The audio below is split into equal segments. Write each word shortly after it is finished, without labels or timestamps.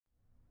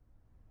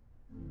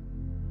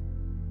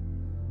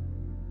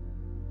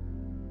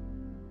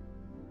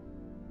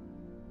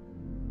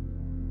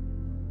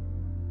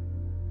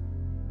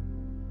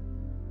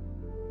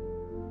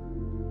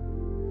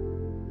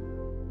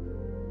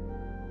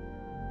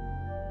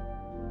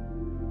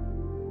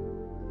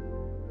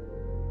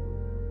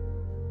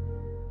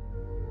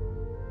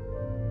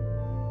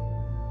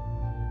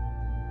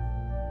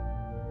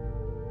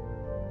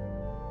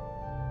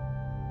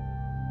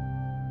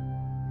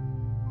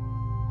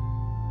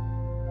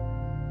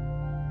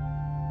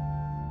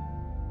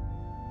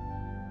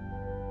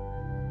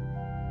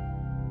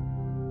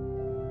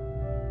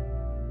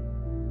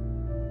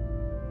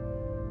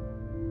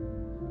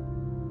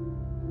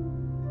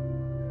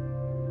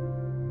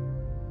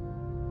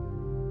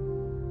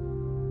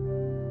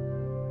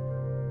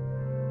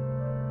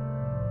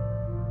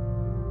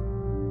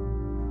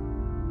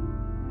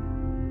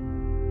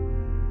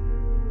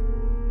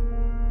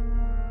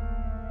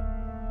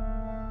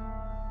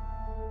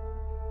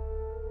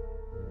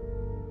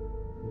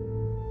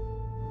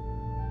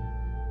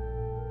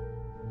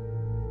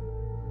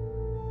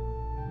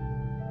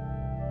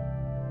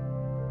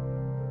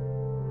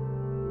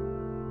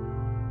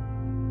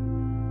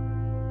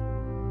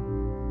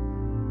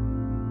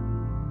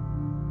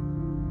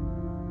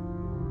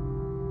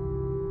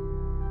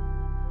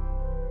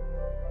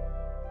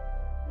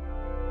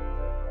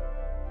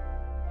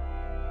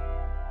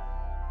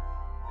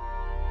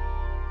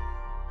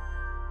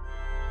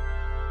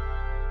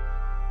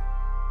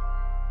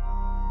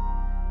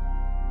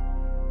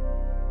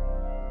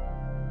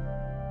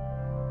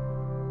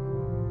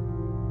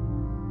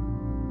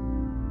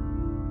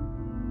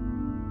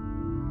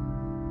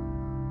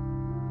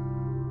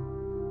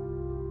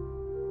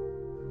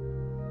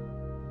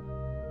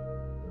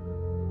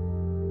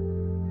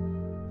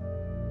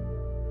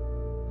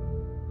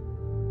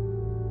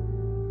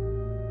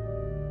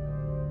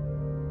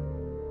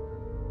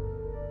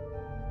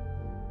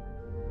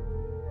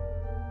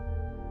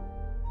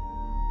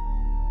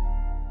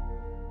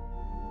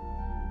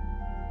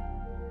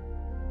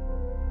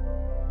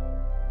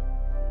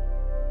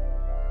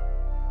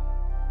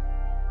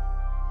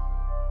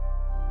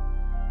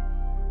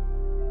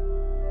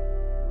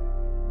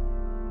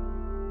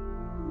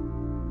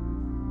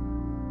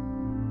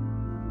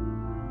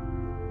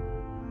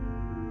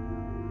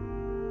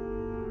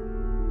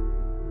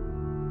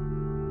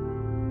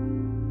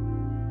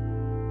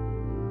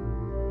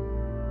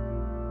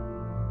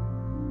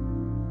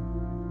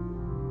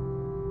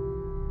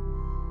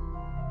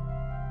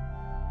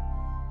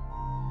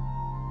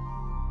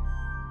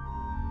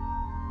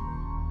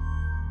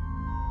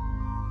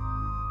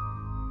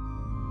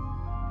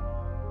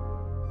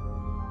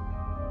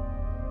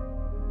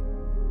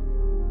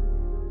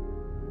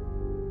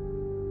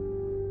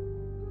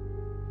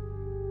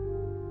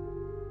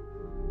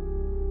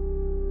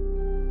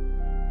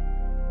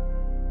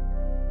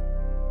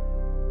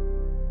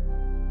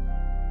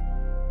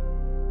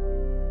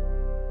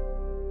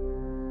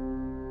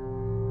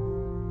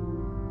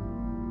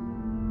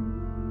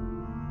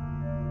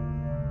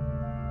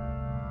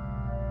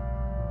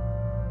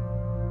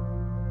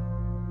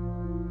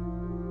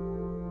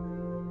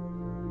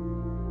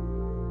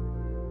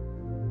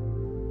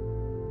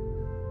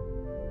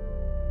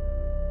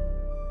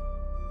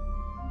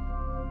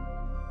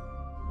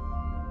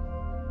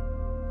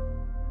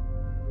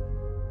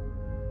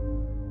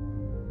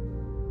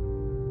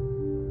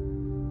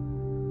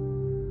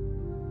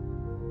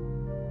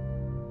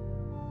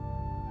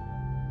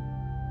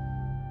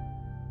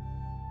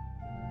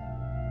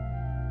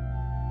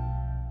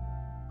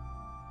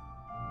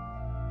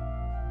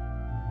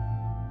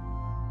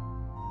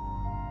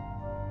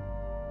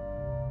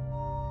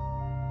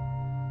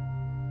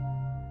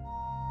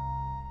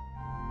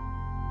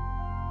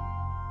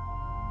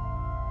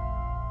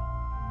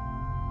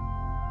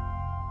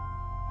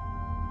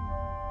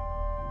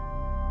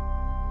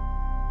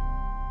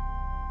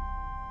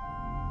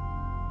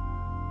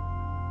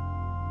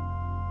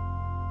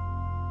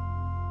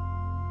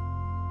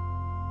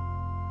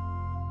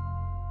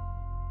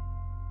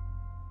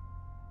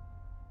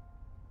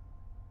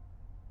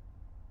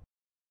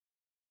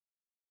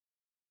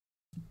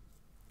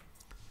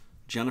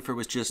Jennifer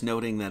was just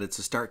noting that it's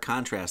a stark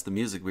contrast, the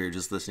music we were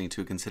just listening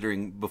to,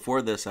 considering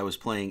before this I was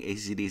playing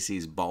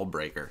AC/DC's Ball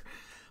Breaker.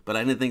 But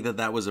I didn't think that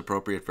that was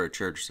appropriate for a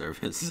church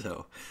service.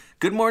 So,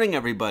 good morning,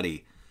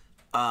 everybody.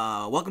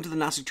 Welcome to the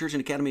Gnostic Church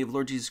and Academy of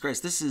Lord Jesus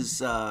Christ. This is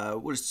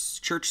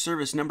church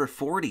service number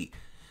 40.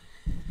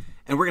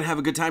 And we're going to have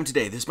a good time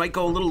today. This might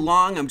go a little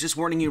long. I'm just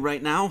warning you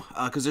right now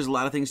because there's a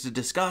lot of things to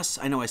discuss.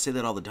 I know I say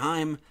that all the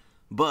time,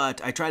 but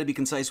I try to be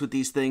concise with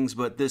these things.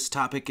 But this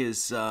topic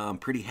is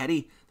pretty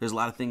heady. There's a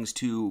lot of things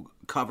to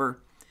cover.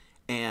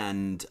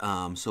 And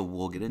so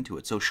we'll get into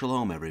it. So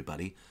shalom,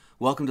 everybody.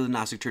 Welcome to the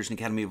Gnostic Church and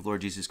Academy of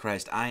Lord Jesus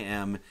Christ. I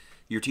am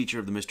your teacher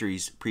of the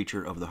mysteries,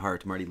 preacher of the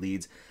heart, Marty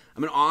Leeds.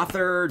 I'm an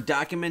author,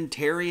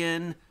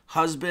 documentarian,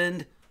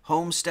 husband,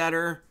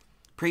 homesteader,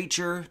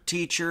 preacher,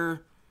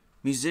 teacher,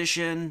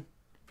 musician.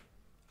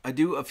 I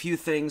do a few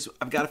things.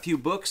 I've got a few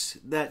books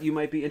that you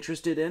might be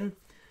interested in.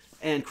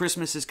 And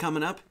Christmas is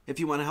coming up. If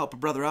you want to help a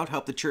brother out,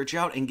 help the church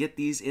out, and get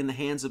these in the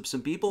hands of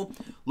some people.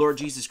 Lord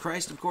Jesus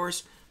Christ, of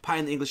course. Pi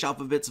and the English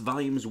Alphabets,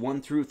 volumes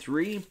 1 through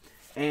 3.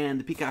 And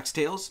the Peacock's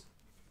Tales.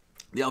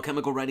 The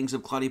Alchemical Writings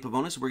of Claudia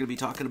Pavonis. We're going to be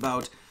talking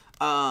about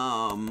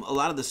a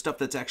lot of the stuff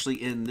that's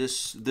actually in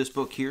this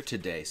book here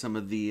today. Some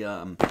of the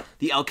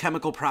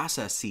alchemical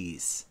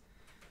processes.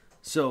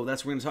 So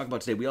that's what we're going to talk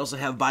about today. We also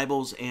have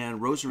Bibles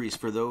and rosaries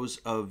for those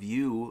of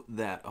you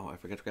that... Oh, I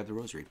forgot to grab the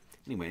rosary.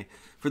 Anyway,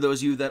 for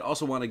those of you that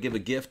also want to give a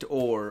gift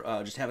or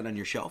just have it on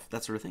your shelf,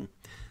 that sort of thing.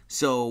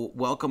 So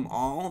welcome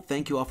all.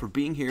 Thank you all for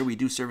being here. We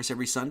do service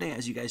every Sunday,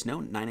 as you guys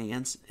know, 9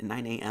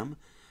 a.m.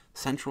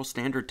 Central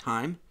Standard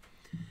Time.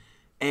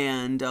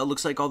 And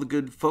looks like all the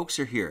good folks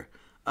are here.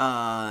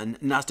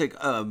 Gnostic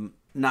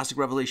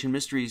Revelation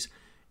Mysteries,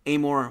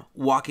 Amor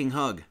Walking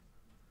Hug.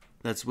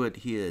 That's what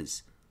he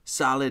is.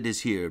 Solid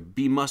is here.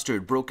 B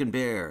Mustard, Broken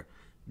Bear.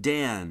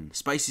 Dan,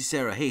 Spicy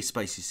Sarah. Hey,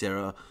 Spicy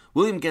Sarah.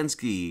 William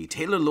Gensky,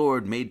 Taylor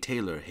Lord, Maid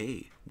Taylor.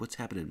 Hey, what's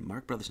happening?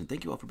 Mark Brotherson.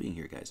 Thank you all for being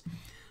here, guys.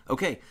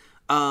 Okay.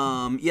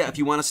 Yeah, if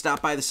you want to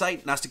stop by the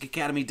site,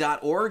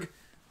 GnosticAcademy.org,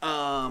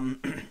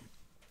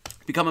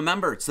 become a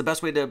member. It's the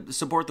best way to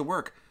support the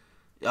work.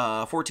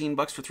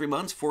 $14 for 3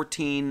 months,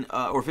 14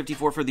 or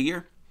 54 for the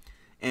year,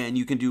 and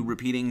you can do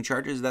repeating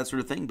charges, that sort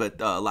of thing. But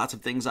lots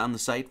of things on the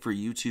site for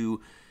you to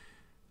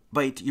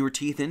bite your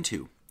teeth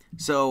into.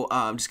 So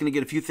I'm just going to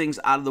get a few things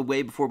out of the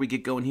way before we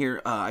get going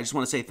here. I just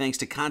want to say thanks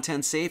to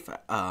Content Safe.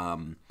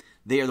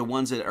 They are the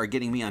ones that are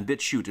getting me on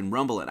BitChute and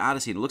Rumble and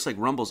Odyssey. And it looks like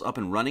Rumble's up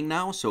and running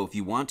now. So if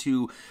you want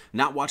to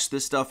not watch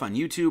this stuff on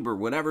YouTube or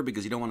whatever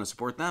because you don't want to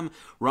support them,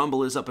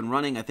 Rumble is up and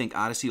running. I think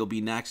Odyssey will be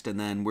next. And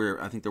then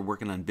I think they're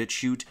working on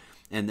BitChute.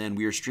 And then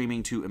we are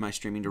streaming to... Am I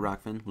streaming to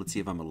Rockfin? Let's see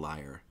if I'm a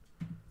liar.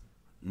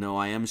 No,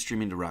 I am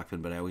streaming to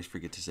Rockfin, but I always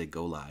forget to say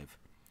go live.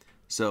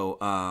 So,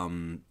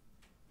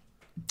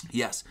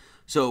 yes.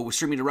 So we're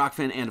streaming to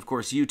Rockfin and, of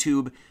course,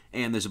 YouTube.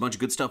 And there's a bunch of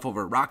good stuff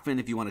over at Rockfin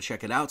if you want to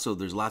check it out. So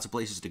there's lots of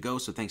places to go.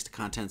 So thanks to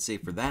Content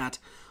Safe for that.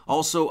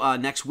 Also,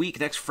 next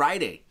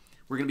Friday,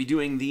 we're going to be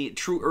doing the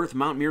True Earth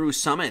Mount Meru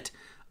Summit.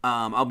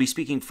 I'll be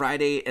speaking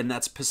Friday, and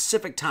that's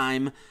Pacific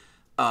time,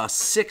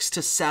 6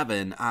 to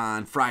 7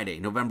 on Friday,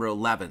 November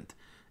 11th.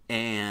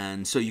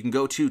 And so you can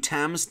go to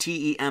Thames,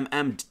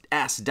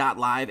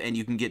 TEMMS.live, and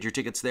you can get your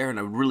tickets there. And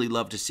I would really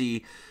love to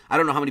see, I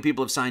don't know how many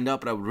people have signed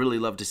up, but I would really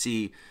love to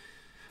see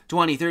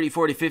 20, 30,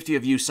 40, 50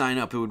 of you sign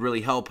up. It would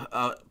really help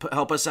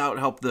us out,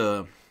 help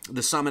the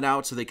summit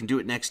out so they can do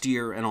it next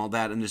year and all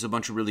that. And there's a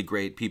bunch of really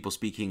great people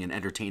speaking and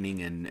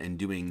entertaining and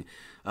doing,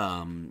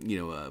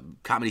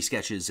 comedy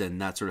sketches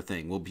and that sort of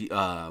thing. We'll be...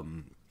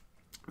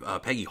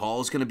 Peggy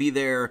Hall is going to be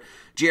there.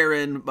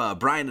 Jaron,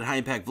 Brian at High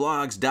Impact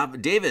Vlogs,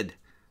 David,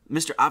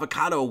 Mr.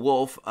 Avocado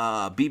Wolf,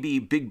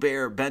 BB, Big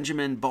Bear,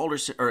 Benjamin,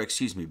 Balderson, or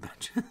excuse me,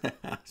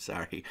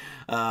 sorry,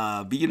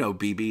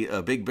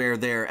 BB, Big Bear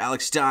there,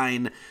 Alex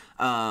Stein,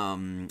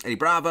 Eddie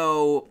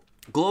Bravo,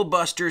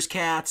 Globebusters,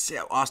 Cats,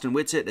 Austin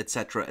Whitsitt,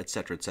 etc.,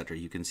 etc., etc.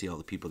 You can see all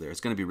the people there. It's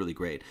going to be really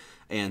great.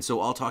 And so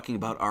all talking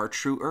about our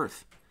true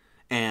Earth.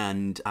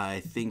 And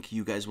I think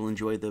you guys will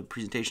enjoy the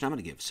presentation I'm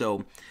going to give.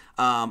 So,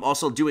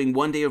 also doing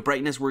One Day of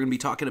Brightness, we're going to be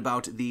talking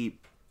about the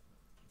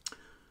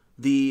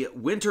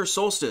winter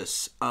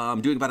solstice.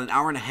 Doing about an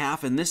hour and a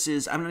half, and this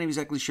is, I'm not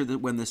exactly sure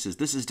when this is.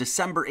 This is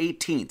December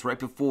 18th, right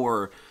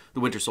before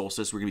the winter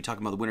solstice. We're going to be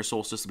talking about the winter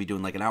solstice. We'll be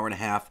doing like an hour and a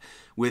half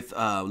with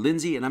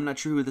Lindsay, and I'm not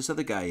sure who this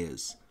other guy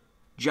is.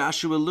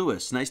 Joshua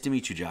Lewis. Nice to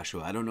meet you,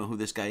 Joshua. I don't know who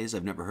this guy is.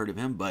 I've never heard of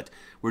him, but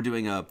we're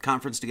doing a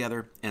conference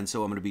together, and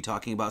so I'm going to be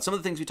talking about some of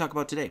the things we talk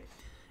about today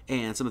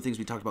and some of the things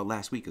we talked about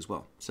last week as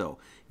well. So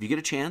if you get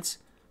a chance,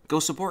 go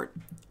support.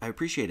 I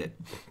appreciate it.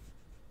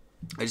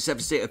 I just have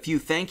to say a few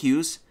thank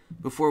yous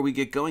before we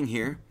get going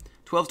here.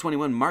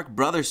 1221, Mark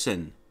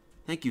Brotherson.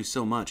 Thank you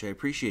so much. I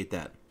appreciate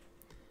that.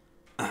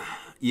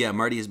 Yeah,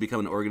 Marty has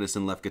become an organist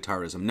and left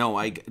guitarism. No,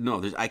 I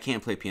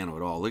can't play piano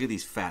at all. Look at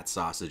these fat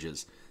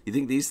sausages. You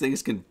think these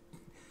things can...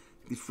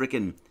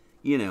 Freaking,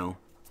 the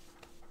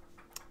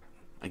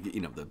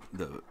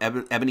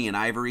ebony and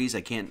ivories.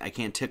 I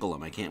can't tickle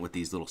them. I can't with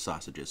these little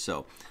sausages.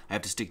 So I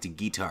have to stick to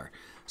guitar.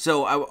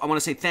 So I want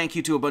to say thank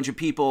you to a bunch of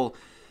people.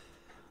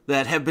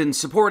 that have been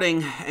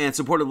supporting and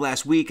supported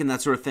last week and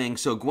that sort of thing.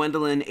 So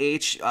Gwendolyn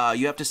H.,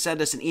 you have to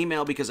send us an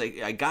email because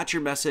I got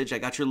your message, I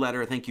got your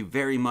letter. Thank you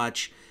very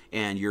much.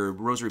 And your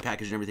rosary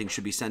package and everything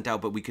should be sent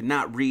out, but we could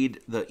not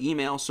read the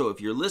email. So if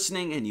you're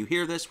listening and you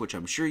hear this, which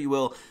I'm sure you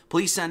will,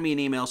 please send me an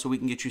email so we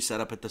can get you set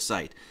up at the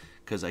site,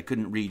 because I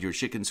couldn't read your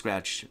chicken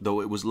scratch,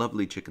 though it was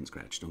lovely chicken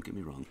scratch, don't get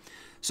me wrong.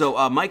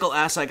 So Michael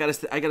S., I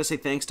gotta say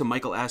thanks to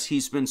Michael S.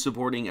 He's been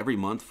supporting every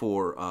month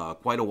for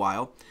quite a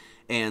while.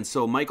 And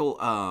so Michael,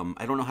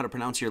 I don't know how to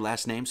pronounce your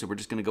last name, so we're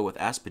just going to go with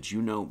S, but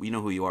you know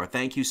who you are.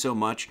 Thank you so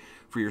much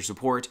for your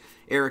support.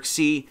 Eric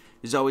C.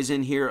 is always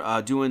in here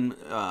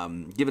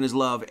giving his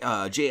love.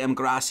 J.M.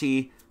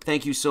 Grassi,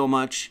 thank you so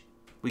much.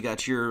 We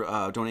got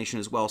your donation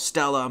as well.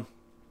 Stella,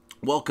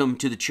 welcome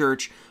to the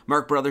church.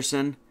 Mark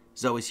Brotherson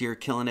is always here,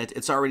 killing it.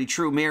 It's already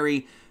true.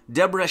 Mary,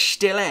 Deborah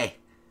Stille.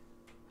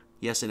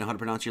 Yes, I know how to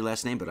pronounce your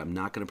last name, but I'm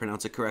not going to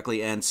pronounce it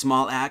correctly. And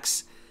Small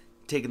Axe,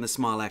 taking the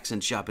small axe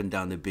and chopping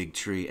down the big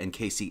tree. And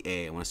Casey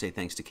A. I want to say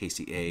thanks to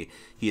Casey A.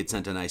 He had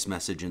sent a nice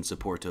message in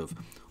support of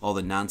all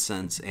the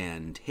nonsense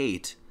and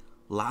hate.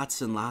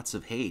 Lots and lots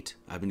of hate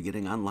I've been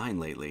getting online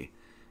lately.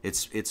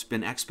 It's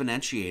been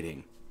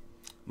exponentiating.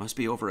 Must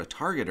be over a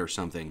Target or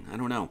something. I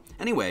don't know.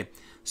 Anyway,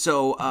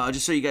 so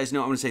just so you guys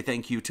know, I want to say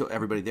thank you to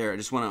everybody there. I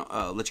just want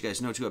to let you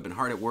guys know, too, I've been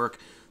hard at work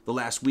the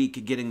last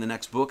week getting the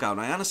next book out.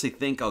 And I honestly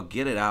think I'll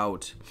get it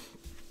out.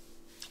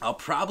 I'll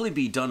probably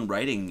be done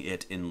writing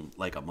it in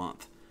like a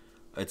month.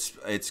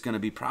 It's going to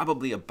be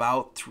probably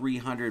about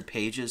 300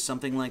 pages,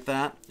 something like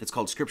that. It's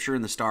called Scripture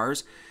in the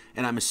Stars.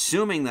 And I'm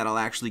assuming that I'll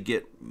actually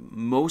get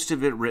most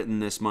of it written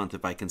this month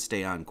if I can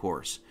stay on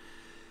course.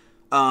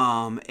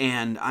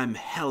 And I'm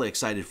hella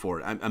excited for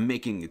it. I'm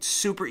making it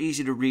super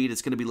easy to read.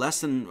 It's going to be less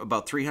than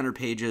about 300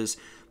 pages.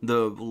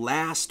 The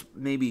last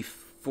maybe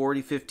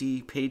 40,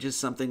 50 pages,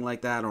 something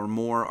like that or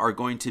more, are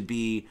going to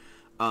be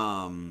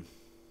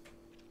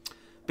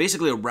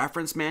basically a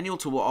reference manual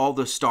to all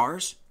the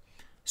stars.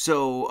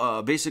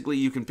 So basically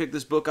you can pick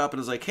this book up and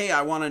it's like, hey,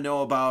 I want to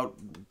know about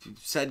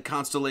said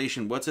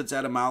constellation. What's its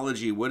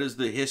etymology? What is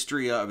the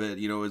history of it?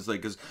 You know, it's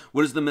like,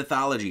 what is the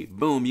mythology?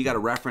 Boom, you got a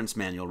reference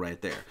manual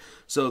right there.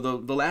 So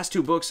the last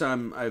two books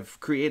I've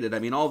created, I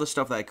mean, all the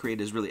stuff that I create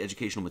is really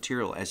educational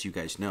material, as you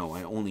guys know.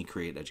 I only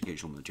create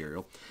educational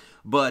material.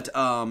 But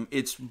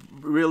it's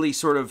really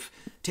sort of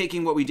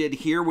taking what we did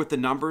here with the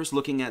numbers,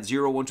 looking at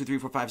 0, 1, 2, 3,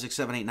 4, 5, 6,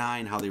 7, 8,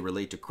 9, how they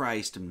relate to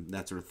Christ and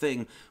that sort of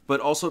thing.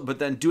 But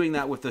then doing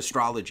that with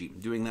astrology,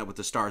 doing that with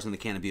the stars in the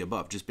canopy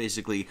above, just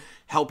basically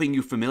helping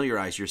you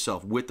familiarize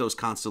yourself with those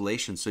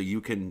constellations so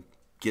you can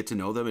get to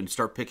know them and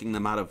start picking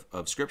them out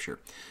of Scripture.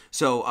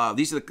 So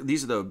these are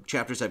the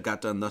chapters I've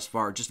got done thus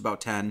far, just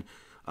about 10.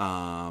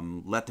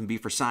 Let Them Be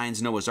for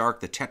Signs, Noah's Ark,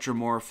 the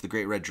Tetramorph, the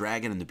Great Red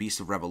Dragon, and the Beast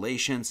of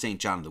Revelation, St.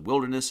 John in the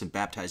Wilderness, and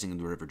baptizing in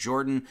the River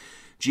Jordan,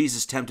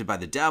 Jesus tempted by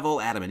the devil,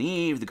 Adam and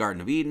Eve, the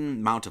Garden of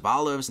Eden, Mount of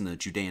Olives, and the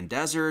Judean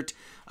desert,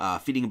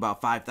 feeding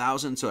about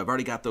 5,000. So I've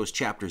already got those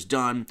chapters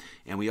done,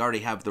 and we already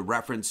have the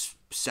reference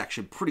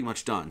section pretty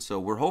much done. So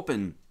we're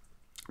hoping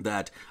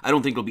that, I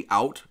don't think it'll be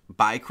out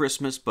by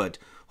Christmas, but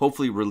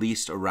hopefully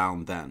released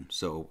around then.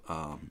 So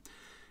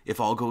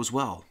if all goes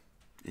well,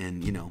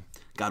 and, you know,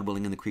 God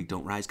willing and the creek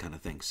don't rise kind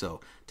of thing.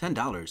 So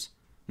 $10,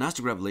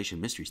 Gnostic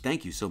Revelation Mysteries.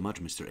 Thank you so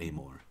much, Mr.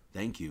 Amor.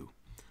 Thank you.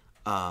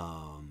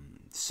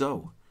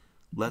 So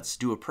let's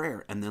do a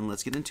prayer and then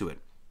let's get into it.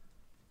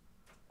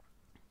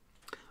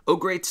 O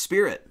great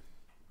Spirit,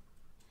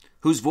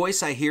 whose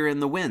voice I hear in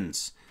the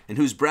winds, and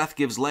whose breath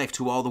gives life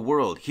to all the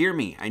world, hear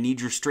me. I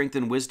need your strength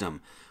and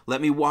wisdom.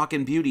 Let me walk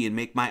in beauty and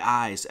make my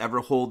eyes ever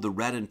hold the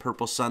red and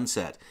purple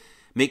sunset.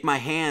 Make my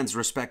hands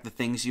respect the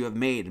things you have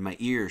made, and my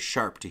ears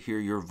sharp to hear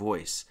your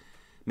voice.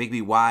 Make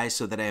me wise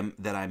so that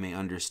I may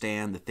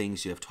understand the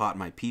things you have taught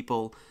my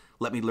people.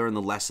 Let me learn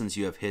the lessons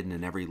you have hidden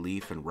in every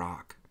leaf and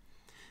rock.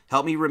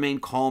 Help me remain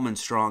calm and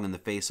strong in the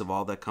face of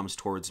all that comes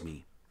towards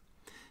me.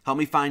 Help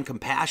me find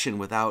compassion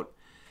without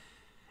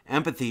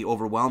empathy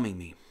overwhelming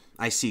me.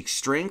 I seek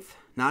strength,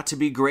 not to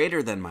be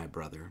greater than my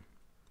brother,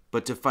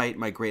 but to fight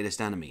my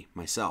greatest enemy,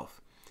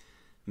 myself.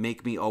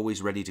 Make me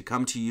always ready to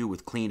come to you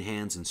with clean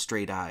hands and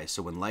straight eyes,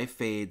 so when life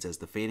fades as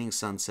the fading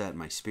sunset,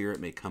 my spirit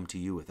may come to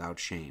you without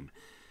shame.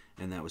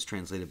 And that was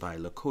translated by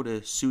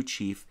Lakota Sioux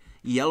Chief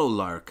Yellow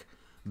Lark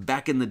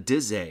back in the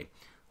Dizzy.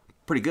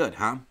 Pretty good,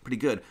 huh? Pretty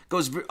good.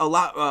 Goes a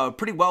lot,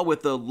 pretty well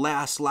with the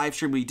last live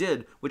stream we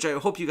did, which I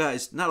hope you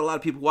guys, not a lot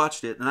of people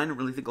watched it, and I didn't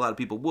really think a lot of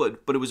people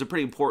would, but it was a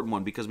pretty important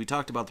one because we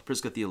talked about the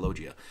Prisca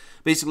Theologia.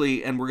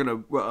 Basically, and we're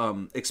going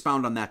to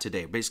expound on that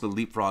today, basically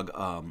leapfrog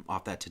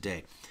off that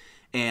today.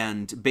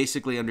 And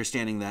basically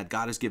understanding that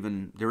God has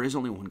given, there is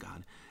only one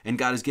God, and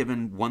God has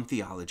given one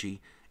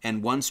theology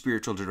and one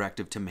spiritual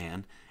directive to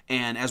man.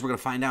 And as we're going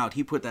to find out,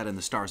 he put that in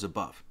the stars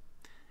above.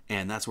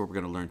 And that's what we're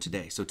going to learn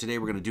today. So today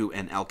we're going to do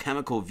an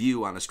alchemical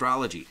view on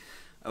astrology.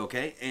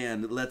 Okay,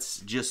 and let's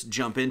just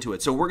jump into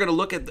it. So we're going to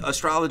look at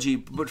astrology,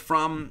 but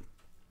from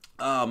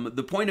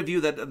the point of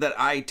view that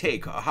I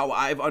take, how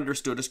I've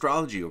understood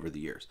astrology over the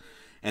years.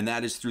 And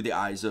that is through the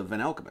eyes of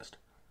an alchemist.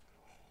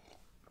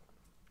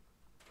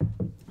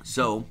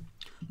 So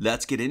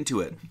let's get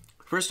into it.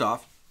 First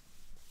off,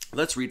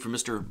 let's read from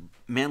Mr.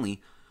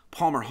 Manly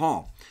Palmer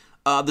Hall.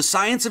 The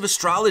Science of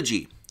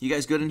Astrology. You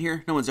guys good in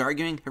here? No one's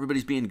arguing?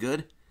 Everybody's being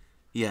good?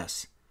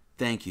 Yes.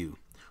 Thank you.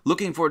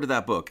 Looking forward to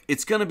that book.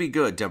 It's going to be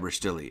good, Deborah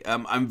Stilley.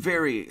 I'm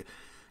very...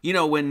 You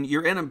know, when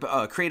you're in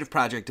a creative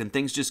project and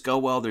things just go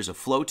well, there's a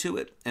flow to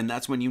it, and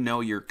that's when you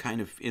know you're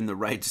kind of in the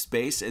right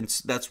space, and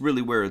that's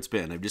really where it's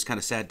been. I've just kind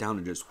of sat down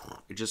and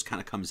it just kind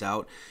of comes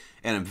out,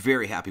 and I'm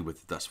very happy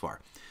with it thus far.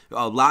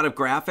 A lot of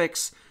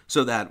graphics,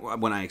 so that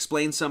when I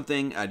explain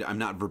something, I'm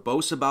not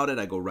verbose about it.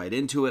 I go right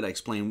into it. I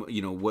explain,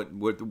 you know, what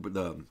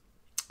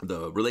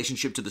the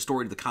relationship to the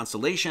story, to the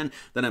constellation.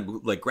 Then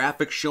I'm like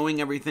graphics showing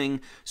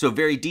everything. So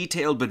very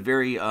detailed, but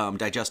very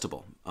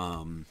digestible.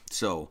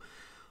 So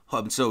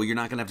you're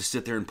not going to have to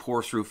sit there and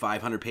pour through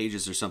 500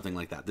 pages or something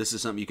like that. This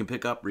is something you can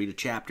pick up, read a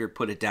chapter,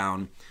 put it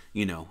down,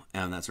 you know,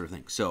 and that sort of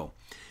thing. So,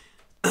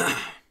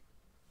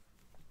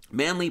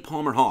 Manly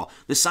Palmer Hall.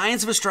 The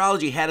science of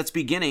astrology had its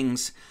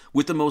beginnings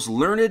with the most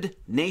learned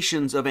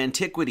nations of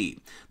antiquity.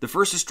 The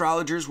first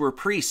astrologers were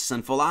priests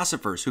and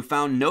philosophers who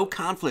found no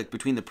conflict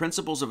between the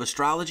principles of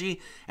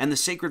astrology and the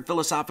sacred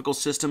philosophical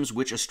systems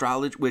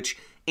which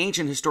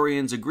ancient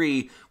historians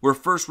agree were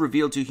first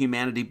revealed to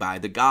humanity by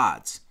the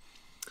gods.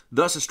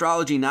 Thus,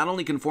 astrology not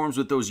only conforms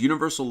with those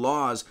universal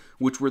laws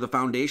which were the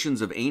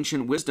foundations of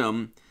ancient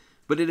wisdom,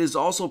 but it is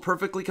also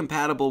perfectly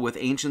compatible with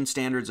ancient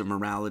standards of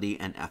morality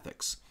and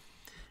ethics.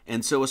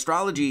 And so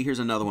astrology, here's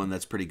another one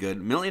that's pretty good.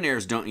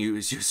 Millionaires don't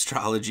use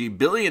astrology,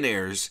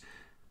 billionaires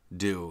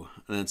do.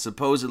 And it's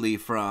supposedly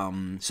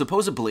from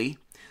J.P.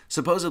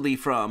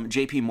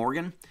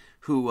 Morgan,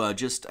 who I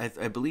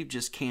believe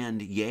just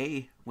canned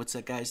Ye. What's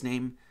that guy's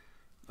name?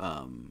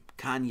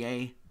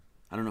 Kanye.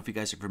 I don't know if you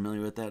guys are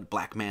familiar with that.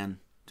 Black man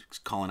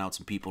calling out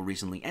some people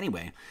recently.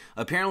 Anyway,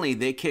 apparently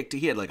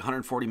he had like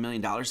 $140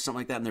 million, something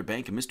like that in their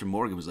bank, and Mr.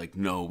 Morgan was like,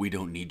 no, we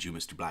don't need you,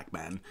 Mr. Black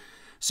Man.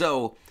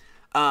 So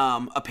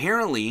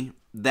apparently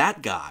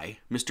that guy,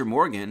 Mr.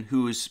 Morgan,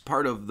 who is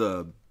part of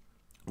the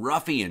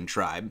ruffian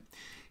tribe,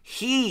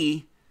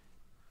 he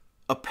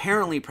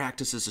apparently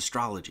practices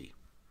astrology.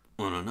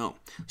 I don't know.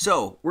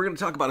 So we're going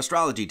to talk about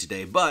astrology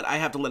today, but I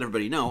have to let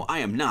everybody know I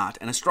am not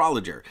an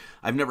astrologer.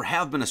 I've never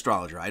have been an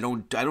astrologer. I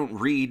don't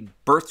read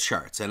birth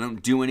charts. I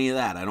don't do any of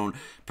that. I don't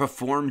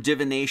perform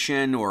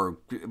divination or,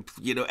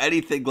 you know,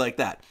 anything like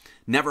that.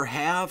 Never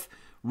have.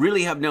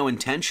 Really have no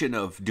intention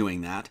of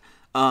doing that.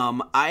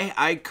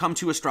 I come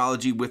to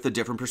astrology with a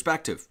different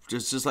perspective,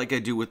 just like I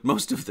do with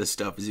most of this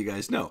stuff, as you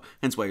guys know.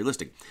 Hence why you're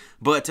listening.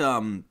 But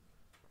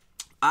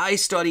I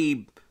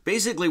study.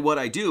 Basically, what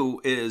I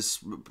do is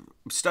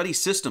study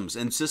systems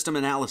and system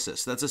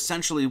analysis. That's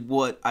essentially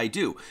what I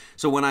do.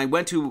 So when I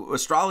went to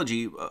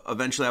astrology,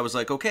 eventually I was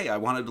like, okay, I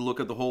wanted to look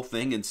at the whole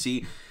thing and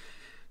see,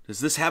 does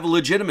this have a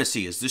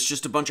legitimacy? Is this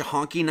just a bunch of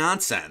honky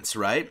nonsense,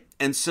 right?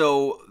 And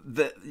so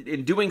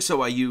in doing so,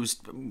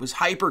 was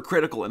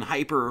hypercritical and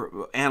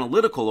hyper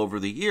analytical over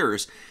the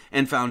years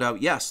and found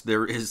out, yes,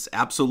 there is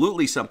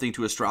absolutely something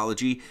to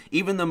astrology.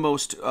 Even the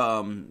most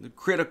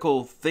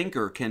critical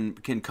thinker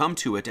can come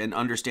to it and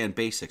understand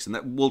basics. And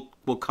that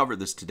we'll cover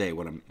this today,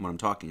 what I'm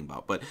talking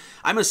about. But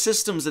I'm a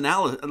systems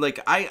analyst.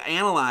 Like, I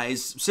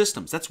analyze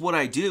systems. That's what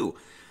I do.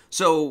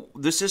 So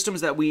the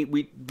systems that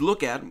we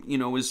look at, you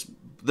know, is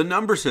the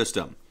number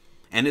system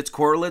and its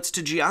correlates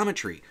to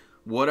geometry.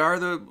 What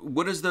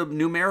is the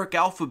numeric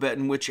alphabet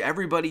in which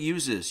everybody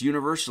uses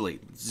universally?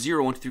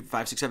 0, 1, 2, 3, 4,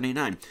 5, 6, 7, 8,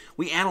 9.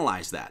 We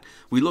analyze that.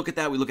 We look at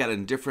that. We look at it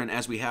in different,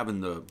 as we have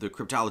in the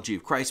cryptology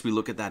of Christ, we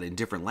look at that in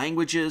different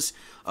languages,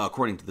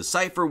 according to the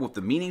cipher, what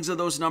the meanings of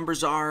those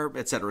numbers are,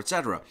 etc.,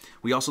 etc.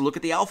 We also look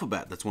at the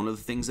alphabet. That's one of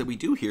the things that we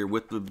do here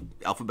with the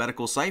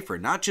alphabetical cipher.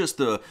 Not just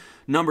the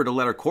number to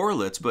letter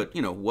correlates, but,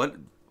 you know, what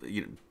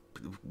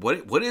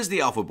is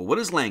the alphabet? What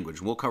is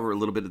language? We'll cover a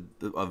little bit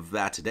of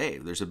that today.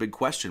 There's a big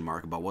question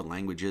mark about what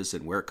language is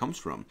and where it comes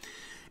from.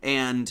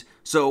 And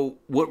so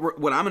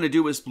what I'm going to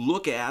do is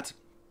look at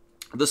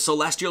the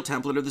celestial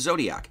template of the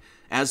zodiac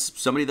as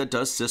somebody that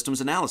does systems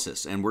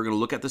analysis. And we're going to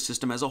look at the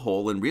system as a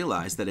whole and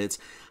realize that it's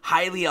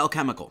highly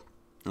alchemical.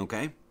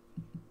 Okay?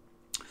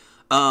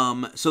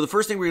 So the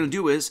first thing we're going to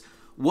do is,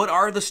 what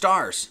are the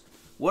stars?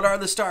 What are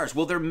the stars?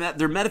 Well, they're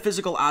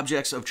metaphysical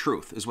objects of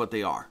truth is what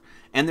they are.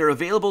 And they're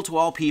available to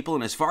all people,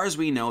 and as far as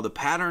we know, the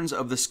patterns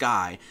of the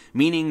sky,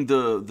 meaning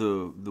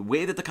the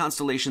way that the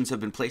constellations have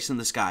been placed in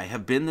the sky,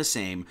 have been the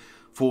same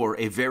for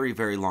a very,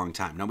 very long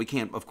time. Now, we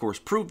can't, of course,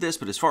 prove this,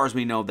 but as far as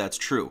we know, that's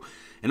true.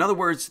 In other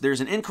words,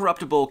 there's an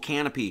incorruptible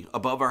canopy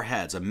above our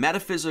heads, a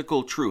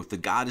metaphysical truth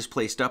that God has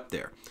placed up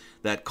there,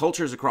 that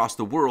cultures across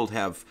the world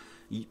have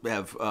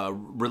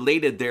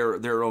related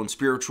their own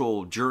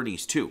spiritual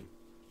journeys to,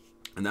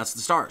 and that's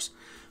the stars.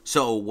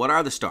 So what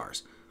are the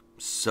stars?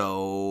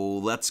 So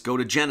let's go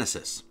to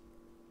Genesis.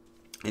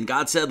 And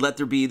God said, let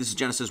there be, this is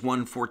Genesis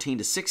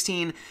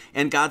 1:14-16,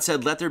 and God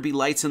said, let there be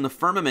lights in the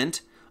firmament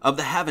of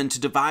the heaven to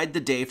divide the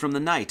day from the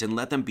night, and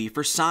let them be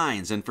for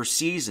signs, and for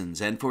seasons,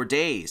 and for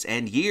days,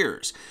 and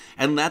years,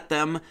 and let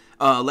them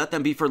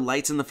be for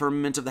lights in the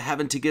firmament of the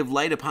heaven to give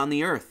light upon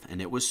the earth.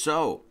 And it was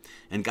so.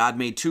 And God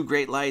made 2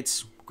 great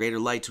lights, Greater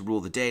light to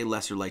rule the day,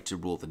 lesser light to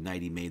rule the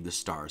night. He made the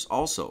stars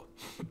also.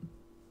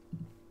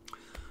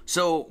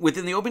 So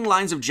within the opening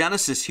lines of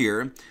Genesis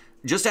here,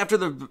 just after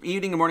the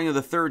evening and morning of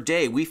the third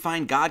day, we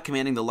find God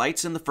commanding the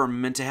lights in the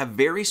firmament to have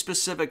very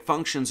specific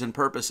functions and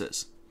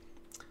purposes.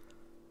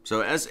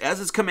 So as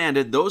it's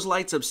commanded, those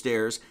lights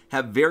upstairs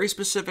have very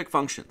specific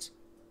functions.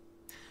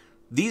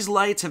 These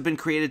lights have been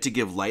created to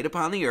give light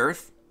upon the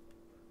earth,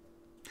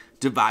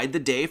 divide the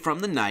day from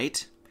the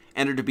night,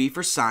 and are to be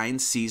for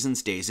signs,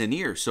 seasons, days, and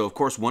years. So, of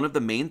course, one of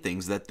the main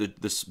things that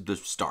the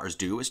stars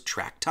do is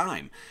track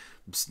time.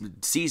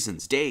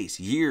 Seasons, days,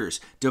 years,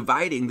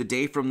 dividing the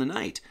day from the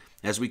night.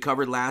 As we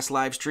covered last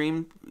live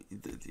stream,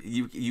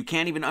 you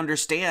can't even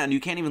understand, you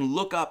can't even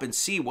look up and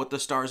see what the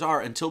stars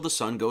are until the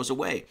sun goes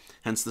away.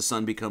 Hence, the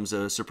sun becomes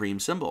a supreme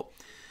symbol.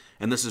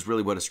 And this is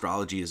really what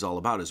astrology is all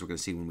about, as we're going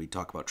to see when we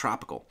talk about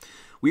tropical.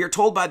 We are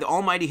told by the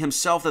Almighty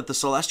himself that the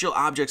celestial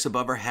objects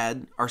above our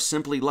head are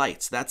simply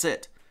lights. That's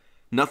it.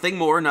 Nothing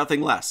more,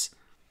 nothing less.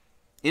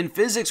 In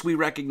physics, we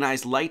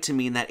recognize light to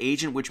mean that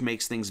agent which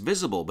makes things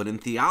visible, but in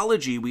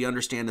theology, we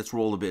understand its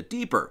role a bit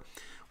deeper.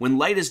 When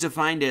light is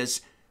defined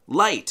as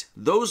light,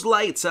 those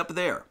lights up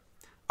there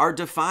are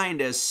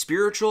defined as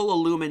spiritual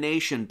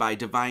illumination by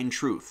divine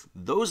truth.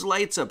 Those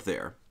lights up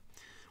there,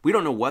 we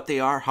don't know what they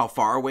are, how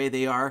far away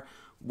they are,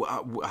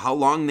 how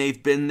long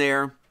they've been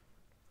there.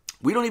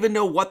 We don't even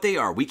know what they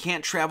are. We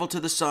can't travel to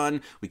the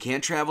sun. We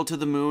can't travel to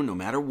the moon, no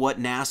matter what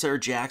NASA or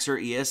JAXA or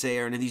ESA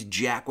or any of these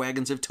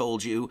jackwagons have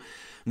told you.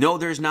 No,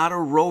 there's not a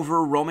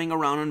rover roaming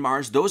around on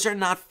Mars. Those are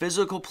not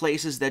physical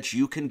places that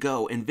you can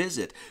go and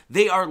visit.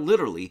 They are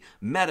literally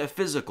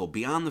metaphysical,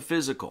 beyond the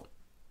physical.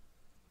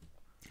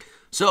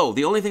 So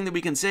the only thing that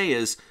we can say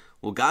is,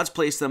 well, God's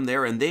placed them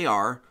there and they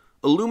are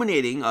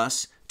illuminating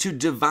us to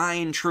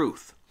divine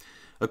truth.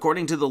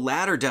 According to the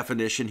latter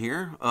definition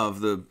here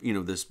of the,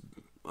 this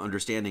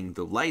understanding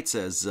the lights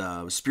as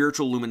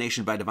spiritual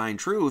illumination by divine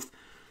truth,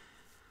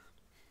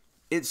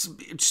 it's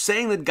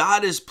saying that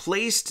God has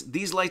placed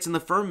these lights in the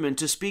firmament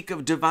to speak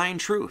of divine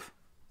truth.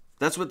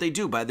 That's what they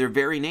do by their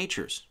very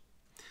natures.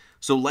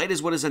 So light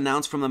is what is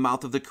announced from the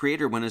mouth of the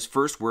Creator when his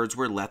first words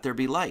were, "Let there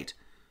be light."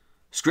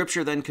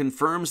 Scripture then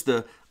confirms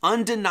the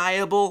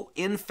undeniable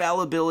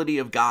infallibility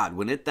of God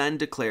when it then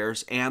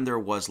declares, "And there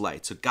was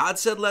light." So God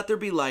said, "Let there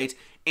be light,"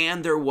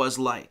 and there was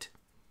light.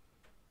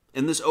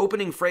 And this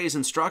opening phrase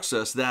instructs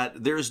us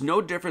that there is no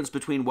difference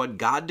between what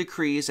God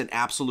decrees and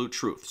absolute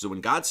truth. So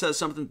when God says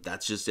something,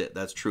 that's just it.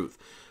 That's truth.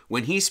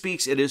 When he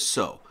speaks, it is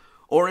so.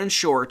 Or in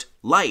short,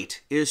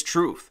 light is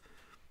truth.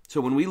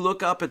 So when we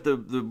look up at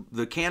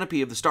the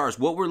canopy of the stars,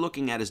 what we're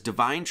looking at is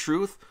divine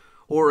truth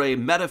or a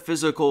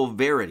metaphysical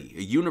verity,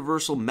 a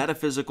universal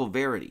metaphysical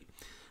verity.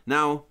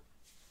 Now,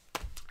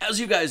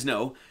 as you guys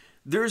know,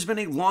 there's been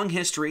a long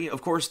history.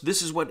 Of course,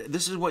 this is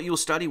what you'll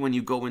study when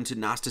you go into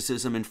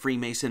Gnosticism and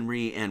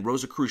Freemasonry and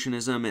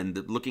Rosicrucianism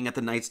and looking at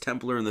the Knights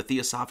Templar and the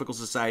Theosophical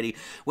Society.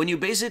 When you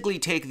basically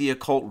take the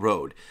occult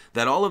road,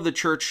 that all the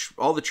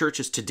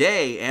churches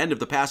today and of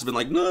the past have been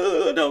like,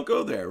 no, don't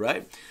go there,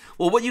 right?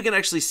 Well, what you can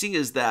actually see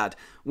is that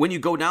when you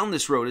go down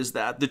this road is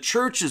that the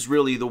church is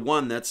really the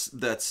one that's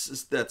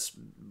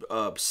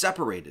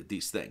separated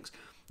these things.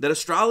 That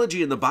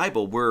astrology and the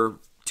Bible were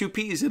two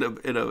peas in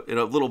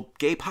a little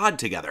gay pod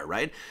together,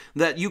 right?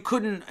 That you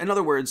couldn't, in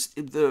other words,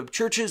 the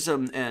churches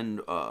and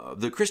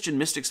the Christian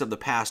mystics of the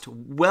past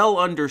well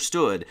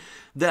understood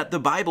that the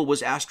Bible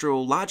was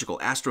astrological,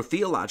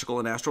 astrotheological,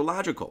 and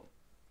astrological.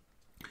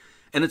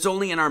 And it's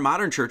only in our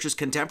modern churches,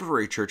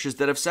 contemporary churches,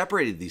 that have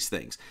separated these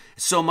things.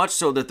 So much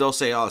so that they'll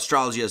say, oh,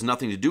 astrology has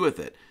nothing to do with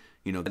it.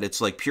 That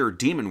it's like pure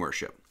demon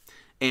worship.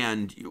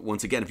 And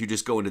once again, if you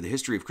just go into the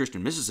history of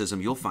Christian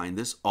mysticism, you'll find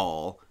this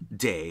all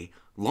day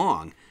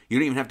long. You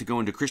don't even have to go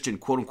into Christian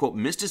quote-unquote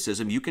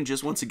mysticism. You can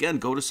just, once again,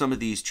 go to some of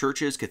these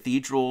churches,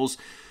 cathedrals,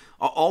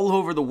 all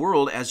over the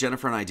world, as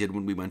Jennifer and I did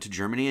when we went to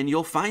Germany, and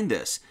you'll find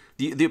this.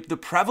 The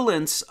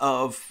prevalence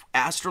of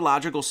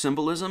astrological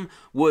symbolism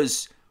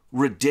was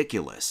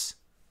ridiculous.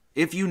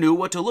 If you knew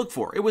what to look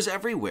for, it was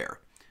everywhere.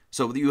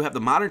 So you have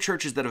the modern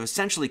churches that have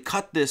essentially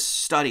cut this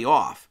study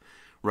off,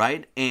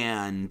 right?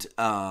 And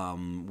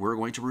we're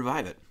going to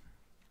revive it.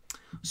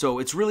 So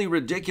it's really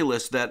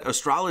ridiculous that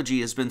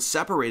astrology has been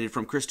separated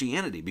from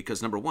Christianity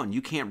because, number one,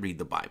 you can't read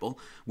the Bible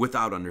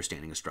without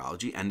understanding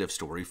astrology. End of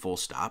story, full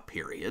stop,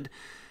 period.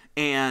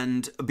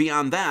 And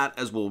beyond that,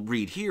 as we'll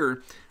read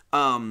here,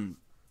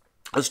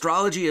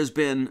 astrology has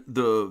been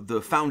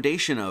the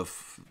foundation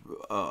of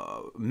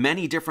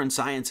many different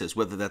sciences,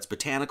 whether that's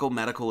botanical,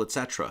 medical,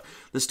 etc.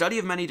 The study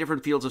of many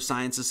different fields of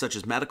sciences, such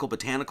as medical,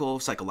 botanical,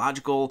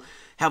 psychological,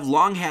 have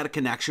long had a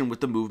connection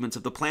with the movements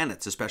of the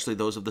planets, especially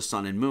those of the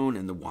sun and moon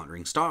and the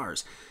wandering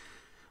stars.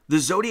 The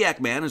zodiac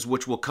man, is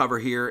which we'll cover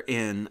here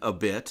in a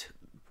bit,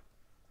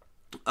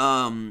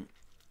 the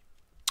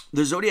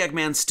zodiac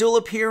man still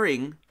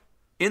appearing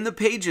in the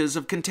pages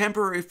of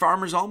contemporary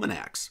farmers'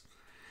 almanacs.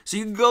 So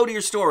you can go to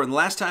your store, and the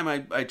last time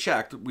I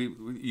checked,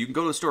 you can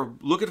go to the store,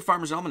 look at the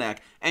Farmer's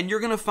Almanac, and you're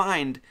going to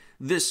find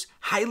this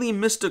highly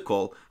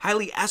mystical,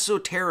 highly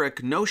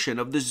esoteric notion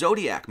of the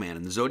Zodiac Man.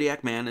 And the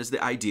Zodiac Man is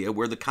the idea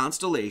where the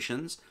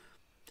constellations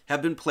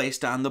have been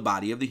placed on the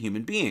body of the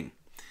human being.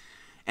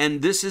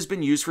 And this has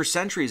been used for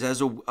centuries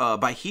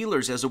by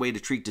healers as a way to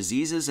treat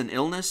diseases and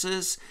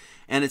illnesses.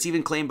 And it's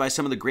even claimed by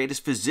some of the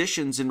greatest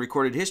physicians in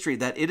recorded history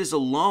that it is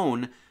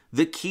alone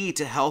the key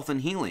to health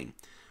and healing,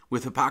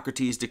 with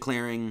Hippocrates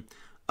declaring,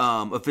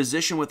 a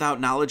physician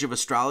without knowledge of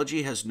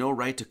astrology has no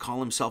right to call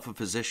himself a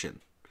physician.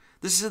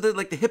 This is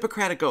like the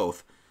Hippocratic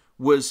Oath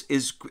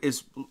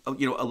is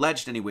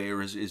alleged anyway,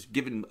 or is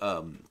given,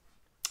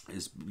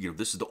 this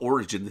is the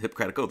origin of the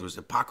Hippocratic Oath. Was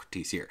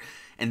Hippocrates here.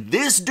 And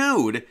this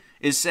dude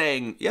is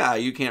saying, yeah,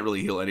 you can't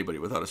really heal anybody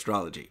without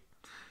astrology.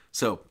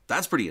 So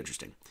that's pretty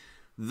interesting.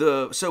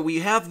 So we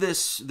have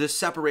this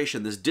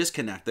separation, this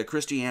disconnect that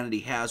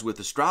Christianity has with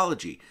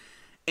astrology.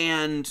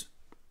 And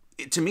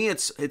to me,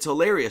 it's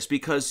hilarious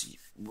because,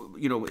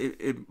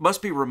 it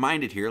must be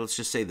reminded here, let's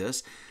just say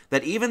this,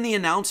 that even the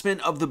announcement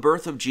of the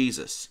birth of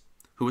Jesus,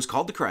 who was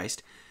called the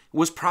Christ,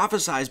 was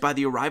prophesied by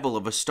the arrival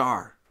of a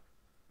star.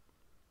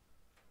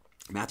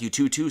 Matthew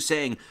 2:2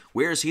 saying,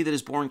 "Where is he that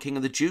is born King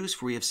of the Jews?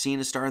 For we have seen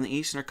a star in the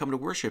east and are come to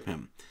worship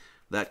him."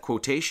 That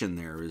quotation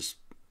there is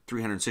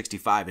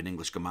 365 in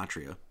English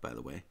gematria, by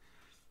the way.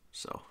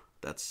 So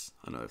that's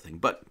another thing.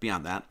 But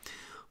beyond that,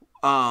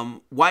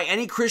 why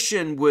any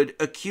Christian would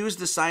accuse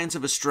the science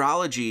of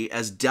astrology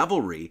as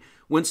devilry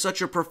when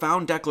such a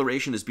profound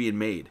declaration is being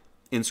made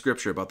in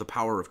Scripture about the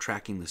power of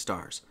tracking the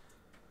stars.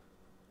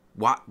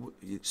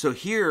 So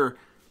here,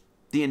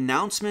 the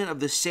announcement of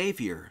the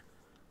Savior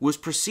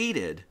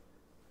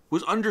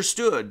was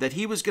understood that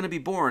he was going to be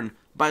born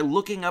by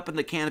looking up in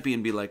the canopy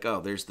and be like,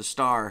 oh, there's the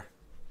star.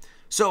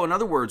 So in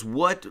other words,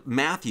 what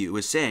Matthew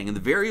is saying in the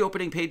very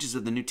opening pages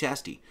of the New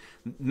Testament,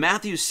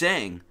 Matthew's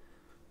saying,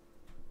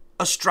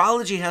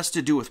 astrology has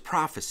to do with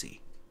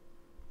prophecy.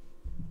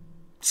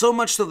 So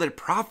much so that it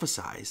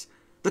prophesies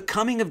the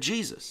coming of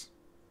Jesus.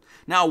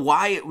 Now,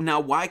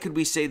 why could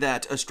we say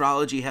that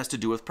astrology has to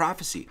do with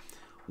prophecy?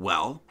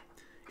 Well,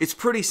 it's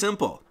pretty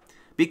simple.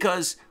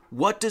 Because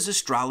what does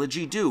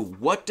astrology do?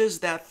 What does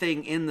that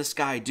thing in the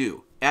sky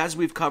do? As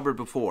we've covered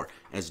before,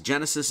 as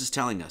Genesis is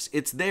telling us,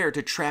 it's there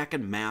to track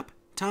and map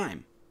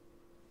time.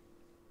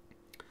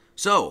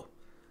 So,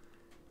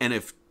 and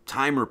if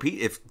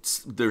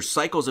there's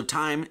cycles of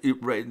time,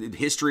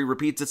 history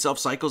repeats itself,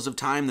 cycles of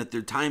time, that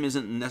their time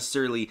isn't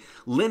necessarily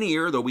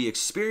linear, though we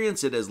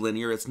experience it as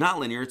linear, it's not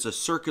linear, it's a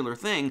circular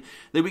thing,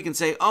 then we can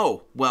say,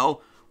 oh,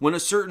 well, when a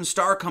certain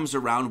star comes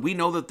around, we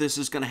know that this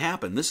is going to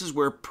happen. This is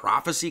where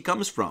prophecy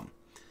comes from.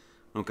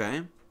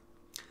 Okay?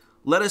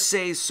 Let us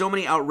say so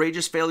many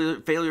outrageous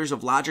failures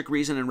of logic,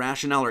 reason, and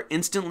rationale are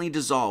instantly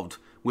dissolved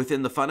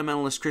within the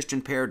fundamentalist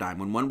Christian paradigm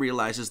when one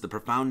realizes the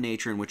profound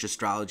nature in which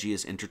astrology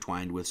is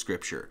intertwined with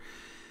Scripture.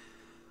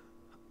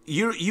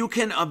 You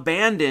can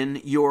abandon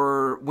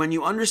when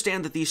you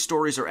understand that these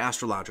stories are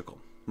astrological,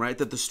 right?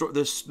 That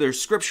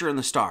there's Scripture in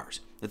the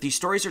stars, that these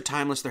stories are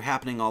timeless, they're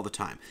happening all the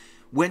time.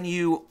 When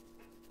you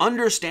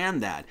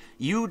understand that,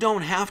 you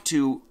don't have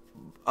to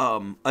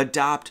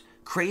adopt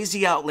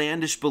crazy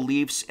outlandish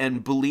beliefs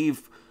and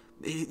believe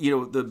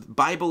the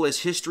Bible as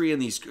history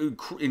and these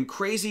in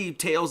crazy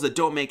tales that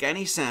don't make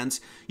any sense.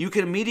 You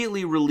can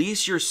immediately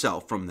release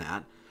yourself from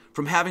that,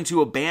 from having to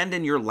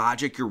abandon your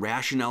logic, your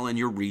rationale, and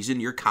your reason,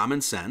 your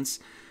common sense,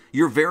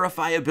 your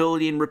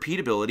verifiability and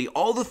repeatability,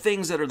 all the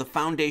things that are the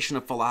foundation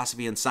of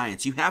philosophy and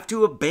science. You have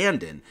to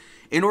abandon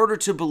in order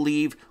to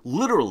believe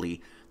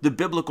literally the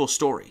biblical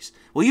stories.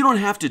 Well, you don't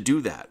have to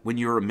do that when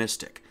you're a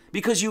mystic,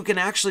 because you can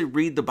actually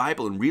read the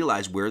Bible and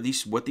realize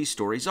what these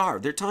stories are.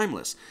 They're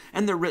timeless,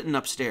 and they're written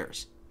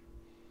upstairs.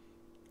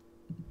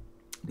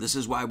 This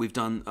is why we've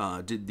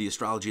did the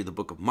astrology of the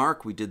book of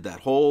Mark. We did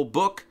that whole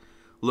book,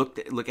 look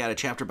at it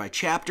chapter by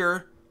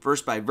chapter,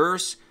 verse by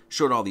verse,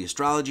 showed all the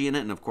astrology in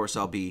it, and of course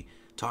I'll be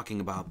talking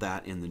about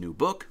that in the new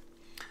book.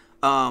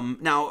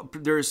 Now,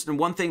 there's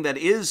one thing that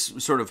is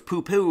sort of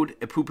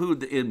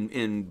poo-pooed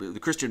in the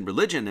Christian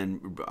religion,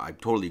 and I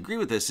totally agree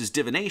with this, is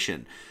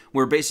divination,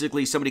 where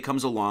basically somebody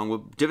comes along.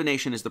 Well,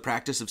 divination is the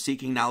practice of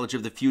seeking knowledge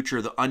of the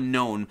future, the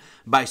unknown,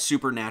 by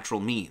supernatural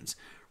means,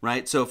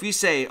 right? So if we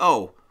say,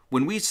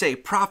 when we say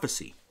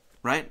prophecy,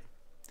 right?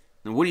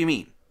 Now, what do you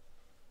mean?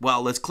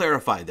 Well, let's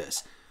clarify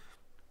this.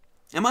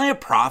 Am I a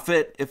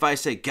prophet if I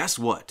say, guess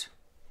what?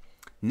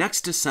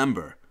 Next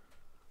December,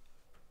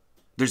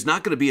 there's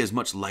not going to be as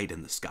much light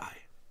in the sky.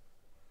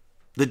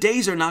 The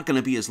days are not going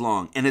to be as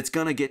long, and it's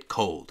going to get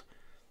cold.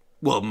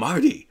 Well,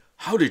 Marty,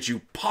 how did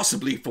you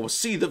possibly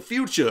foresee the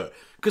future?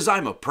 Because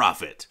I'm a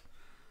prophet.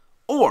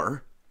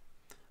 Or,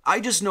 I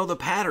just know the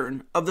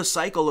pattern of the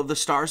cycle of the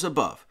stars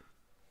above.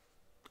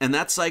 And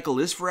that cycle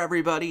is for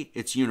everybody.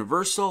 It's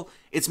universal.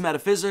 It's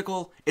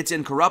metaphysical. It's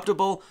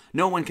incorruptible.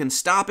 No one can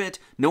stop it.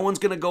 No one's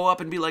going to go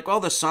up and be like,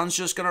 the sun's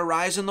just going to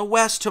rise in the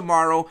west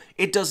tomorrow.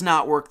 It does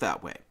not work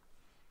that way.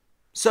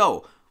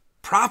 So,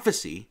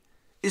 prophecy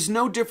is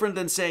no different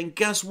than saying,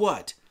 guess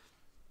what?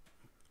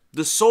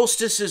 The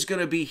solstice is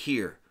going to be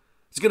here.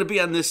 It's going to be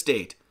on this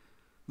date.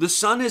 The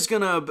sun is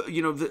going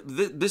to,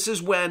 this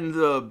is when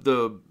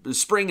the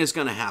spring is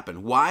going to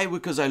happen. Why?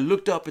 Because I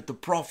looked up at the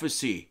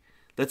prophecy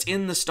that's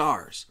in the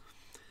stars.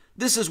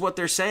 This is what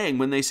they're saying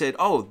when they said,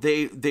 oh,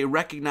 they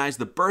recognize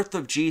the birth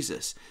of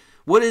Jesus.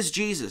 What is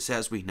Jesus,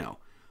 as we know?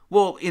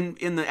 Well,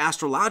 in the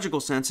astrological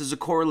sense, is a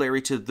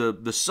corollary to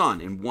the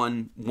sun in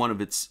one of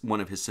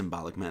his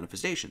symbolic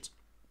manifestations.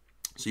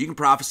 So you can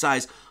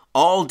prophesize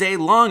all day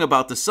long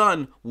about the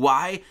sun.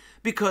 Why?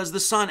 Because the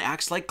sun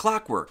acts like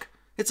clockwork.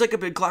 It's like a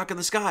big clock in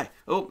the sky.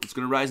 Oh, it's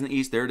going to rise in the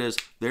east. There it is.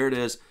 There it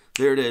is.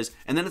 There it is.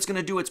 And then it's going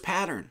to do its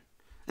pattern.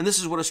 And this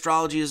is what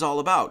astrology is all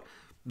about.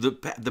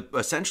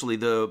 Essentially,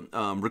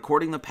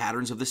 recording the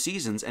patterns of the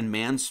seasons and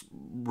man's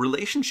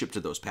relationship to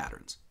those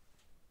patterns.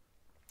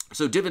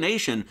 So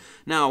divination,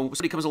 now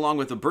somebody comes along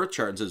with a birth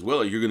chart and says,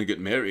 well, you're going to get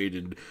married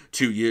in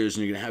 2 years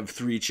and you're going to have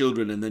 3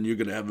 children and then you're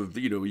going to have,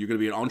 you're going to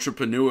be an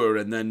entrepreneur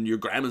and then your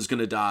grandma's going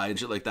to die and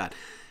shit like that.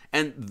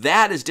 And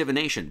that is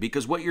divination,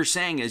 because what you're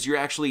saying is you're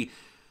actually,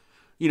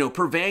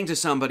 purveying to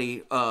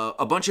somebody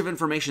a bunch of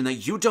information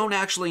that you don't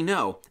actually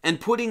know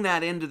and putting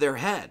that into their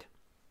head.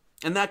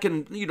 And that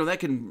can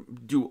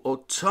do a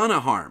ton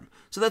of harm.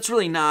 So that's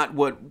really not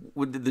what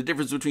the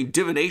difference between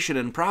divination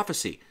and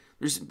prophecy.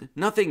 There's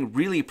nothing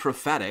really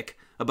prophetic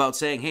about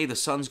saying, hey, the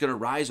sun's going to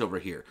rise over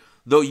here.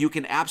 Though you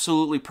can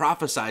absolutely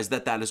prophesize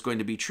that is going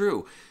to be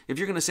true. If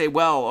you're going to say,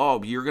 well,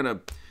 oh, you're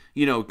going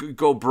to,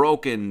 go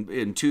broke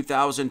in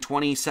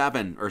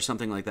 2027 or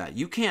something like that.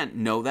 You can't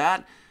know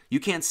that.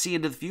 You can't see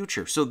into the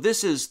future. So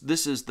this is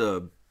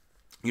the,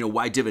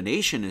 why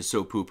divination is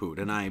so poo-pooed.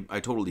 And I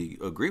totally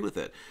agree with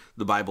it.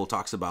 The Bible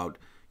talks about,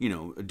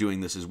 doing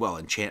this as well.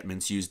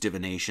 Enchantments use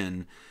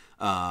divination.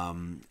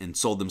 And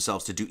sold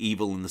themselves to do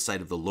evil in the sight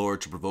of the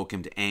Lord to provoke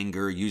him to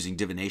anger, using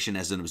divination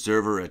as an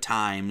observer at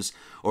times,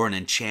 or an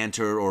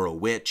enchanter or a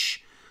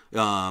witch. They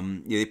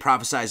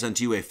prophesize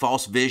unto you a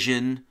false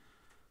vision,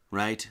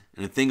 right?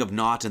 And a thing of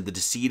naught and the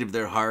deceit of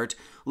their heart.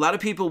 A lot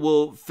of people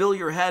will fill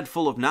your head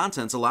full of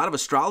nonsense. A lot of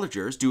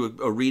astrologers do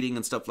a reading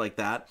and stuff like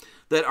that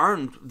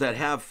that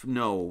have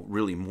no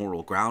really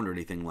moral ground or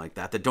anything like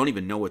that don't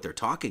even know what they're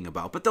talking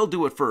about. But they'll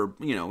do it for,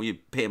 you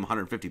pay them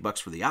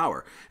 $150 for the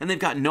hour. And they've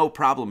got no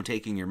problem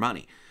taking your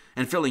money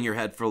and filling your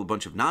head full of a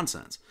bunch of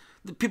nonsense.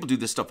 People do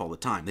this stuff all the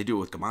time. They do it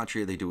with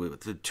gematria, they do it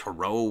with the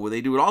tarot,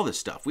 they do it all this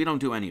stuff. We don't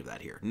do any of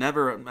that here.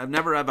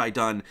 Never have I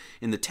done,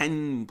 in the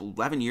 10,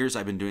 11 years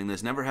I've been doing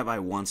this, never have I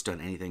once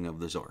done anything of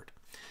the sort.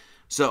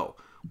 So,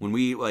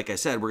 like I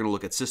said, we're going to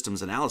look at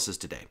systems analysis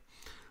today.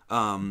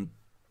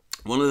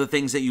 One of the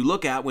things that you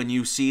look at when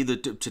you see the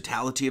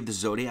totality of the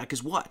zodiac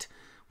is what?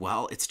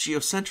 Well, it's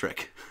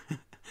geocentric.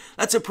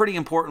 That's a pretty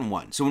important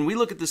one. So when we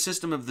look at the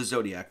system of the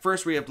zodiac,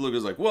 first we have to look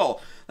at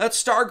that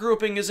star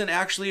grouping isn't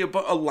actually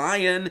a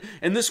lion,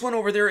 and this one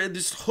over there,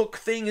 this hook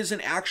thing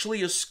isn't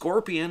actually a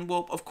scorpion.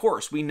 Well, of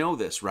course, we know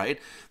this, right?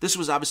 This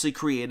was obviously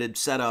created,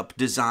 set up,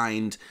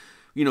 designed,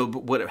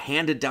 what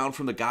handed down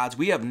from the gods.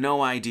 We have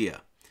no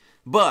idea.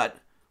 But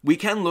we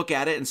can look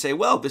at it and say,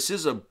 well, this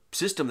is a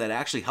system that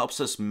actually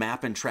helps us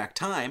map and track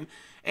time.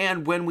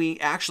 And when we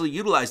actually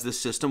utilize this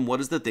system,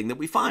 what is the thing that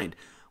we find?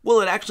 Well,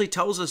 it actually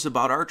tells us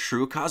about our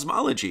true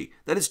cosmology,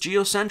 that it's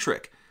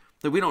geocentric.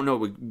 That we don't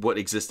know what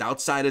exists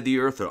outside of the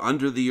earth or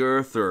under the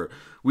earth, or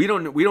we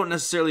don't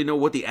necessarily know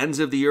what the ends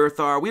of the earth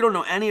are. We don't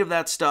know any of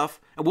that stuff,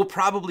 and we'll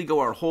probably go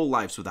our whole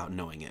lives without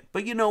knowing it.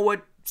 But you know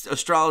what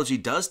astrology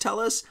does tell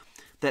us?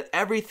 That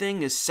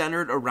everything is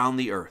centered around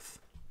the earth.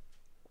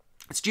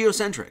 It's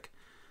geocentric.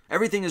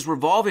 Everything is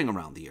revolving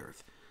around the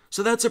earth.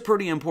 So that's a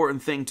pretty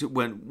important thing to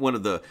when one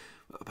of the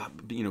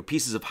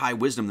pieces of high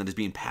wisdom that is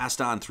being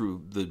passed on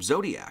through the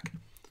zodiac.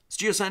 It's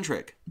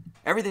geocentric.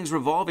 Everything's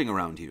revolving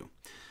around you.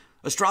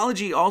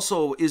 Astrology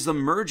also is a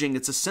merging.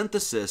 It's a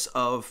synthesis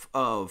of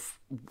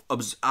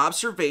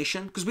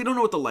observation, because we don't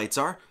know what the lights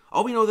are.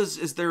 All we know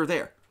is they're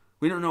there.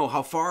 We don't know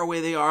how far away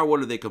they are. What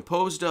are they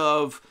composed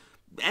of?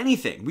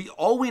 Anything.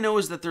 All we know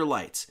is that they're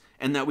lights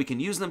and that we can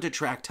use them to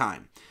track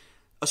time.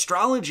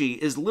 Astrology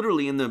is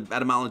literally, in the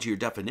etymology or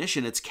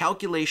definition, it's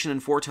calculation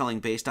and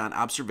foretelling based on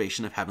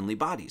observation of heavenly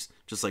bodies.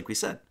 Just like we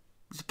said.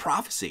 It's a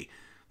prophecy.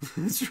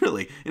 It's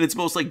really, in its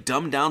most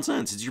dumbed down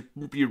sense. It's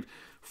you're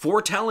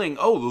foretelling,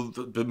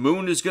 the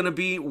moon is going to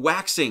be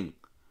waxing.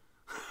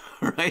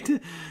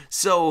 Right?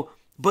 So,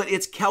 but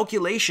it's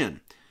calculation.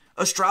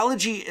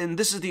 Astrology, and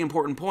this is the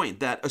important point,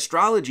 that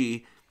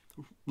astrology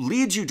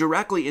leads you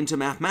directly into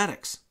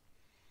mathematics.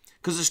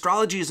 Because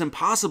astrology is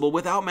impossible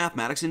without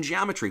mathematics and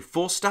geometry,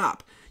 full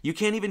stop. You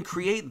can't even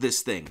create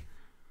this thing,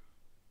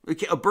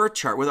 a birth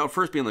chart, without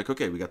first being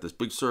okay, we got this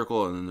big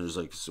circle, and then there's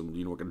some,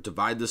 we're going to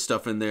divide this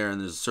stuff in there,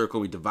 and there's a circle,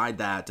 we divide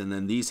that, and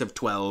then these have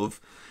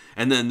 12,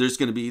 and then there's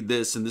going to be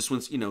this, and this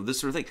one's, this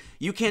sort of thing.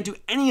 You can't do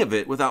any of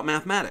it without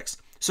mathematics.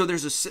 So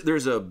there's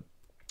a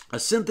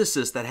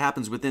synthesis that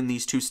happens within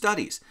these two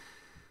studies,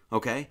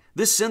 okay?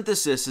 This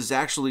synthesis is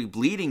actually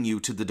leading you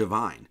to the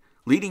divine,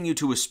 leading you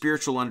to a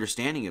spiritual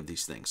understanding of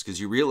these things, because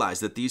you realize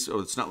that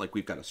it's not like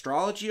we've got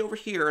astrology over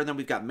here, and then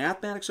we've got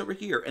mathematics over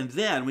here, and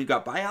then we've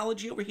got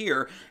biology over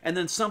here, and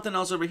then something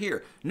else over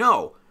here.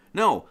 No.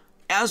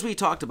 As we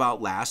talked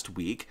about last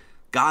week,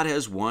 God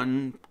has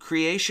one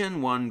creation,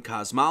 one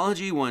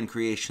cosmology, one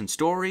creation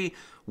story,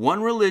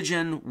 one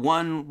religion,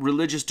 one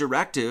religious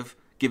directive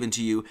given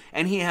to you,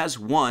 and he has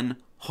one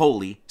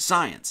holy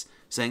science,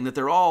 saying that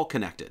they're all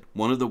connected.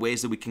 One of the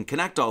ways that we can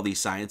connect all these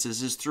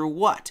sciences is through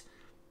what?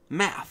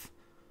 Math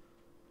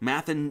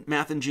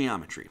and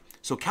geometry.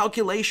 So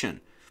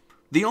calculation,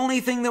 the only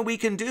thing that we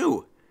can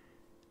do.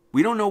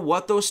 We don't know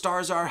what those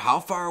stars are, how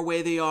far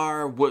away they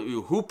are,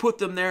 who put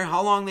them there,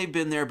 how long they've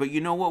been there, but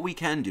you know what we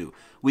can do?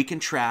 We can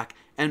track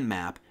and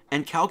map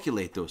and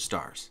calculate those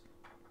stars.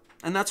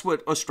 And that's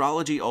what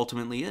astrology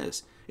ultimately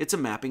is. It's a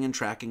mapping and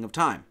tracking of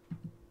time.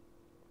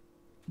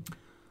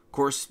 Of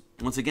course,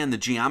 once again, the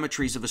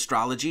geometries of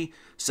astrology,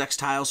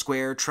 sextile,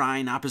 square,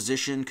 trine,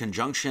 opposition,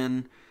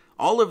 conjunction,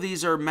 all of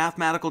these are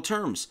mathematical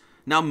terms.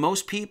 Now,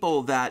 most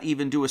people that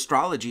even do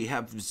astrology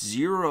have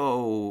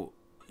zero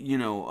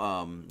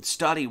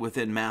study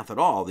within math at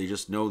all. They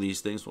just know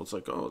these things. Well, it's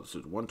like, oh, this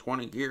is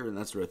 120 here and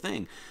that sort of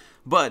thing.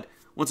 But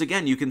once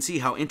again, you can see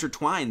how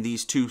intertwined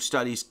these two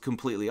studies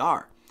completely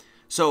are.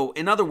 So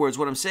in other words,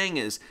 what I'm saying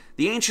is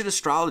the ancient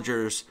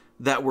astrologers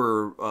that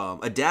were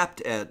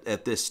adept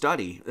at this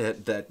study,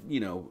 that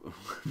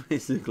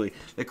basically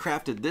that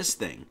crafted this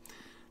thing,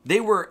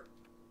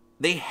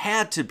 they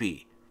had to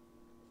be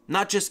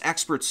not just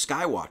expert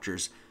sky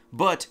watchers,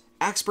 but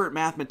expert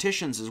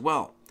mathematicians as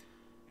well.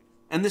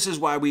 And this is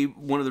why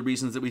one of the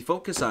reasons that we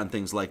focus on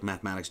things like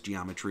mathematics,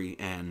 geometry,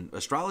 and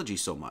astrology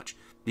so much.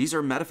 These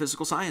are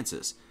metaphysical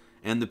sciences.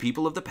 And the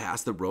people of the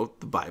past that wrote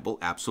the Bible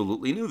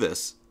absolutely knew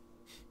this.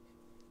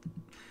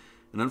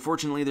 And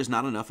unfortunately, there's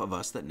not enough of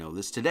us that know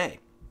this today.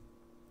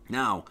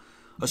 Now,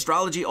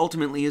 astrology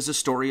ultimately is a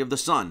story of the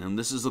sun. And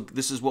this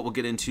is what we'll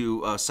get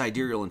into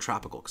sidereal and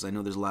tropical, because I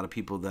know there's a lot of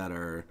people that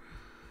are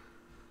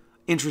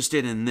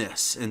interested in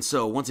this. And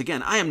so once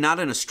again, I am not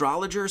an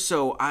astrologer,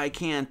 so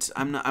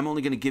I'm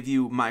only going to give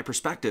you my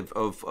perspective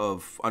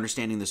of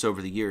understanding this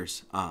over the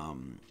years.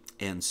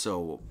 And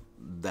so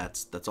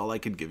that's all I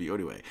could give you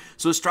anyway.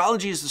 So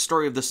astrology is the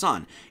story of the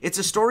sun. It's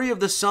a story of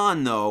the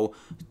sun, though,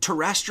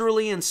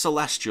 terrestrially and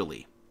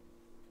celestially.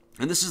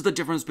 And this is the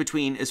difference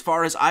between, as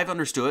far as I've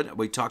understood,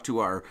 we talked to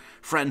our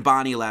friend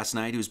Bonnie last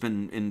night, who's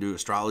been into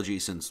astrology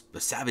since the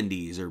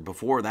 70s or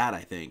before that, I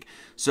think.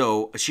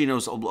 So she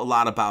knows a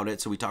lot about it.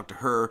 So we talked to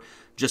her,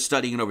 just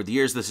studying it over the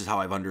years. This is how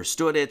I've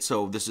understood it.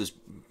 So this is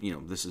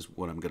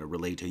what I'm going to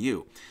relay to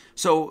you.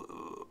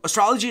 So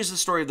astrology is the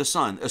story of the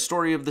sun, a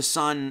story of the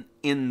sun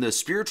in the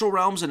spiritual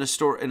realms, and a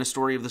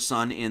story of the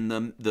sun in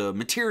the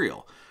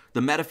material,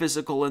 the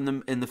metaphysical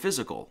and the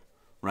physical,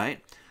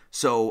 right?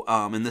 So,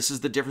 and this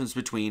is the difference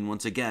between,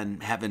 once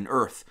again, heaven,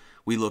 earth.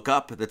 We look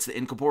up, that's the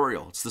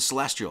incorporeal, it's the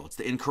celestial, it's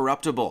the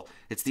incorruptible,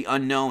 it's the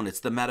unknown, it's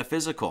the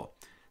metaphysical.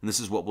 And this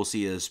is what we'll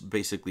see as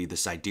basically the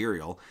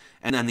sidereal.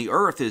 And then the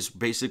earth is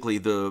basically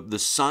the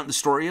sun, the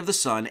story of the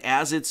sun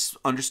as it's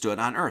understood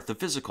on earth, the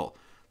physical,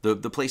 the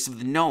place of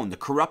the known, the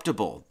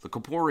corruptible, the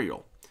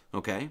corporeal,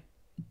 okay?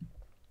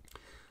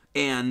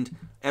 And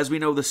as we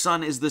know, the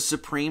sun is the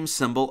supreme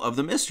symbol of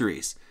the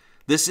mysteries.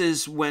 This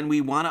is when we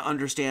want to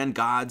understand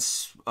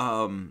God's,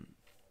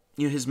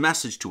 his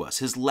message to us,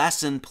 his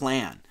lesson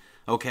plan,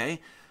 okay?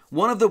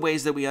 One of the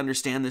ways that we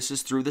understand this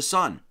is through the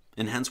sun,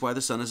 and hence why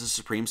the sun is a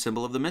supreme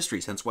symbol of the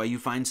mysteries, hence why you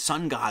find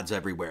sun gods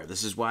everywhere.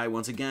 This is why,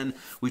 once again,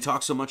 we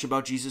talk so much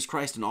about Jesus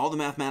Christ and all the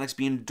mathematics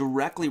being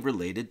directly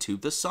related to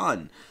the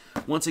sun.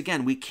 Once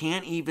again, we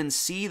can't even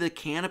see the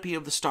canopy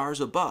of the stars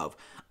above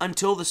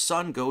until the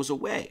sun goes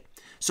away.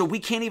 So we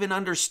can't even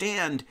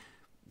understand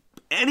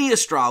any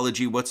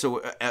astrology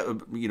whatsoever,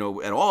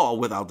 at all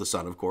without the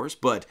sun, of course,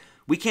 but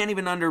we can't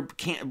even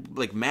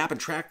map and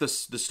track the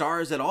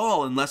stars at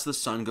all unless the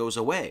sun goes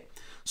away.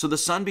 So the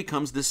sun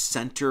becomes this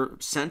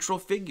central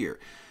figure.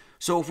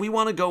 So if we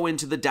want to go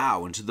into the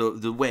Tao, into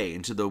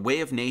the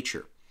way of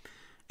nature,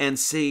 and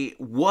see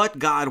what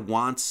God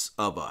wants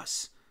of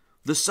us,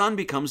 the sun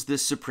becomes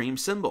this supreme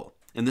symbol.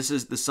 And the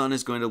sun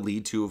is going to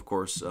lead to, of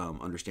course,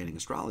 understanding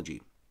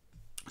astrology.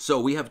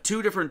 So we have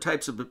two different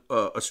types of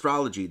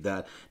astrology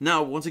that,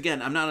 now, once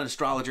again, I'm not an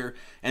astrologer,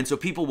 and so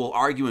people will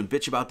argue and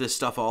bitch about this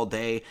stuff all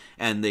day,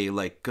 and they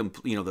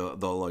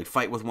they'll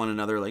fight with one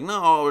another, like,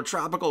 no,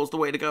 tropical is the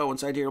way to go, and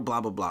sidereal,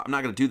 blah, blah, blah. I'm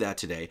not going to do that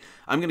today.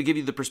 I'm going to give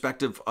you the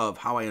perspective of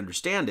how I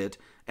understand it,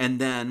 and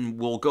then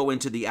we'll go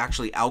into the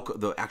actual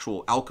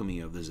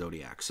alchemy of the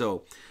zodiac.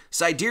 So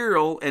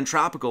sidereal and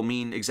tropical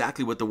mean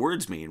exactly what the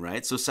words mean,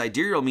 right? So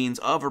sidereal means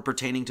of or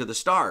pertaining to the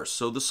stars,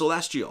 so the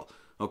celestial.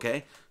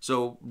 Okay,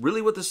 so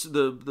really what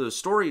the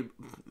story,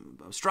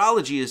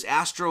 astrology is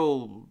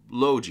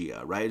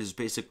astrologia, right? Is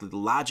basically the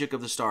logic of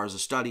the stars, the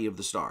study of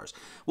the stars.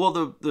 Well,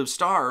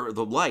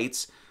 the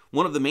lights,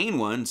 one of the main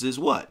ones is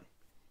what?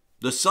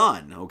 The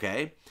sun,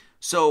 okay?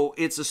 So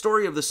it's a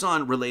story of the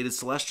sun related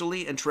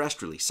celestially and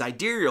terrestrially.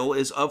 Sidereal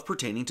is of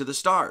pertaining to the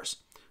stars.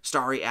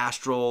 starry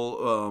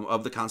astral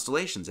of the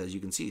constellations, as you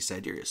can see,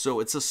 sidereal. So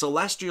it's a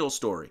celestial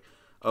story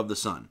of the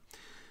sun.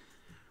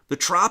 The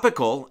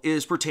tropical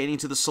is pertaining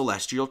to the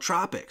celestial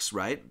tropics,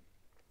 right?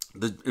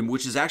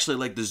 Which is actually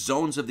like the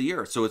zones of the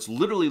earth. So it's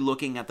literally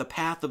looking at the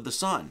path of the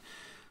sun.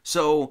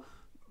 So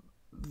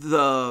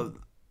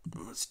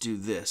let's do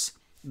this.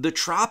 The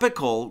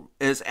tropical,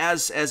 as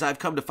I've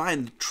come to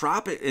find,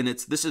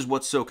 this is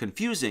what's so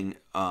confusing.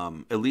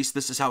 At least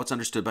this is how it's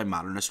understood by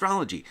modern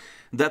astrology.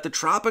 That the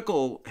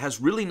tropical has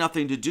really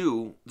nothing to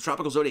do. The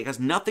tropical zodiac has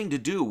nothing to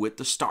do with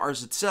the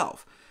stars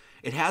itself.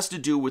 It has to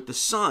do with the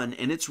sun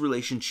and its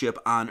relationship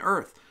on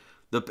Earth.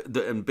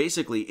 And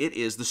basically, it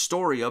is the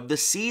story of the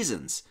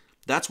seasons.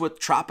 That's what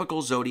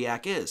tropical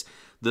zodiac is.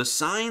 The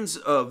signs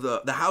of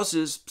the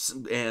houses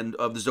and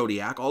of the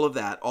zodiac, all of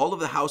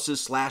the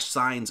houses /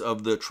 signs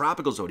of the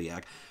tropical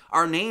zodiac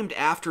are named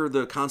after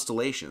the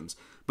constellations,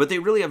 but they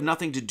really have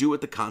nothing to do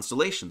with the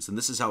constellations, and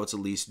this is how it's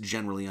at least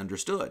generally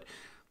understood.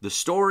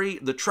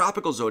 The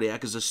tropical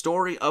zodiac is a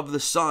story of the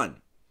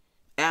sun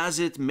as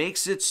it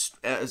makes its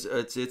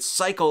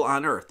cycle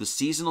on Earth, the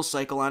seasonal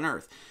cycle on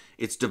Earth.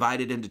 It's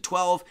divided into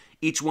 12.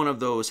 Each one of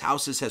those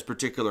houses has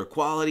particular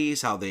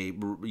qualities, how they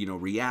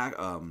react.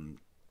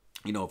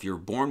 If you're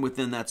born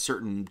within that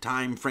certain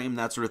time frame,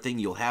 that sort of thing,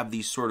 you'll have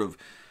these sort of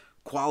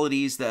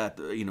qualities that,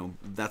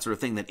 that sort of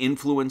thing that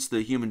influence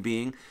the human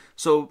being.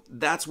 So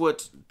that's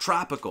what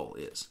tropical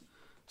is.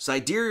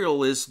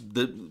 Sidereal is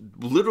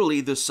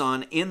literally the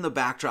sun in the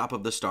backdrop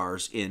of the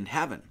stars in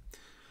heaven.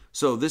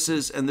 So this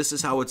is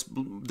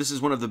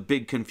one of the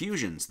big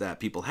confusions that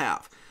people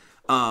have.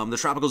 The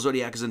tropical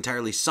zodiac is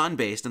entirely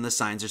sun-based, and the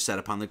signs are set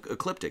upon the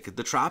ecliptic.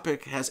 The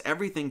tropic has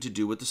everything to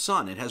do with the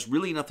sun. It has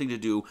really nothing to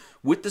do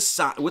with the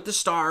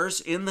stars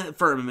in the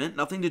firmament,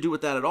 nothing to do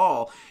with that at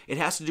all. It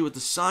has to do with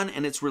the sun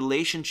and its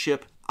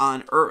relationship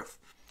on Earth.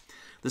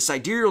 The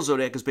sidereal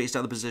zodiac is based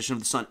on the position of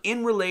the sun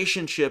in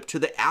relationship to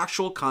the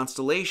actual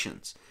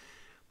constellations.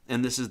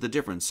 And this is the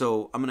difference.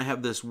 So I'm going to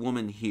have this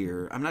woman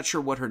here. I'm not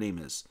sure what her name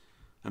is.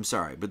 I'm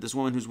sorry, but this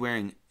woman who's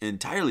wearing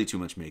entirely too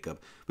much makeup,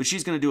 but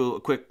she's going to do a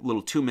quick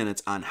little 2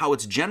 minutes on how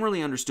it's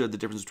generally understood the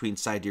difference between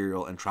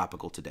sidereal and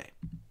tropical today.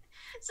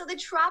 So the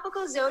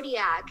tropical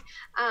zodiac,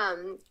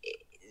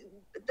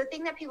 the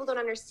thing that people don't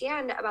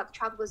understand about the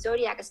tropical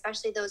zodiac,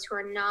 especially those who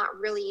are not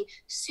really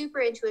super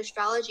into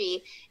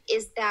astrology,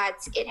 is that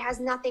it has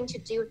nothing to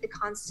do with the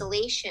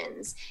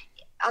constellations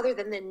other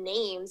than the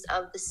names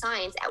of the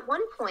signs. At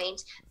one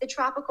point, the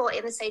tropical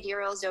and the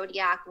sidereal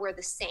zodiac were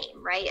the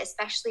same, right?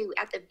 Especially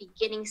at the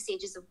beginning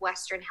stages of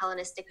Western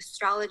Hellenistic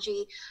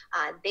astrology.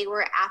 They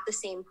were at the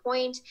same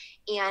point,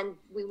 and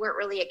we weren't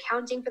really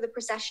accounting for the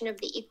precession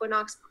of the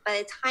equinox.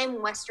 By the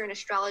time Western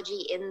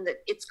astrology in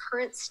its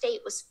current state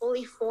was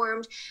fully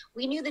formed,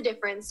 we knew the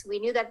difference. We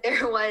knew that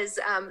there was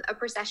a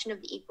precession of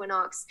the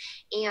equinox,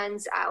 and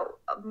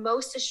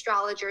most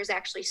astrologers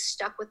actually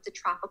stuck with the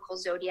tropical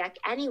zodiac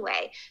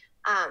anyway.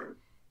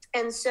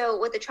 And so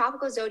what the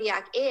tropical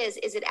zodiac is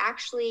it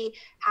actually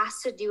has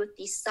to do with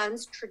the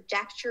sun's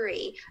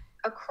trajectory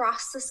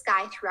across the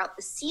sky throughout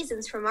the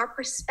seasons. From our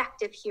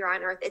perspective here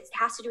on Earth, it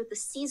has to do with the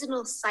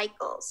seasonal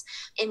cycles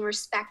in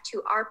respect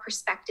to our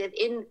perspective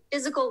in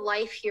physical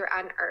life here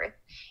on Earth.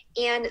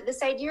 And the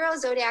sidereal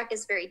zodiac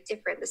is very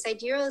different. The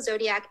sidereal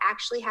zodiac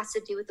actually has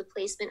to do with the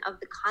placement of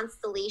the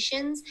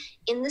constellations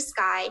in the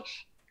sky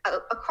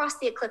across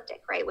the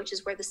ecliptic, right, which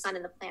is where the sun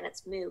and the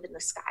planets move in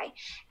the sky.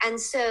 And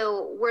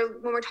so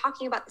when we're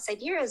talking about the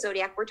sidereal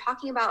zodiac, we're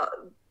talking about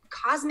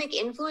cosmic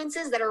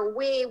influences that are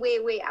way, way,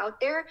 way out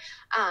there.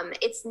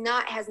 It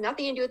has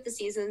nothing to do with the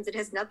seasons. It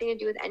has nothing to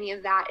do with any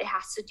of that. It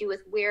has to do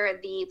with where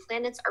the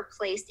planets are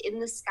placed in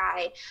the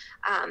sky,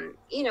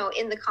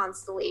 in the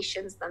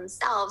constellations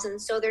themselves.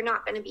 And so they're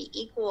not going to be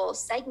equal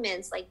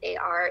segments like they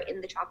are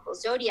in the tropical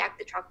zodiac.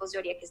 The tropical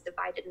zodiac is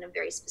divided in a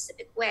very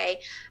specific way.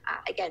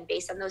 Again,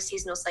 based on those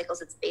seasonal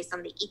cycles, it's based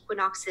on the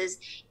equinoxes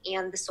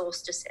and the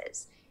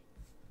solstices.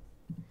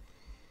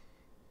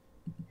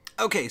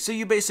 Okay, so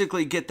you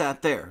basically get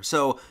that there.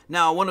 So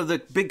now one of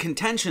the big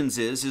contentions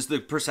is the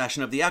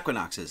precession of the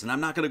equinoxes. And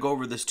I'm not going to go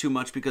over this too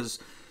much because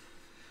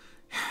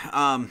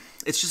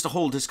it's just a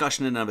whole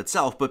discussion in and of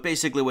itself. But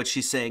basically what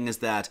she's saying is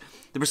that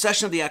the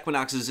precession of the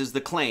equinoxes is the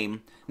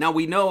claim. Now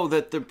we know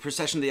that the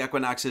precession of the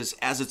equinoxes,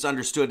 as it's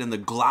understood in the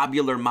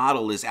globular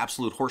model, is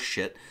absolute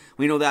horseshit.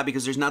 We know that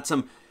because there's not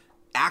some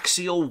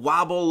axial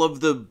wobble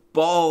of the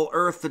ball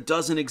Earth that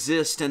doesn't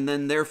exist and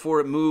then therefore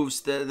it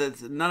moves.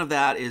 None of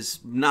that is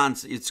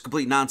nonsense. It's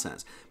complete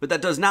nonsense. But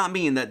that does not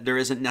mean that there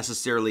isn't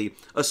necessarily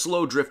a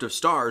slow drift of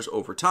stars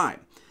over time.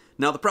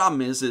 Now the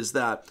problem is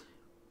that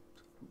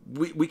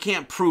we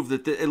can't prove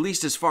that, at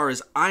least as far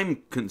as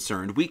I'm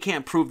concerned, we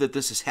can't prove that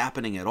this is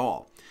happening at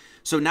all.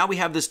 So now we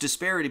have this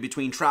disparity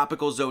between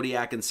tropical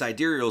zodiac and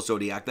sidereal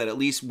zodiac, that at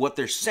least what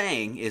they're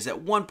saying is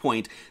at one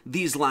point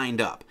these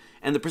lined up.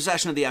 And the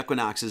precession of the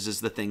equinoxes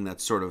is the thing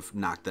that sort of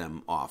knocked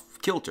them off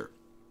kilter.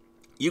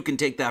 You can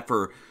take that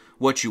for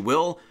what you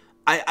will.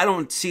 I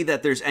don't see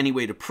that there's any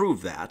way to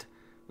prove that.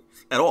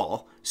 at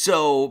all.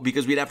 So,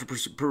 because we'd have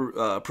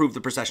to prove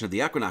the precession of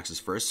the equinoxes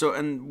first. So,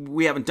 and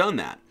we haven't done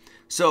that.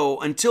 So,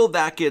 until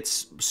that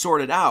gets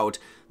sorted out,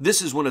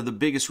 this is one of the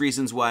biggest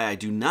reasons why I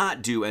do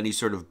not do any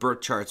sort of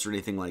birth charts or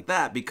anything like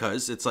that,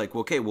 because it's like,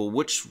 okay, well,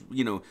 which,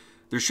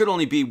 there should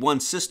only be one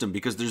system,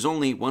 because there's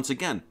only, once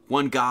again,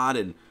 one God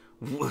and,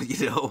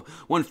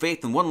 one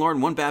faith and one Lord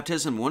and one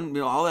baptism, one,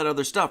 all that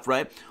other stuff,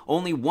 right?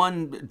 Only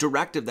one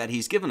directive that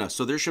he's given us.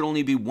 So there should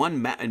only be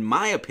one, in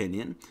my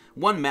opinion,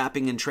 one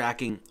mapping and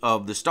tracking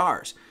of the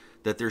stars,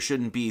 that there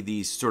shouldn't be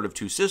these sort of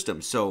two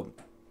systems. So,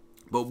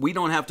 but we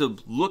don't have to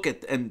look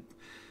at, and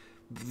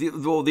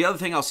the other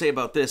thing I'll say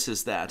about this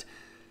is that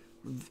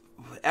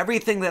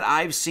everything that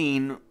I've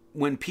seen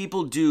when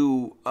people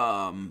do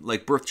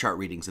like birth chart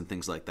readings and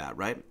things like that,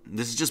 right?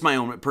 This is just my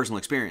own personal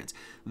experience,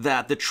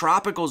 that the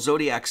tropical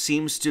zodiac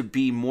seems to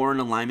be more in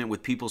alignment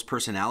with people's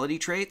personality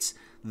traits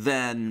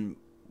than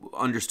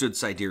understood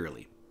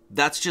sidereally.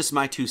 That's just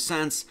my 2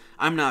 cents.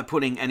 I'm not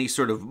putting any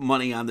sort of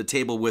money on the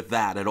table with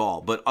that at all.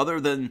 But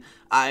other than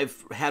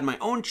I've had my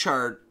own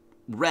chart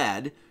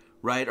read,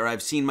 right, or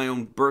I've seen my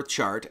own birth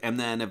chart, and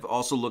then I've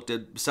also looked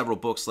at several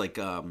books like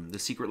The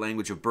Secret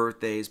Language of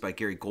Birthdays by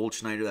Gary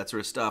Goldschneider, that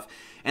sort of stuff.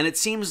 And it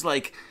seems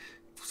like,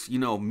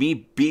 me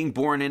being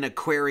born in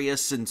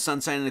Aquarius and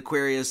sun sign in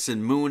Aquarius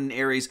and moon in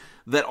Aries,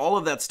 that all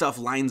of that stuff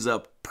lines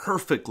up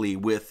perfectly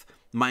with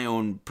my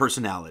own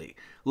personality,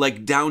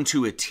 like down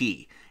to a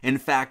T. In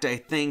fact, I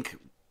think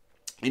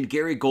in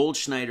Gary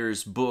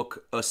Goldschneider's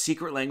book, A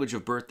Secret Language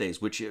of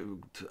Birthdays, which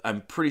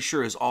I'm pretty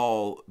sure is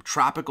all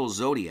tropical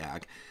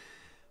zodiac,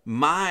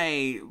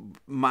 my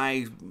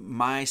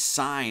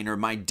sign or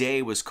my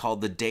day was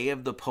called the Day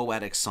of the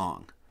Poetic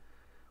Song,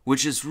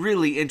 which is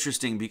really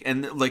interesting.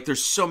 And like,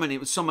 there's so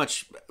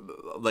much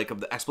like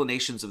of the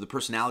explanations of the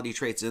personality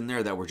traits in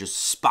there that were just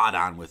spot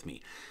on with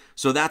me.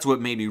 So that's what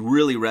made me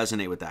really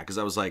resonate with that, because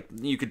I was like,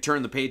 you could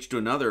turn the page to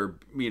another,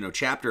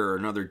 chapter or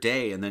another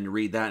day, and then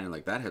read that, and you're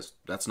like,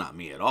 that's not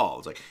me at all.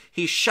 It's like,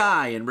 he's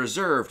shy and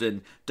reserved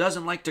and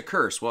doesn't like to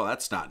curse. Well,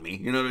 that's not me.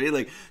 You know what I mean?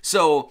 Like,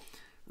 so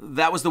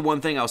that was the one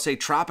thing I'll say.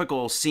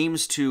 Tropical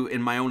seems to,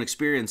 in my own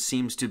experience,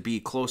 seems to be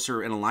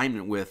closer in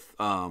alignment with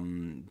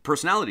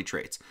personality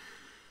traits.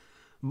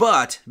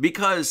 But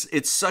because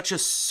it's such a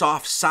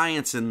soft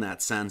science in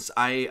that sense,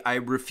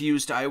 I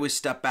refuse to, I always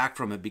step back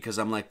from it, because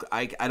I'm like,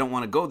 I don't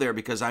want to go there,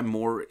 because I'm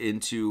more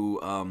into,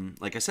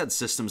 like I said,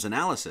 systems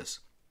analysis.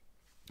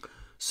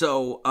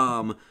 So,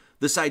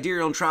 the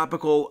sidereal and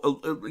tropical,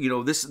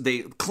 they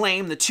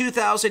claim that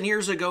 2,000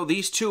 years ago,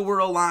 these two were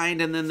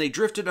aligned, and then they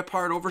drifted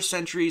apart over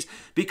centuries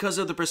because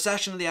of the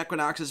precession of the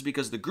equinoxes,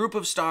 because the group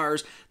of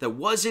stars that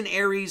was in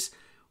Aries,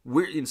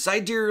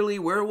 sidereally,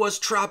 where it was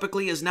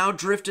tropically, is now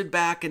drifted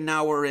back, and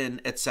now we're in,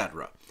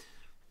 etc.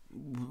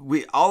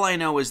 All I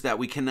know is that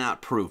we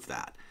cannot prove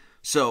that.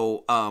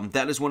 So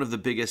that is one of the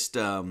biggest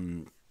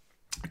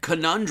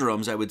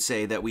conundrums, I would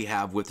say, that we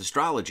have with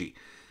astrology.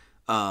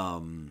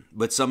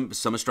 But some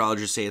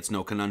astrologers say it's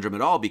no conundrum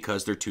at all,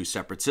 because they're two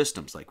separate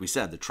systems. Like we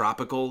said, the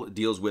tropical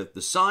deals with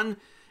the sun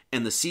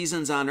and the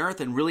seasons on Earth,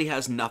 and really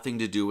has nothing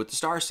to do with the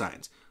star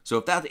signs. So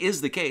if that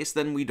is the case,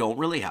 then we don't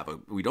really have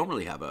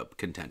a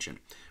contention.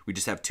 We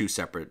just have two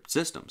separate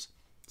systems.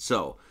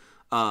 So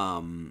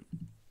all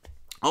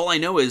I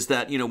know is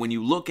that, when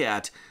you look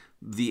at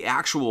the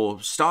actual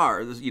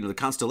stars, the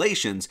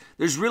constellations,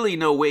 there's really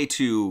no way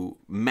to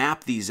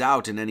map these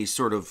out in any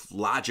sort of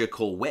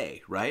logical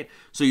way, right?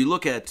 So you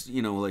look at,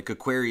 like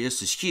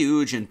Aquarius is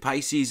huge, and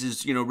Pisces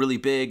is, really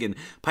big, and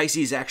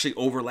Pisces actually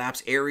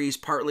overlaps Aries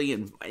partly,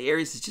 and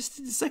Aries is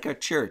it's like our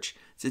church.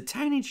 It's a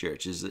tiny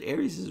church.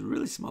 Aries is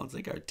really small. It's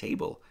like our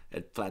table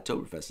at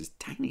Flattoberfest. It's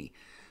tiny.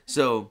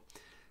 So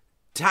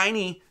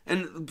tiny,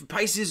 and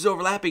Pisces is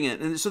overlapping it.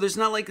 And so there's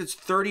not like it's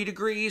 30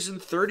 degrees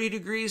and 30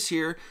 degrees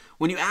here.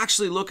 When you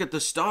actually look at the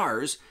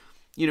stars,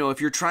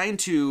 if you're trying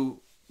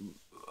to,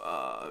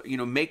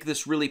 make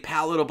this really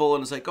palatable,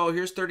 and it's like, oh,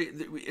 here's 30,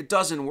 it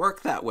doesn't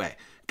work that way.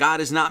 God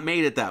has not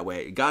made it that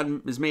way.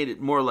 God has made it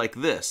more like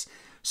this.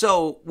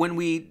 So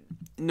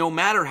no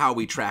matter how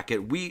we track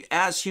it, we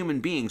as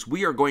human beings,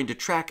 we are going to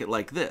track it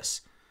like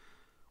this.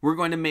 We're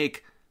going to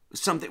make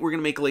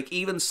like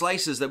even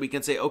slices that we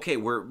can say, okay,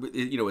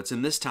 it's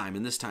in this time,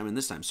 in this time, in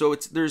this time. So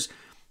it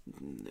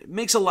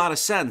makes a lot of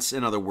sense,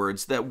 in other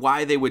words, that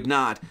why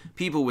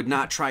people would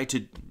not try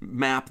to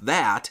map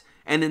that,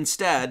 and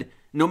instead,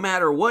 no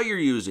matter what you're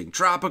using,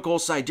 tropical,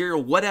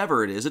 sidereal,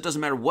 whatever it is, it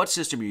doesn't matter what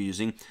system you're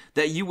using,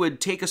 that you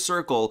would take a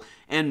circle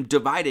and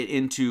divide it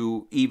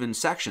into even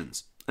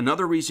sections.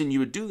 Another reason you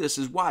would do this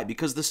is why?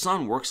 Because the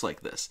sun works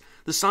like this.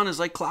 The sun is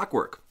like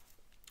clockwork.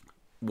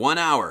 1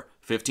 hour,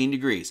 15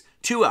 degrees.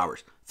 2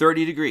 hours,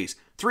 30 degrees.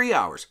 3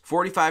 hours,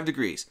 45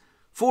 degrees.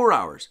 4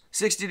 hours,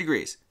 60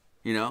 degrees.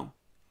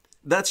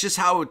 That's just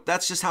how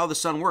the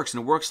sun works,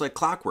 and it works like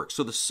clockwork.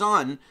 So the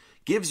sun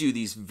gives you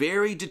these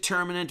very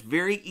determinate,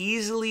 very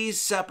easily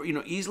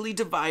easily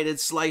divided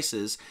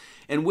slices,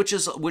 and which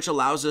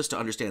allows us to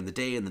understand the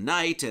day and the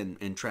night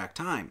and track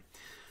time.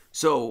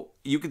 So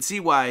you can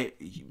see why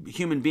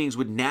human beings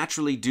would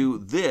naturally do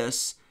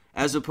this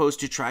as opposed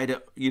to try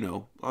to,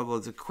 although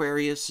the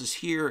Aquarius is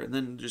here, and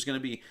then there's going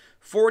to be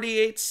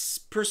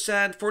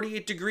 48%,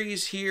 48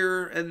 degrees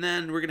here, and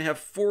then we're going to have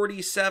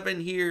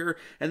 47 here,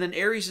 and then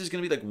Aries is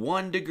going to be like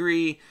 1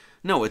 degree.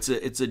 No, it's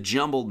a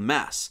jumbled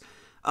mess.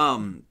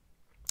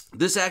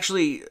 This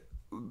actually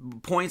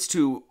points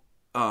to,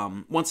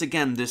 once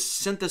again, this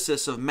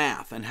synthesis of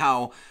math and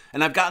how,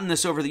 and I've gotten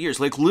this over the years,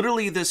 like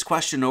literally this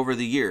question over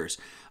the years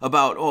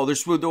about,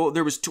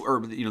 there was two, or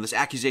this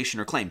accusation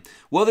or claim.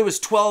 Well, there's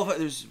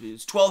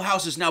 12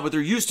 houses now, but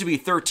there used to be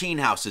 13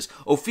 houses.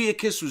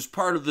 Ophiuchus was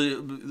part of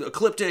the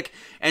ecliptic,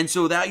 and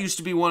so that used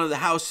to be one of the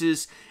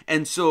houses,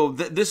 and so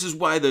this is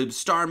why the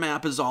star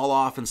map is all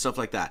off and stuff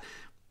like that.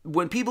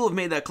 When people have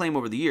made that claim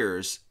over the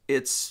years,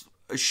 it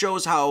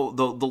shows how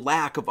the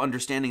lack of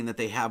understanding that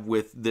they have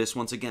with this,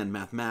 once again,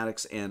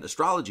 mathematics and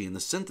astrology and the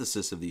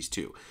synthesis of these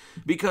two.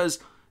 Because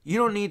you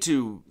don't need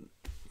to,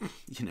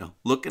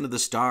 look into the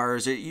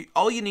stars.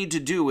 All you need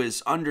to do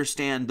is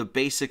understand the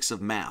basics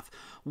of math.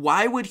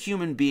 Why would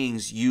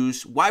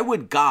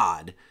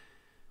God,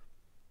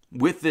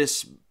 with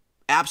this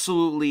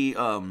absolutely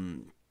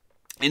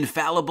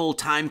infallible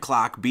time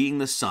clock being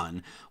the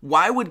sun,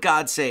 why would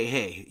God say,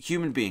 hey,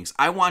 human beings,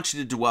 I want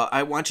you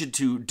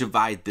to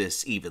divide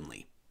this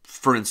evenly,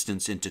 for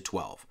instance, into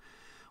 12?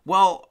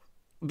 Well,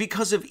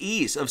 because of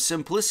ease, of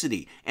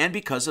simplicity, and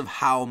because of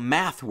how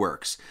math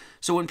works.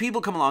 So when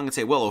people come along and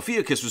say, well,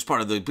 Ophiuchus was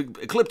part of the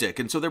ecliptic,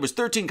 and so there was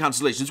 13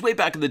 constellations way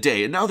back in the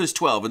day, and now there's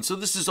 12, and so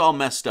this is all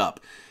messed up.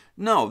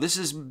 No, this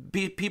is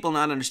people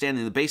not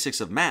understanding the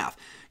basics of math.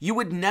 You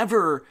would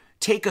never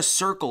take a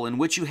circle in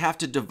which you have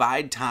to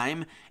divide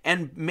time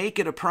and make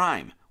it a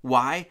prime.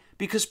 Why?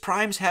 Because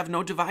primes have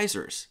no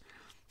divisors.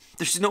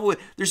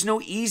 There's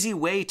no easy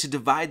way to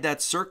divide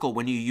that circle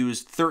when you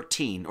use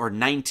 13 or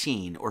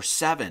 19 or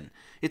 7.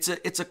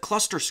 It's a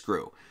cluster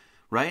screw,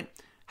 right?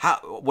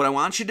 What I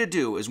want you to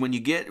do is, when you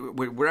get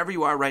wherever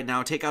you are right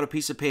now, take out a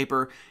piece of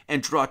paper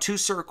and draw 2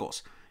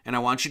 circles. And I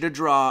want you to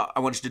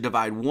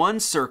divide one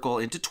circle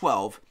into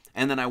 12,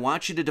 and then I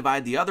want you to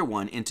divide the other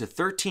one into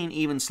 13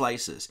 even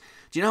slices.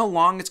 Do you know how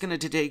long it's going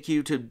to take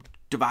you to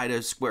divide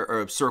a square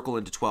or a circle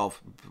into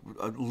 12?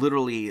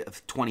 Literally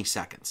 20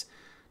 seconds.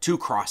 2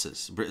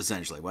 crosses,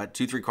 essentially.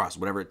 2, 3 crosses,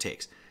 whatever it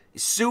takes.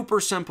 It's super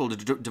simple to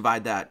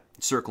divide that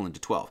circle into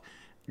 12.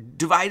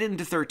 Divide it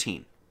into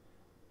 13.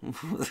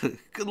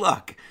 Good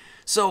luck.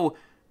 So,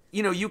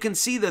 you can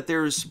see that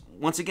there's,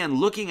 once again,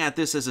 looking at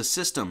this as a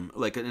system,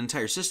 like an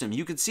entire system,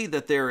 you can see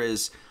that there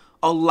is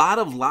a lot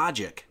of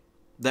logic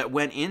that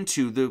went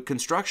into the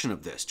construction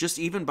of this, just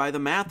even by the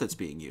math that's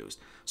being used.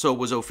 So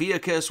was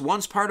Ophiuchus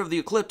once part of the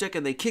ecliptic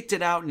and they kicked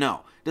it out?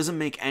 No. Doesn't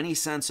make any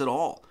sense at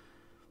all.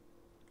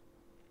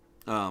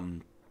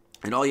 And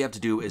all you have to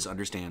do is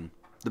understand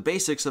the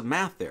basics of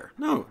math there.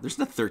 No, there's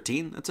not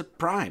 13. That's a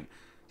prime.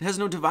 It has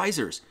no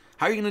divisors.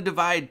 How are you going to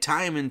divide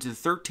time into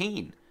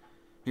 13?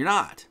 You're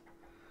not.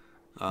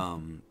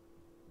 In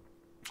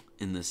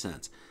this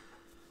sense.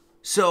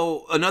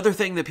 So another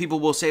thing that people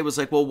will say was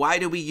like, well, why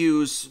do we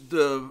use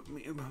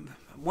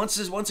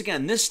once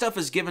again, this stuff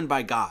is given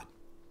by God.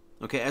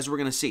 Okay, as we're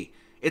going to see.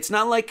 It's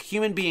not like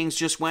human beings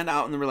just went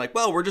out and they were like,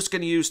 well, we're just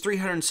going to use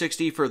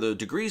 360 for the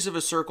degrees of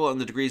a circle and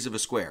the degrees of a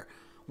square.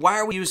 Why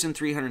are we using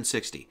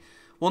 360?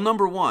 Well,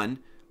 number one,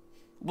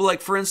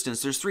 like for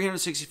instance, there's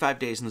 365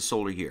 days in the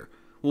solar year.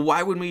 Well,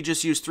 why wouldn't we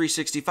just use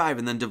 365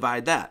 and then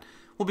divide that?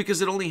 Well,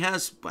 because it only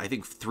has, I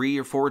think, 3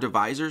 or 4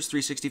 divisors.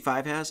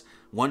 365 has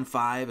 1,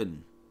 5,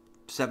 and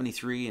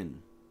 73,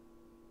 and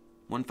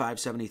 1, 5,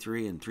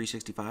 73, and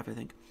 365, I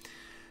think.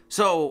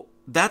 So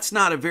that's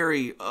not a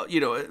very,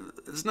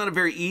 it's not a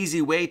very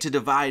easy way to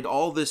divide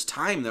all this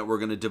time that we're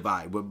going to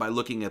divide by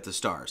looking at the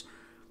stars.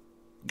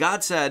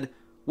 God said,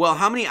 well,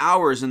 how many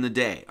hours in the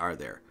day are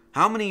there?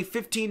 How many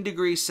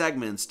 15-degree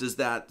segments does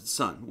that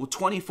sun? Well,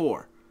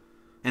 24.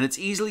 And it's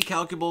easily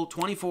calculable,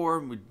 24,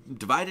 we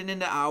divide it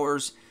into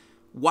hours.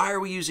 Why are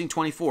we using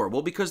 24?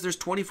 Well, because there's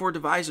 24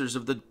 divisors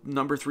of the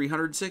number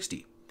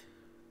 360.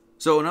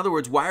 So in other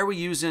words, why are we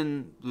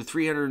using the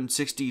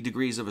 360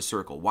 degrees of a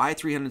circle? Why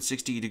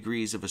 360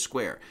 degrees of a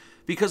square?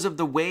 Because of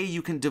the way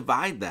you can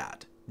divide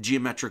that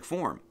geometric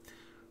form.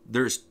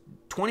 There's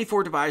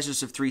 24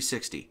 divisors of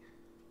 360.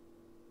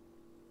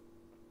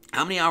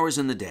 How many hours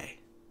in the day?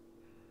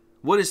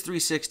 What is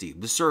 360?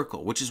 The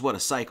circle, which is what, a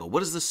cycle.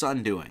 What is the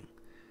sun doing?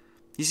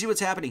 You see what's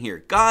happening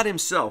here? God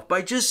himself,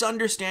 by just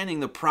understanding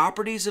the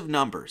properties of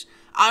numbers,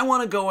 I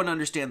want to go and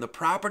understand the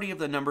property of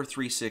the number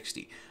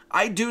 360.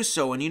 I do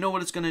so, and you know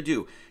what it's going to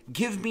do?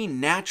 Give me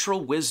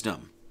natural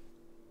wisdom.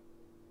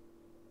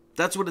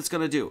 That's what it's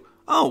going to do.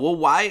 Oh, well,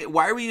 why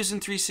are we using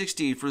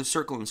 360 for the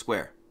circle and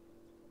square?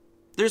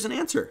 There's an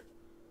answer.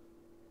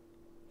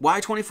 Why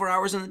 24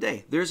 hours in the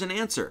day? There's an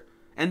answer.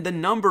 And the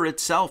number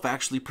itself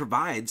actually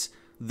provides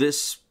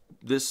this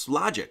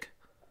logic.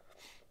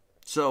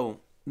 So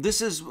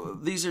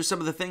these are some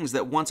of the things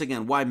that, once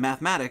again, why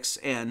mathematics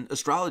and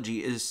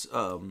astrology is,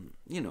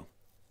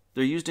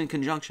 they're used in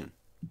conjunction.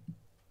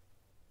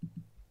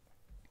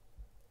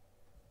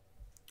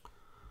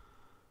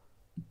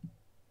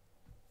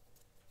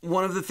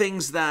 One of the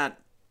things that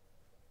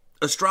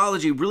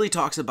astrology really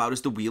talks about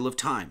is the wheel of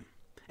time.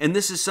 And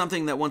this is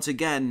something that, once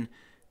again,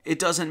 it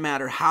doesn't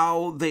matter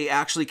how they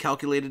actually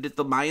calculated it.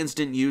 The Mayans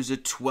didn't use a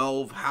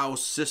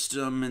 12-house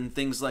system and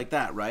things like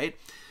that, right?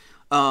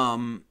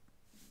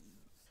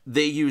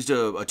 They used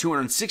a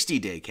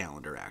 260-day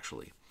calendar,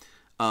 actually.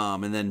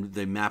 And then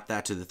they mapped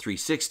that to the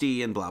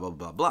 360 and blah, blah,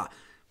 blah, blah.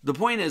 The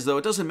point is, though,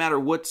 it doesn't matter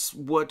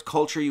what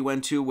culture you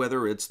went to,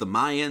 whether it's the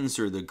Mayans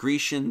or the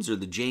Grecians or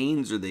the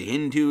Jains or the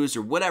Hindus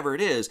or whatever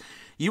it is,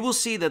 you will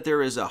see that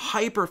there is a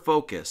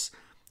hyper-focus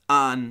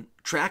on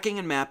tracking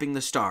and mapping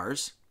the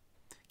stars,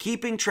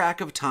 keeping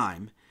track of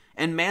time,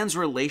 and man's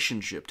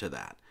relationship to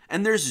that.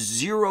 And there's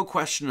zero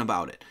question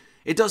about it.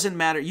 It doesn't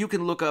matter. You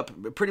can look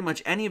up pretty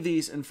much any of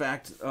these. In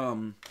fact,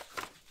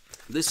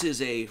 this is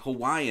a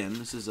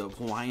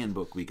Hawaiian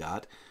book we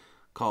got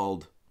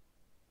called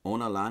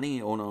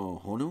Onalani,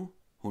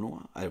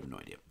 Honua? I have no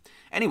idea.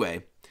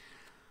 Anyway,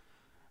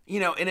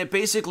 and it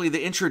basically,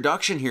 the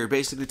introduction here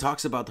basically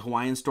talks about the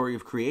Hawaiian story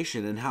of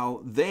creation and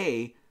how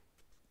they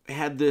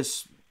had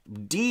this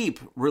deep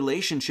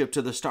relationship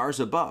to the stars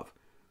above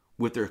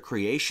with their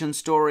creation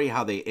story,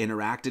 how they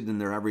interacted in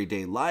their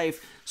everyday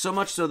life, so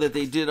much so that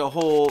they did a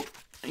whole,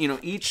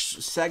 each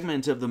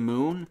segment of the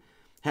moon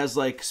has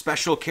like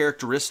special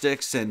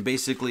characteristics and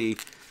basically,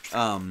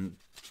 let me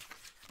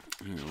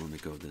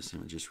go with this.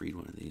 Let me just read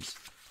one of these.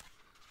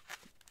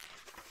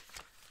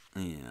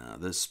 Yeah,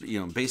 this,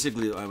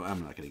 basically,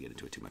 I'm not going to get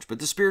into it too much, but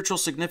the spiritual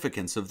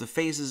significance of the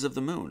phases of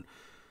the moon.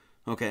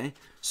 Okay,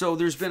 so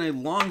there's been a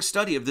long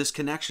study of this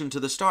connection to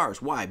the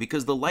stars. Why?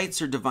 Because the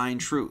lights are divine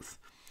truth.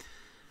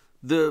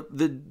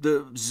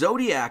 The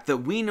zodiac that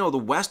we know, the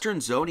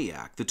Western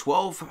zodiac, the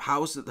 12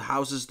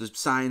 houses, the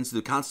signs,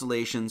 the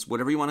constellations,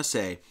 whatever you want to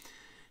say,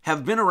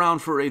 have been around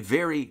for a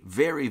very,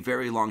 very,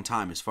 very long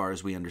time as far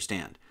as we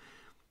understand.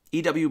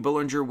 E.W.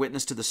 Bullinger,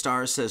 Witness to the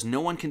Stars, says,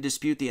 no one can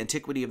dispute the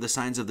antiquity of the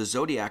signs of the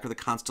zodiac or the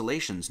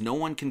constellations. No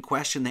one can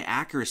question the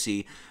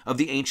accuracy of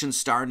the ancient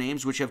star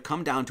names which have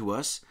come down to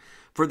us,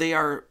 for they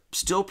are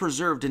still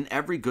preserved in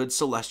every good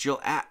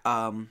celestial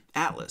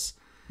atlas.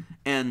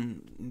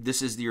 And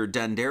this is your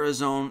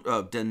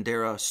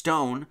Dendera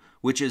stone,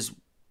 which is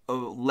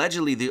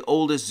allegedly the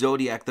oldest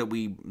zodiac that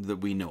we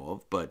know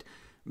of. But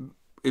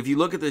if you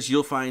look at this,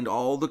 you'll find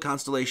all the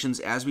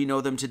constellations as we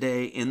know them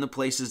today in the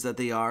places that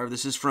they are.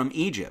 This is from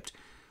Egypt.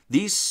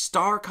 These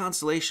star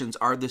constellations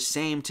are the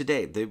same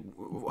today,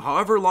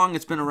 however long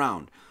it's been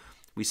around.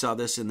 We saw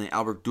this in the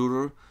Albert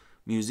Dürer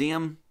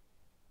Museum.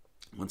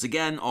 Once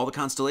again, all the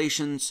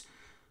constellations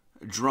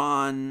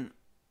drawn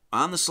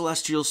on the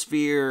celestial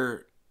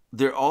sphere,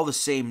 they're all the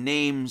same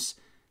names: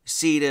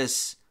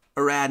 Cetus,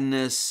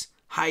 Eridanus,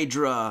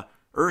 Hydra,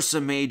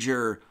 Ursa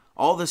Major,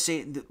 all the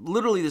same,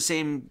 literally the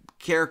same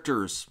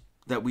characters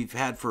that we've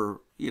had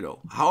for,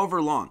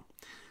 however long.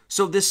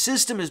 So this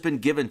system has been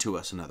given to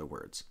us, in other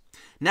words.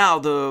 Now,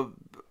 the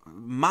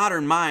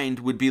modern mind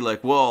would be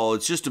like, well,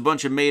 it's just a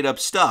bunch of made up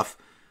stuff.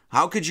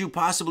 How could you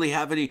possibly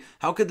have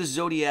how could the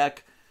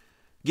zodiac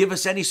give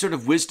us any sort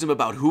of wisdom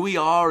about who we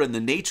are and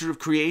the nature of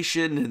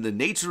creation and the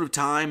nature of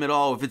time at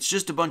all if it's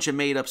just a bunch of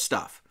made up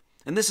stuff?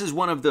 And this is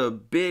one of the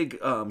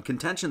big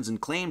contentions and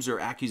claims or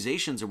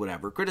accusations or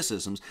whatever,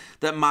 criticisms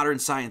that modern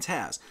science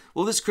has.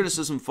 Well, this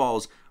criticism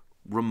falls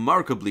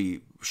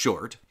remarkably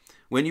short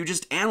when you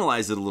just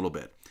analyze it a little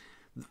bit.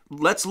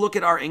 Let's look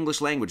at our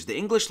English language. The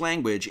English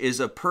language is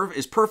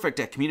perfect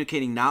at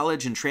communicating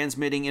knowledge and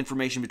transmitting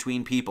information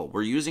between people.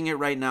 We're using it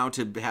right now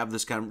to have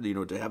this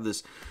to have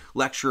this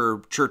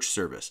lecture church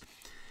service.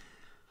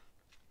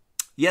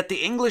 Yet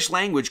the English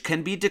language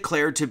can be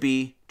declared to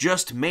be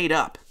just made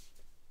up.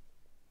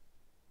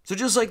 So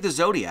just like the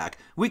zodiac,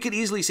 we could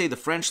easily say the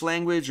French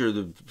language or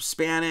the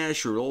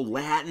Spanish or old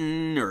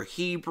Latin or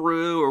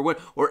Hebrew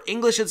or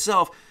English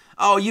itself.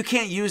 Oh, you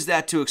can't use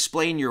that to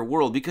explain your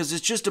world because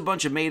it's just a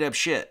bunch of made up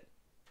shit.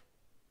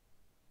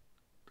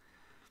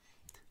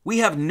 We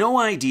have no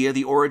idea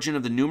the origin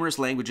of the numerous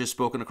languages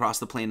spoken across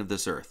the plane of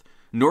this earth,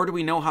 nor do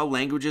we know how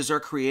languages are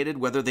created,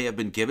 whether they have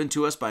been given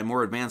to us by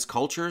more advanced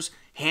cultures,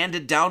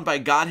 handed down by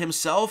God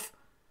himself.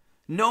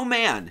 No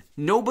man,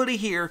 nobody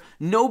here,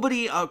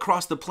 nobody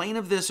across the plane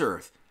of this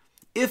earth,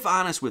 if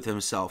honest with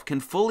himself, can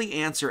fully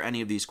answer any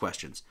of these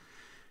questions.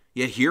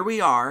 Yet here we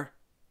are,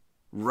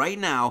 right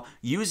now,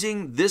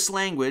 using this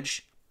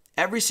language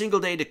every single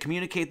day to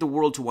communicate the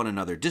world to one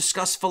another,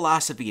 discuss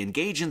philosophy,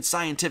 engage in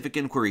scientific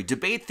inquiry,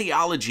 debate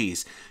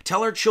theologies,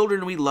 tell our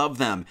children we love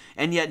them,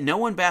 and yet no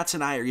one bats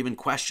an eye or even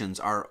questions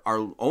our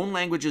own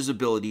language's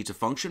ability to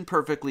function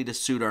perfectly to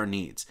suit our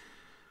needs.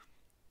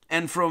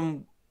 And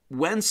from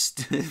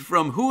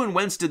who and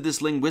whence did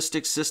this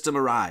linguistic system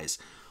arise?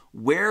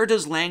 Where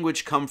does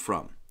language come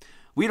from?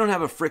 We don't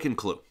have a frickin'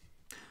 clue.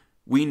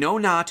 We know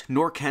not,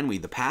 nor can we.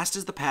 The past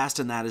is the past,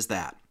 and that is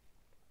that.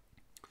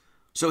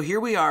 So here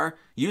we are,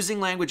 using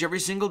language every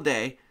single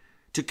day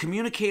to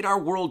communicate our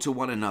world to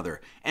one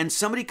another. And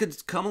somebody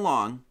could come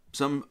along,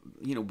 some,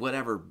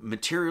 whatever,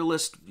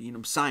 materialist,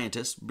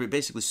 scientist,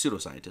 basically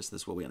pseudoscientist,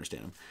 that's what we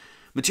understand them,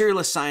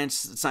 materialist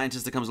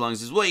scientist that comes along and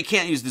says, well, you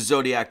can't use the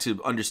zodiac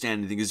to understand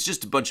anything. It's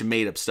just a bunch of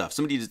made up stuff.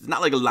 Somebody just,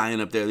 not like a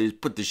lion up there. They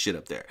just put this shit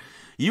up there.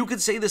 You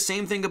could say the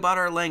same thing about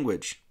our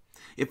language.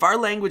 If our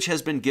language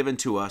has been given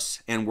to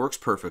us and works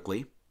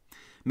perfectly,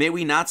 may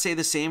we not say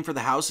the same for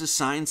the houses,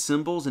 signs,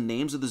 symbols, and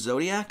names of the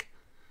zodiac?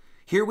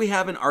 Here we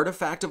have an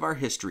artifact of our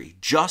history,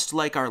 just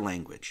like our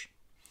language,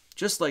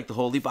 just like the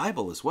Holy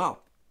Bible as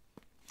well.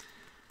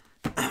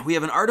 We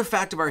have an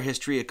artifact of our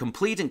history, a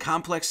complete and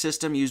complex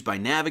system used by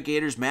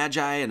navigators,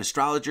 magi, and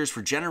astrologers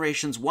for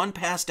generations, one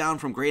passed down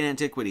from great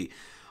antiquity,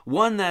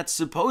 one that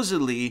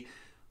supposedly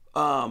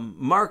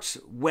marked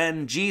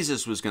when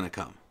Jesus was going to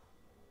come.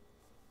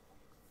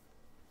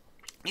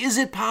 Is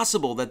it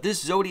possible that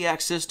this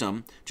zodiac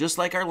system, just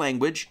like our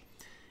language,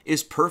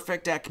 is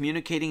perfect at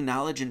communicating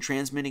knowledge and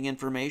transmitting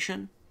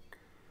information?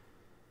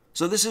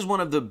 So this is one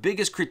of the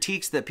biggest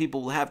critiques that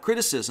people will have,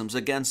 criticisms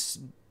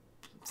against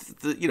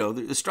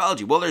the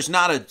astrology. Well, there's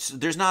not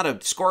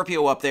a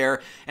Scorpio up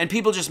there, and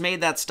people just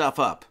made that stuff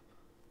up.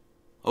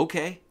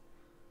 Okay.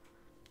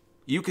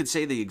 You could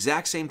say the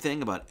exact same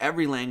thing about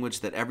every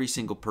language that every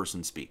single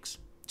person speaks.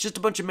 It's just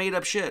a bunch of made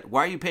up shit.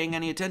 Why are you paying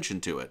any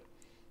attention to it?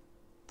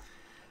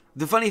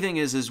 The funny thing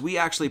is we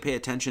actually pay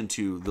attention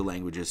to the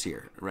languages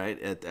here,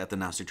 right, at the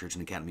Gnostic Church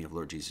and Academy of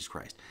Lord Jesus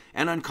Christ,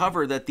 and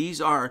uncover that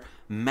these are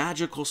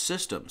magical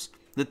systems,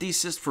 that these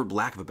systems, for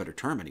lack of a better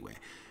term anyway,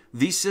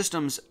 these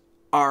systems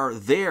are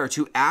there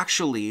to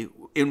actually,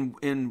 in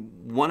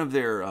one of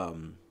their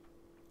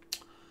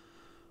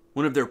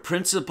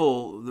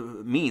principal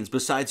means,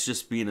 besides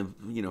just being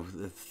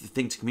the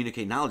thing to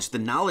communicate knowledge, the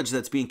knowledge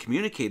that's being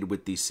communicated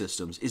with these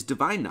systems is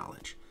divine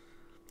knowledge.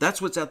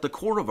 That's what's at the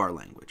core of our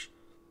language.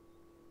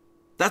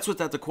 That's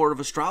what's at the core of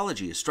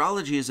astrology.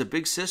 Astrology is a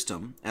big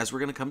system, as we're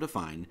going to come to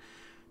find,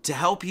 to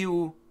help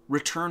you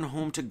return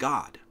home to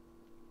God.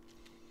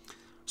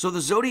 So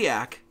the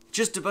zodiac,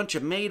 just a bunch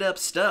of made up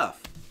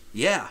stuff.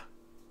 Yeah.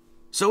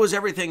 So is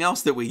everything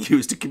else that we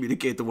use to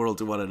communicate the world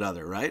to one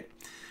another, right?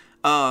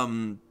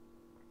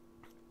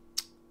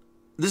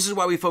 This is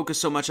why we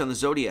focus so much on the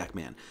zodiac,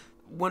 man.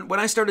 When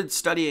I started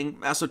studying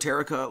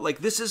esoterica, like,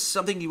 this is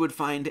something you would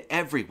find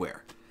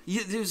everywhere.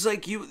 There's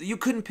like you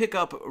couldn't pick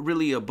up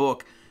really a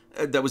book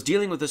that was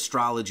dealing with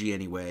astrology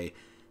anyway,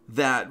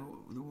 that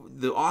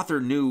the author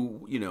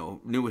knew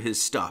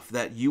his stuff,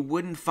 that you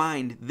wouldn't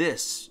find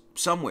this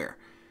somewhere.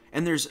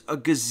 And there's a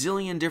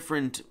gazillion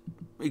different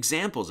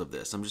examples of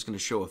this. I'm just going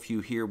to show a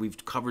few here.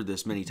 We've covered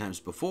this many times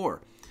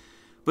before.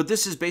 But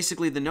this is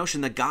basically the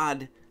notion that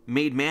God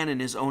made man in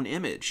his own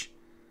image.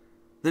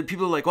 That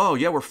people are like, oh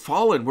yeah, we're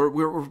fallen.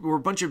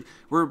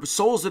 We're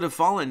souls that have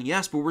fallen.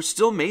 Yes, but we're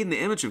still made in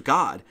the image of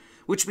God.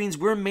 Which means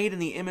we're made in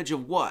the image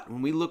of what?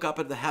 When we look up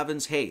at the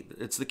heavens, hey,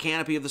 it's the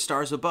canopy of the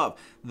stars above.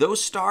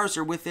 Those stars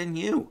are within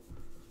you.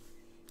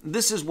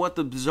 This is what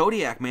the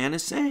zodiac man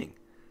is saying.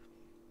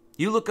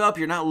 You look up,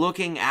 you're not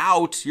looking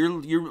out.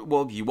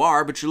 You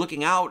are, but you're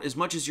looking out as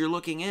much as you're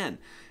looking in.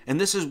 And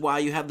this is why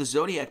you have the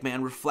zodiac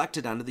man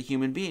reflected onto the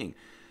human being.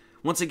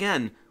 Once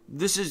again,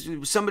 this is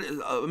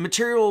a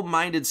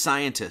material-minded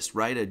scientist,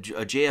 right?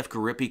 A J.F.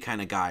 Garippi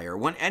kind of guy,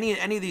 or any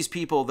of these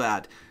people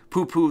that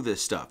poo-poo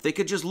this stuff. They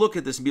could just look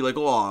at this and be like,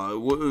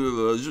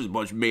 oh, this is a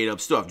bunch of made-up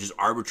stuff. Just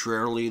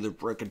arbitrarily, the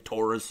frickin'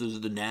 Taurus is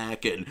the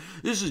neck, and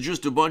this is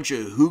just a bunch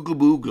of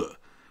hooga-booga,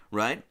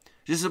 right?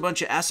 Just a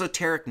bunch of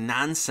esoteric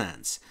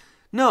nonsense.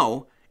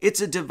 No, it's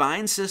a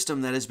divine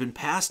system that has been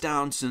passed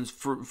down since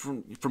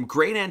from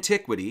great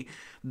antiquity,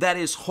 that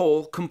is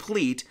whole,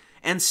 complete,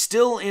 and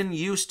still in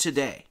use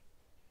today.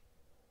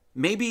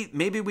 Maybe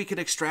we could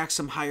extract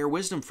some higher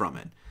wisdom from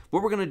it.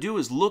 What we're going to do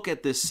is look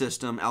at this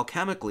system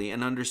alchemically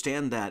and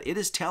understand that it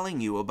is telling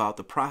you about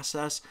the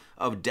process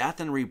of death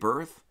and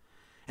rebirth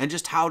and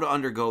just how to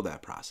undergo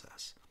that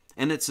process.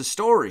 And it's a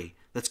story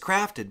that's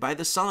crafted by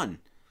the sun.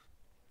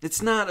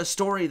 It's not a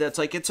story that's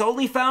like, it's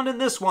only found in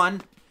this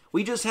one.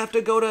 We just have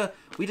to go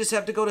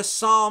to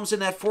Psalms in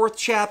that 4th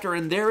chapter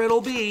and there it'll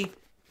be.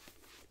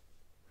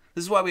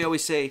 This is why we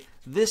always say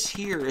this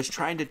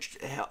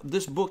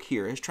book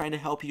here is trying to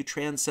help you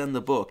transcend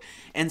the book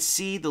and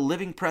see the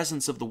living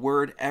presence of the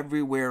word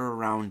everywhere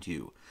around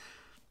you.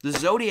 The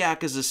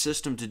zodiac is a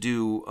system to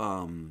do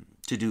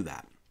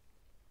that,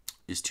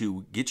 is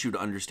to get you to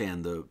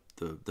understand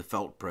the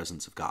felt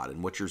presence of God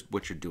and what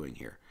you're doing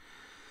here.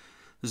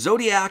 The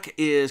zodiac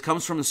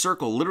comes from the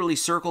circle, literally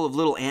circle of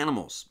little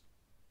animals.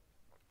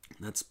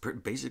 That's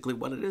basically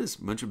what it is,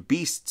 a bunch of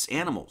beasts,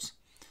 animals.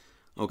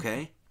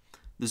 Okay.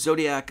 The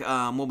zodiac,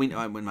 I'm not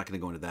going to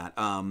go into that.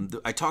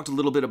 I talked a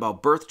little bit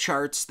about birth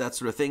charts, that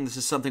sort of thing. This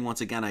is something, once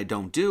again, I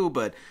don't do,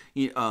 but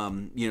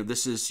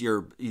this is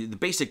the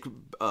basic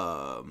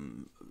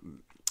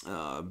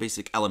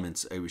basic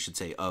elements, we should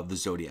say, of the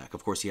zodiac.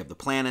 Of course, you have the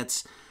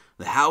planets,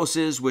 the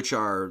houses, which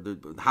are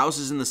the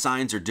houses and the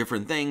signs are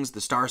different things. The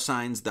star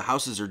signs, the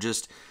houses are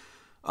just.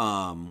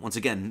 Once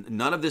again,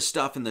 none of this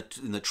stuff in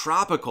the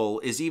tropical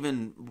is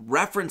even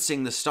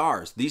referencing the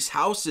stars. These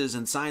houses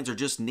and signs are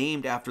just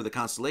named after the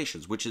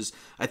constellations, which is,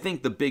 I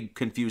think, the big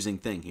confusing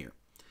thing here.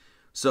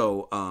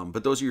 So,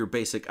 but those are your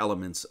basic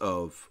elements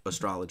of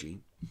astrology.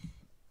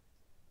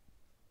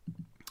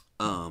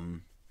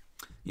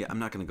 Yeah, I'm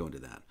not going to go into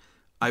that.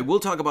 I will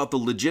talk about the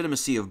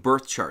legitimacy of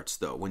birth charts,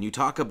 though. When you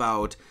talk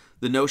about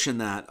the notion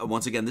that,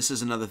 once again, this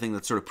is another thing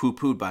that's sort of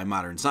poo-pooed by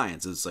modern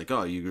science. It's like,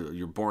 oh,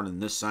 you're born in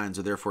this sign,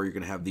 so therefore you're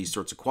going to have these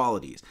sorts of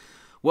qualities.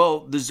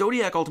 Well, the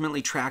zodiac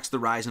ultimately tracks the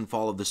rise and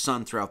fall of the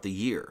sun throughout the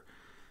year.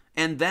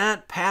 And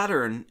that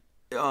pattern,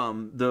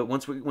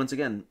 once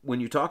again, when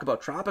you talk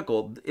about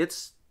tropical,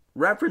 it's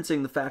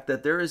referencing the fact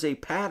that there is a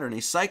pattern,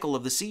 a cycle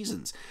of the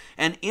seasons.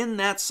 And in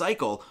that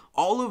cycle,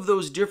 all of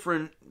those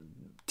different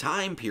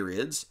time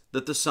periods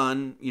that the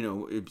sun,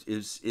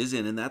 is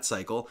in that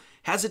cycle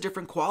has a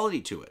different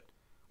quality to it.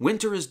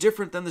 Winter is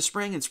different than the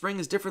spring, and spring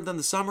is different than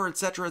the summer,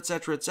 etc.,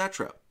 etc.,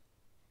 etc.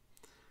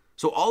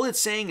 So all it's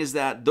saying is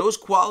that those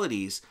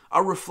qualities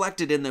are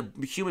reflected in the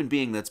human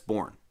being that's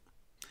born.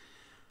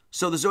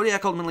 So the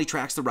zodiac ultimately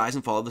tracks the rise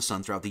and fall of the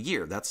sun throughout the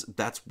year. That's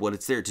what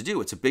it's there to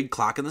do. It's a big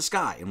clock in the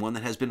sky, and one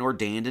that has been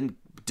ordained and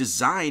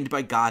designed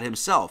by God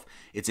himself.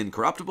 It's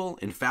incorruptible,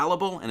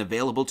 infallible, and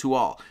available to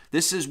all.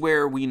 This is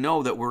where we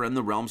know that we're in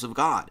the realms of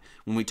God,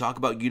 when we talk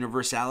about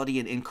universality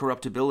and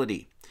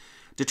incorruptibility.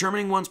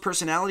 Determining one's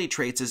personality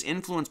traits as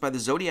influenced by the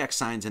zodiac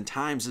signs and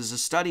times is a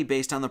study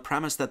based on the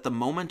premise that the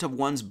moment of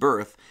one's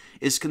birth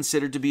is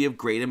considered to be of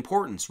great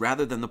importance,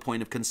 rather than the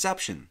point of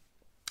conception,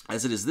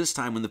 as it is this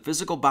time when the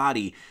physical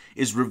body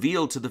is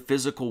revealed to the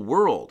physical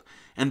world,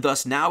 and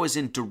thus now is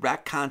in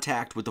direct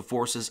contact with the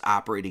forces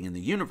operating in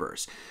the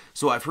universe.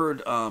 So I've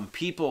heard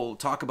people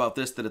talk about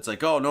this, that it's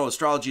like, oh no,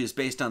 astrology is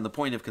based on the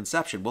point of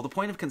conception. Well, the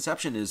point of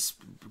conception is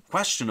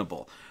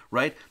questionable,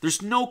 right?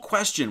 There's no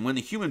question when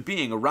the human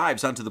being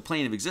arrives onto the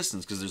plane of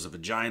existence, because there's a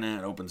vagina,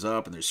 it opens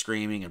up, and there's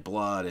screaming and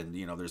blood, and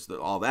there's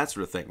all that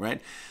sort of thing,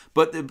 right?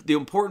 But the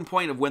important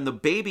point of when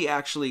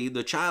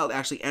the child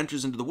actually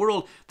enters into the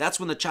world, that's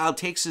when the child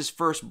takes his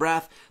first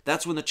breath,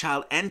 that's when the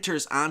child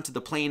enters onto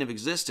the plane of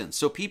existence.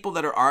 So people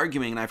that are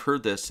arguing, and I've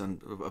heard this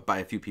by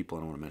a few people,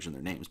 I don't want to mention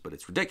their names, but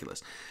it's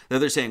ridiculous, that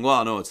they're saying,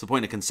 well, no, it's the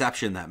point of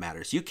conception that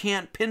matters. You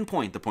can't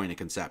pinpoint the point of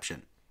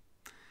conception.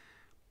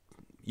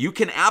 You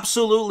can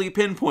absolutely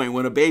pinpoint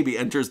when a baby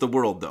enters the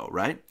world, though,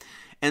 right?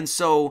 And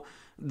so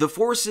the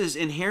forces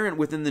inherent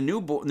within the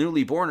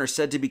newly born are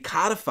said to be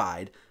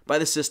codified by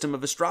the system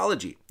of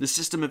astrology, the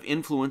system of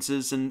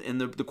influences and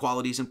the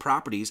qualities and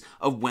properties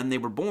of when they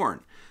were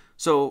born.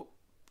 So,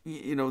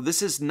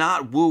 this is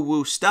not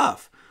woo-woo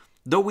stuff.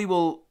 Though we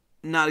will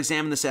not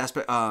examine this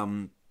aspect,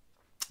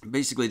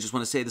 basically I just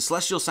want to say the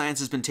celestial science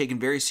has been taken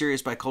very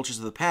serious by cultures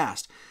of the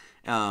past.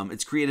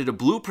 It's created a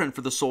blueprint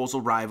for the soul's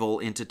arrival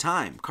into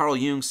time. Carl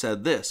Jung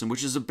said this, and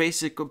which is a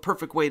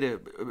perfect way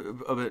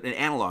of an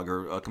analog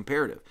or a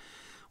comparative.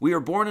 We are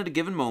born at a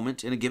given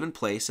moment in a given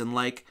place, and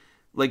like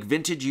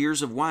vintage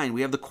years of wine,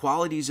 we have the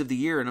qualities of the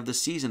year and of the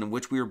season in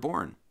which we are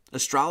born.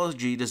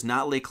 Astrology does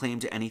not lay claim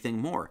to anything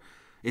more.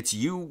 It's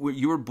you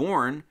were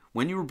born,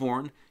 when you were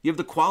born, you have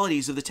the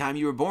qualities of the time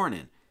you were born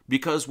in.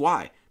 Because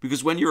why?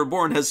 Because when you were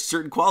born has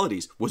certain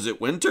qualities. Was it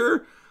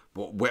winter?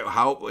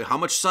 How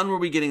much sun were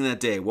we getting that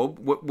day?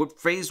 What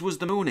phase was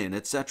the moon in,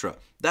 etc.?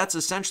 That's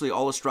essentially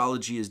all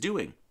astrology is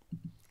doing.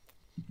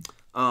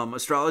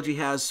 Astrology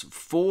has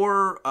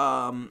four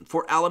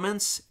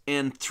elements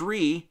and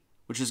three,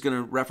 which is going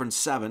to reference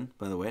 7,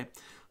 by the way.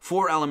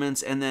 4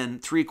 elements and then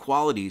 3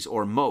 qualities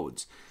or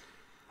modes.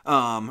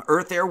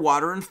 Earth, air,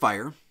 water, and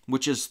fire,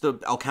 which is the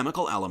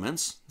alchemical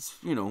elements. It's,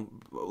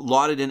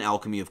 lauded in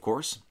alchemy, of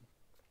course.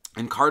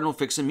 And cardinal,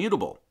 fixed, and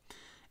mutable.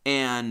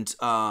 And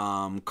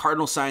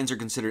cardinal signs are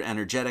considered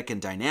energetic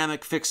and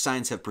dynamic. Fixed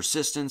signs have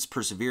persistence,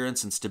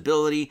 perseverance, and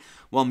stability,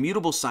 while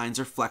mutable signs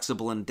are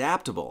flexible and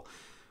adaptable.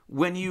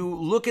 When you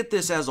look at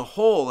this as a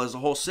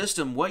whole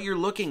system, what you're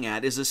looking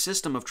at is a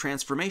system of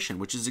transformation,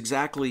 which is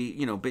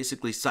exactly,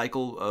 basically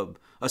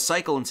a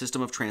cycle and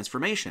system of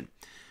transformation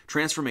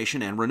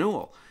and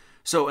renewal.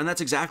 So, and that's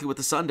exactly what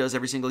the sun does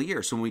every single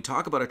year. So when we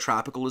talk about a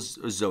tropical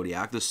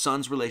zodiac, the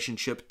sun's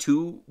relationship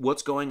to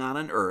what's going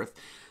on Earth,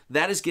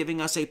 that is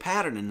giving us a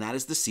pattern, and that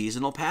is the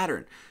seasonal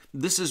pattern.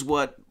 This is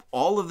what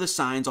all of the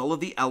signs, all of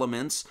the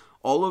elements,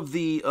 all of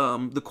the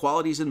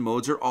qualities and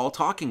modes are all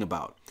talking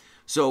about.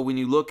 So when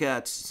you look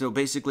at,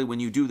 basically when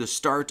you do the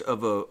start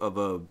of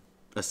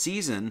a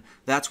season,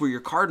 that's where your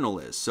cardinal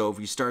is. So if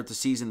you start the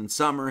season in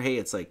summer,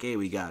 it's like, hey,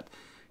 we got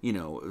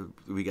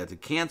the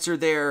Cancer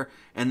there,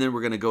 and then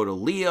we're going to go to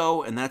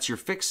Leo, and that's your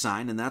fixed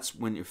sign, and that's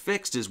when you're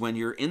fixed is when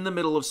you're in the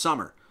middle of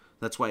summer.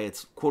 That's why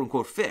it's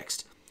quote-unquote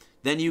fixed.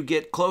 Then you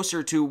get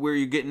closer to where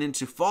you're getting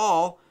into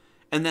fall,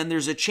 and then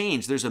there's a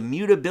change. There's a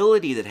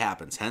mutability that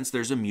happens, hence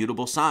there's a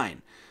mutable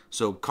sign.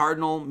 So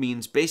cardinal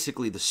means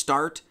basically the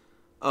start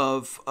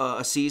of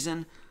a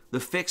season. The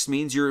fixed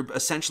means you're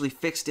essentially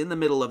fixed in the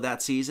middle of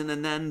that season,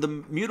 and then the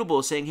mutable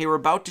is saying, hey, we're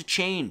about to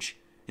change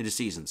into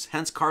seasons,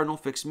 hence cardinal,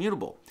 fixed,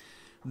 mutable.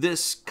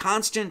 This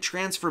constant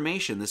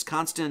transformation, this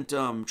constant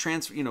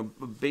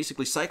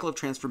basically cycle of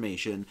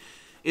transformation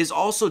is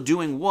also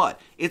doing what?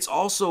 It's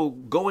also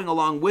going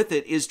along with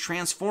it is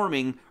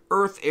transforming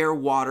earth, air,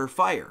 water,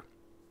 fire.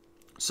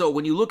 So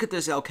when you look at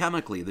this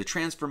alchemically, the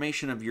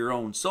transformation of your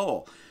own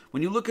soul,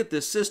 when you look at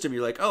this system,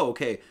 you're like, oh,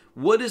 okay,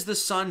 what is the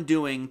sun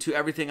doing to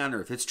everything on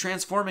Earth? It's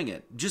transforming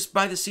it. Just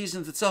by the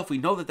seasons itself, we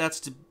know that that's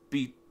to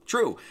be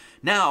true.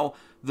 Now,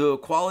 the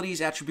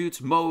qualities, attributes,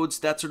 modes,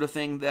 that sort of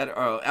thing, that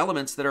are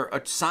elements that are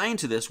assigned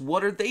to this,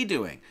 what are they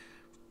doing?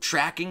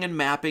 Tracking and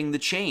mapping the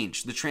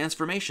change, the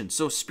transformation.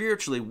 So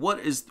spiritually,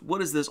 what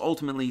does this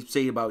ultimately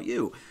say about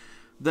you?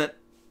 That,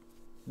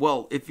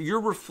 well, if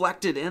you're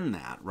reflected in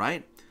that,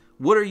 right?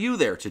 What are you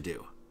there to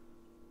do?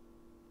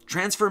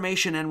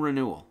 Transformation and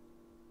renewal.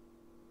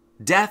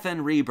 Death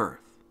and rebirth.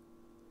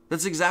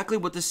 That's exactly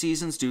what the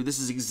seasons do. This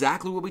is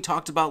exactly what we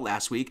talked about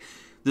last week.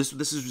 This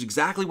is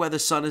exactly why the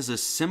sun is a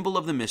symbol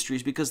of the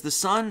mysteries, because the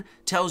sun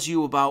tells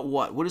you about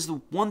what? What is the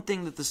one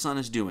thing that the sun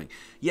is doing?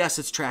 Yes,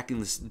 it's tracking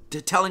this,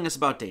 telling us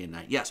about day and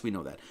night. Yes, we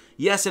know that.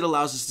 Yes, it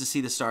allows us to see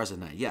the stars at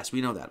night. Yes,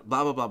 we know that.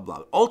 Blah, blah, blah,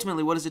 blah.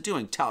 Ultimately, what is it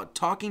doing?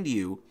 Talking to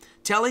you,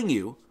 telling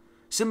you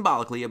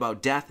symbolically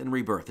about death and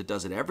rebirth. It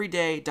does it every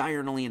day,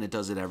 diurnally, and it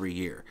does it every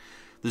year.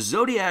 The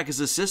zodiac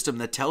is a system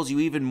that tells you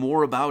even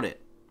more about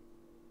it.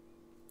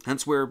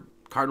 Hence where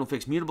cardinal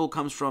fixed mutable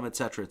comes from,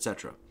 etc.,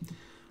 etc.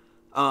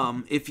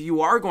 If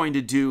you are going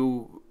to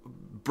do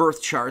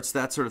birth charts,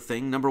 that sort of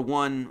thing, number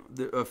one,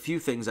 a few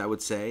things I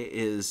would say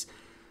is,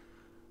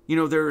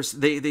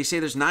 they say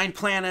there's 9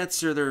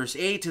 planets, or there's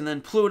 8, and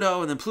then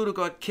Pluto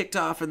got kicked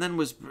off, and then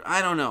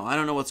I don't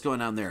know what's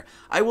going on there.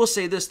 I will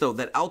say this, though,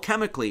 that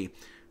alchemically,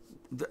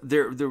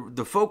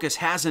 the focus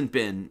hasn't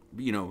been,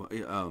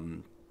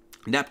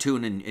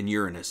 Neptune and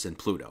Uranus and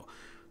Pluto.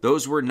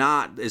 Those were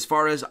not, as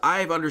far as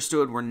I've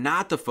understood, were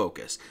not the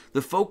focus.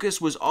 The focus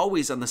was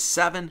always on the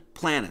 7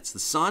 planets, the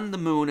sun, the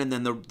moon, and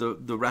then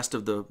the rest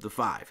of the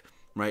 5,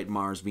 right?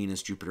 Mars,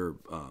 Venus, Jupiter,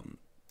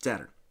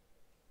 Saturn.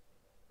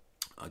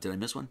 Did I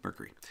miss one?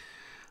 Mercury.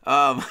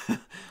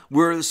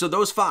 So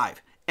those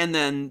 5. And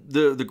then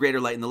the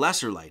greater light and the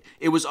lesser light.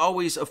 It was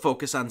always a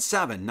focus on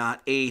 7,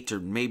 not 8 or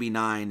maybe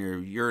 9, or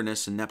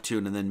Uranus and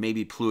Neptune, and then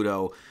maybe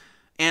Pluto.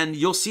 And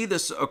you'll see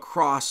this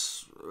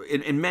across,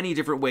 in many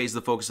different ways,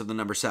 the focus of the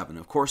number 7.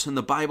 Of course, in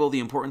the Bible, the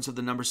importance of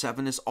the number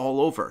 7 is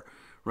all over,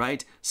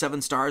 right?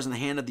 7 stars in the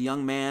hand of the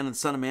young man and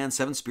son of man,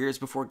 7 spirits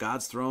before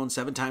God's throne,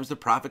 7 times the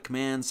prophet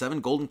commands, 7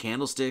 golden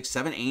candlesticks,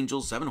 7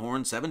 angels, 7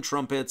 horns, 7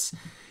 trumpets.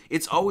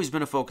 It's always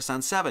been a focus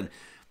on 7.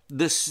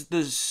 The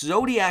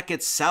zodiac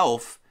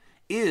itself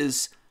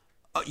is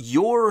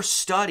your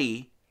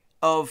study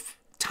of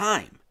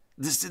time.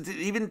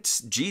 Even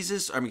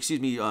Jesus,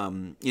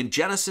 in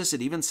Genesis,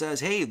 it even says,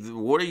 hey,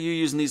 what are you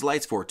using these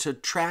lights for? To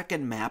track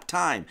and map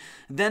time.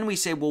 Then we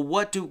say, well,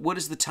 what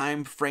is the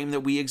time frame that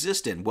we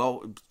exist in?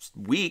 Well,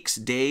 weeks,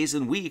 days,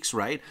 and weeks,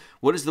 right?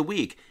 What is the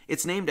week?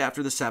 It's named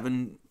after the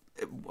 7,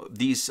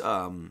 these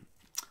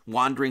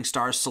wandering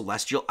stars,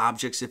 celestial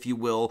objects, if you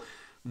will.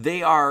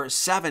 They are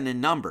 7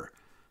 in number.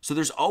 So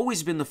there's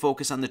always been the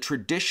focus on the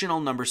traditional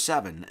number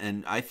 7.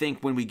 And I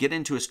think when we get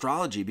into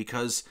astrology,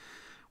 because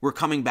we're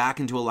coming back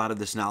into a lot of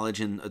this knowledge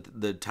in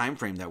the time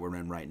frame that we're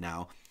in right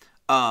now,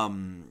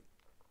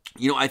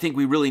 I think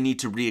we really need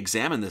to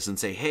re-examine this and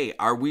say, hey,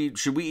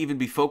 should we even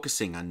be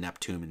focusing on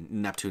Neptune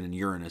and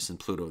Uranus and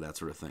Pluto, that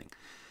sort of thing?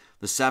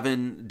 The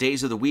 7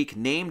 days of the week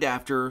named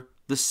after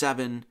the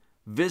 7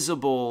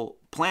 visible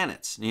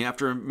planets. And you have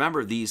to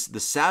remember the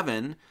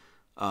 7,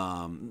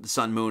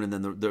 Sun, Moon, and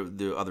then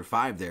the other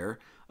 5 there,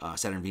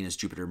 Saturn, Venus,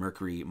 Jupiter,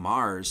 Mercury,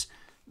 Mars.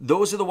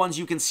 Those are the ones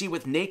you can see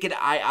with naked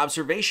eye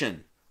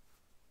observation.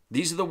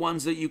 These are the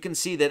ones that you can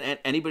see, that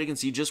anybody can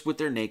see just with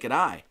their naked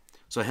eye.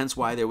 So hence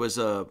why there was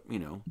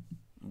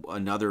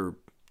another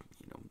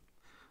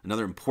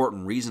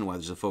important reason why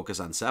there's a focus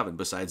on 7,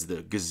 besides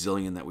the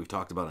gazillion that we've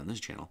talked about on this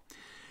channel.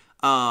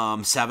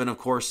 7, of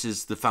course,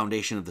 is the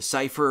foundation of the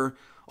cipher.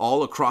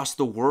 All across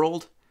the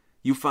world,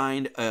 you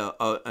find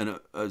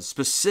a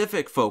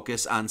specific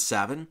focus on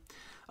 7.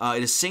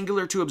 It is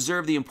singular to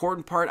observe the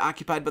important part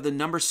occupied by the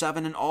number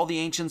 7 in all the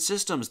ancient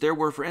systems. There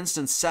were, for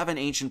instance, 7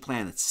 ancient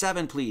planets,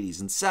 7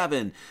 Pleiades, and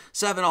 7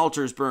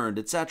 altars burned,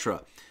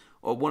 etc.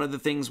 One of the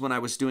things when I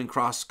was doing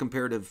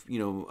comparative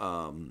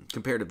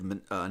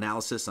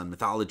analysis on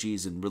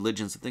mythologies and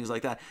religions and things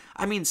like that,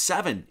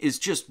 7 is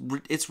just,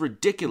 it's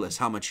ridiculous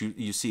how much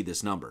you see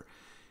this number.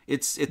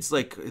 It's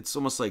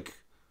almost like,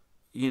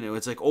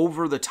 it's like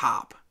over the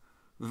top,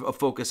 a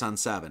focus on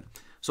 7.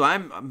 So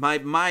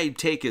my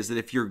take is that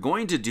if you're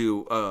going to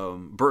do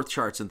birth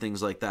charts and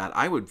things like that,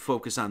 I would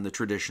focus on the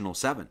traditional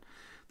 7.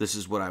 This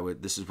is what I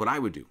would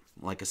do.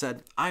 Like I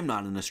said, I'm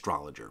not an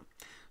astrologer.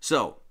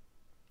 So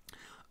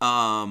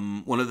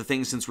one of the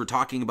things, since we're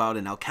talking about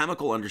an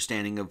alchemical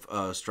understanding of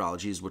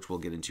astrology, which we'll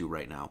get into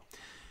right now,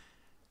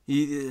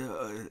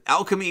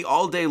 alchemy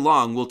all day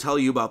long will tell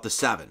you about the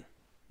 7,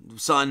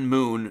 sun,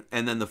 moon,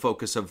 and then the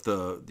focus of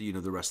the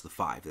rest of the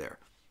 5 there.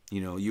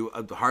 You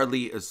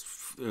hardly,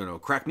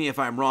 correct me if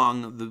I'm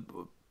wrong,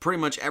 pretty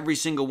much every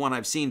single one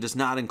I've seen does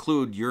not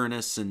include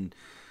Uranus and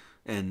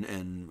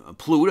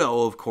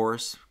Pluto, of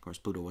course. Of course,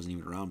 Pluto wasn't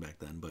even around back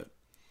then, but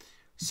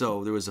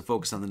so there was a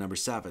focus on the number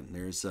 7.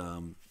 There's,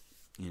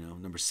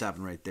 number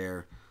 7 right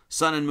there.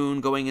 Sun and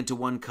moon going into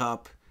one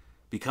cup,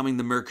 becoming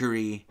the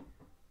Mercury,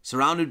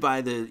 surrounded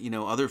by the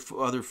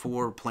other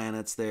four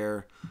planets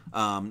there.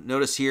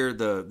 Notice here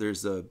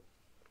there's the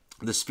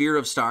sphere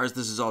of stars.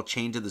 This is all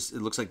chained to this.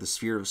 It looks like the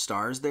sphere of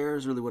stars there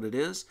is really what it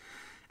is.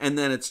 And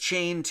then it's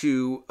chained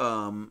to,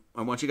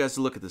 I want you guys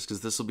to look at this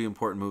because this will be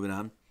important moving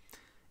on.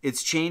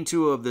 It's chained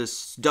to of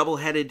this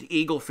double-headed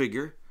eagle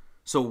figure.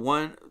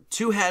 So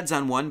two heads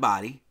on one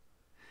body.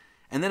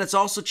 And then it's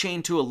also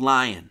chained to a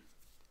lion.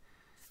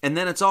 And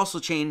then it's also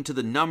chained to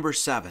the number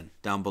 7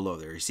 down below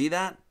there. You see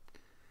that?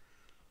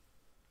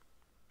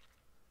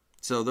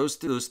 So those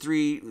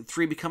three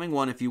becoming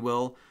one, if you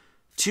will.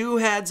 Two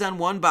heads on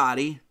one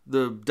body,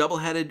 the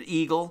double-headed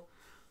eagle,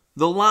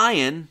 the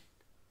lion,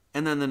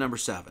 and then the number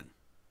 7.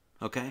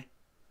 Okay?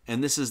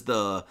 And this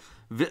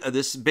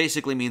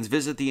basically means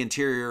visit the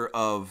interior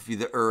of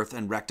the earth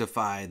and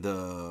rectify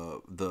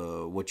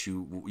what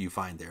you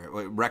find there.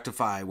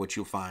 Rectify what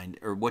you'll find,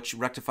 or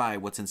rectify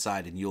what's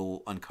inside, and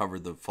you'll uncover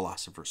the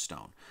philosopher's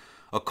stone.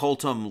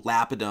 Occultum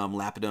lapidum.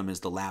 Lapidum is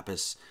the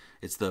lapis.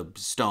 It's the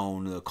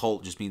stone. The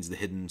occult just means the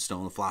hidden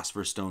stone. The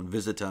philosopher's stone.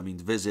 Visita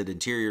means visit.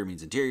 Interior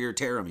means interior.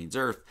 Terra means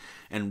earth.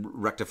 And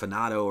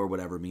rectifinato or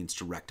whatever means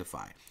to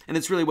rectify. And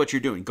it's really what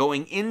you're doing.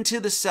 Going into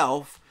the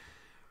self,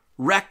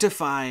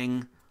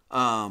 rectifying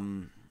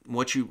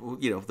what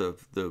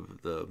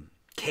the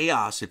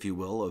chaos, if you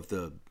will, of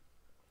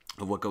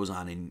what goes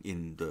on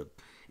in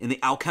the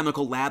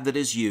alchemical lab that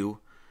is you,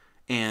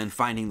 and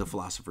finding the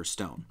philosopher's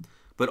stone.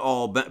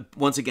 But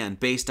once again,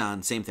 based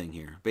on, same thing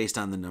here, based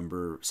on the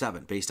number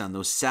 7, based on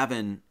those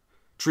 7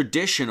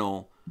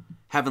 traditional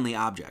heavenly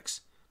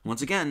objects.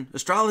 Once again,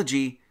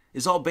 astrology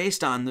is all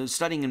based on the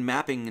studying and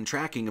mapping and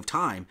tracking of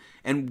time.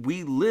 And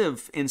we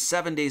live in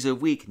 7 days a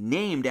week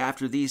named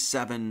after these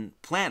 7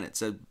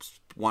 planets,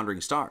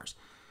 wandering stars.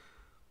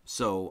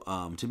 So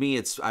to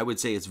me, I would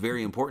say it's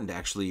very important to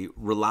actually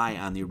rely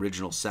on the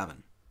original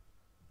 7.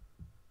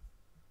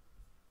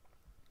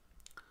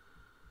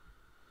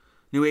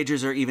 New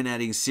Agers are even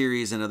adding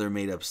series and other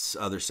made-up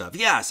other stuff.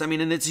 Yes, I mean,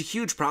 and it's a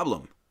huge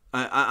problem.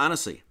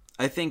 Honestly,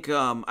 I think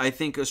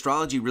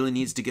astrology really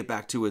needs to get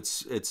back to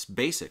its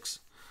basics,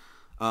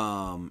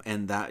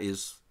 and that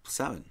is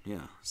 7.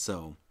 Yeah.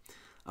 So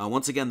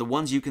once again, the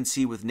ones you can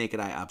see with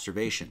naked eye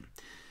observation.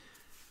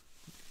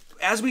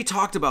 As we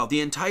talked about, the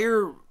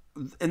entire,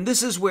 and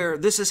this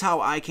is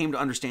how I came to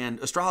understand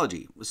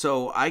astrology.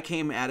 So I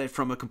came at it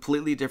from a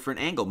completely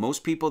different angle.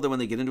 Most people, that when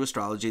they get into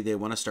astrology, they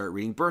want to start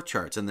reading birth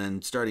charts and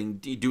then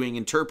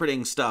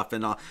interpreting stuff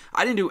and all.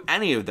 I didn't do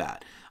any of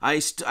that. I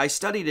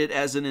studied it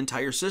as an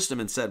entire system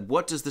and said,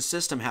 what does the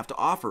system have to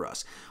offer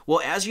us?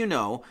 Well, as you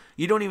know,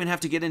 you don't even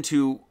have to get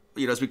into,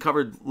 as we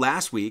covered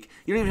last week,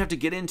 you don't even have to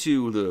get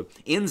into the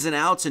ins and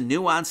outs and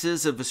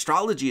nuances of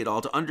astrology at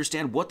all to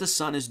understand what the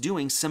sun is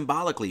doing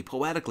symbolically,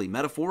 poetically,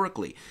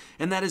 metaphorically.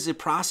 And that is a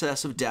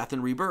process of death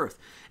and rebirth.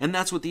 And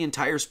that's what the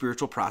entire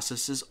spiritual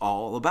process is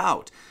all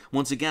about.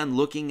 Once again,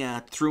 looking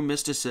at through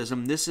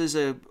mysticism, this is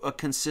a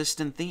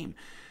consistent theme.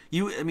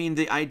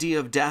 The idea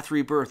of death,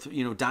 rebirth,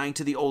 dying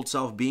to the old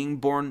self, being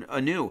born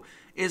anew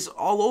is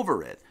all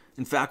over it.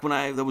 In fact,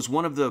 that was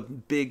one of the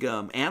big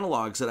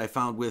analogs that I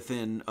found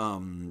within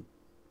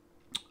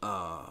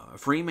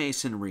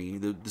Freemasonry,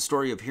 the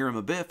story of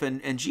Hiram Abiff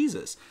and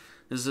Jesus.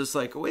 It's just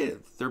like,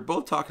 wait, they're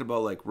both talking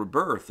about like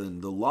rebirth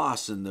and the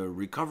loss and the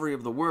recovery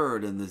of the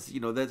word, and this,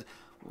 that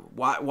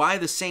why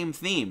the same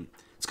theme?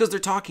 It's because they're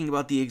talking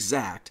about the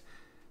exact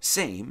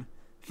same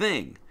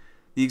thing,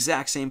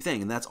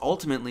 and that's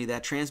ultimately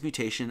that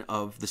transmutation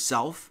of the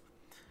self,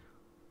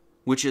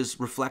 which is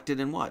reflected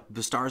in what?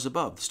 The stars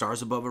above. The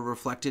stars above are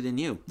reflected in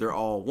you. They're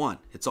all one.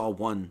 It's all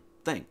one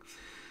thing.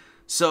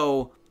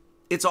 So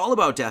it's all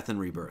about death and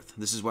rebirth.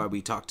 This is why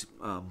we talked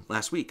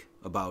last week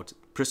about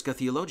Prisca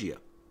Theologia,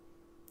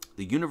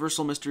 the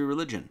universal mystery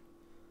religion.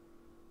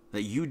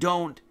 That you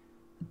don't,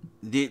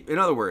 in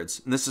other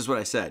words, and this is what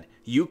I said,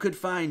 you could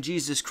find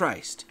Jesus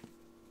Christ.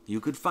 You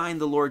could find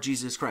the Lord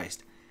Jesus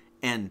Christ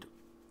and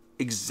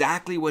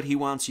exactly what he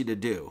wants you to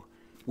do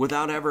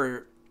without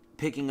ever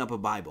picking up a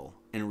Bible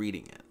and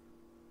reading it.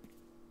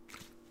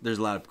 There's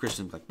a lot of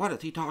Christians like, what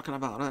is he talking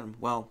about?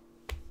 Well,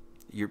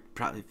 you're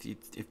probably,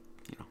 if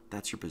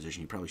that's your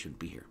position, you probably shouldn't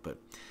be here. But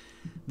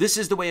this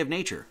is the way of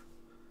nature.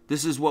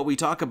 This is what we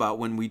talk about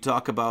when we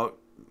talk about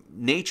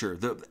nature.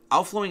 The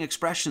outflowing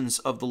expressions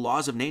of the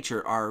laws of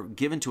nature are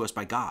given to us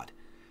by God.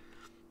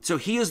 So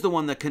he is the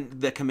one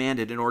that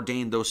commanded and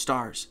ordained those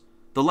stars,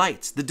 the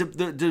lights, the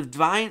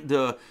divine,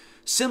 the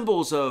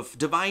symbols of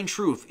divine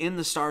truth in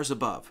the stars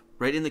above.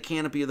 Right, in the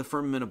canopy of the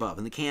firmament above,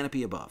 in the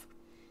canopy above.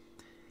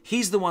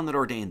 He's the one that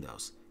ordained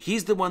those.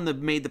 He's the one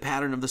that made the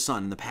pattern of the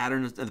sun, and the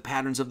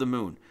patterns of the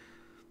moon.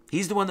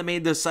 He's the one that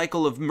made the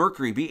cycle of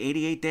Mercury be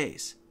 88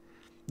 days.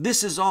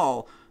 This is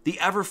all the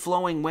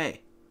ever-flowing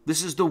way.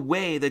 This is the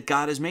way that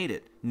God has made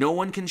it. No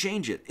one can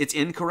change it. It's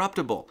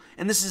incorruptible.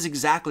 And this is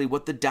exactly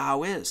what the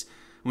Tao is.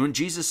 When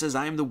Jesus says,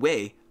 I am the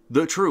way,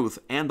 the truth,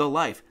 and the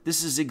life,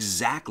 this is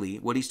exactly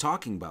what he's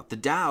talking about. The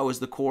Tao is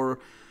the core.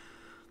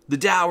 The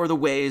Tao, or the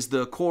way, is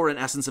the core and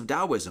essence of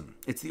Taoism.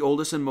 It's the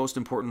oldest and most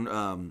important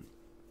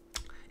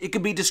It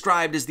could be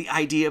described as the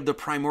idea of the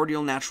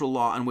primordial natural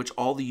law on which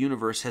all the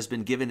universe has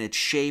been given its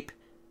shape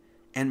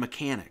and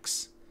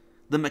mechanics.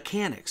 The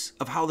mechanics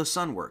of how the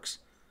sun works.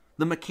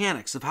 The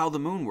mechanics of how the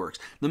moon works.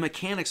 The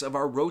mechanics of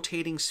our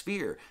rotating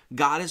sphere.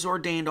 God has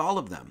ordained all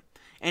of them.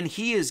 And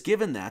he has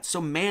given that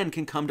so man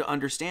can come to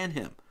understand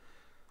him.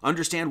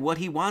 Understand what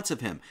he wants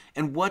of him.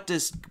 And what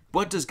does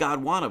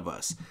God want of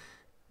us?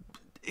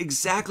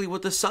 Exactly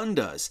what the sun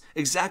does.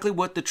 Exactly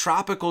what the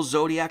tropical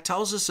zodiac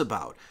tells us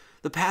about.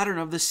 The pattern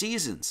of the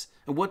seasons.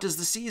 And what does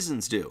the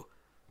seasons do?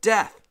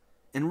 Death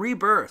and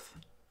rebirth.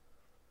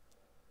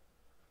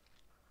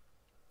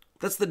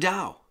 That's the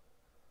Tao.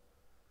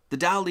 The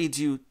Tao leads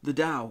you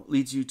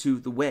to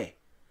the way.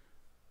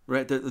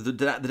 Right?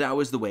 The Tao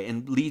is the way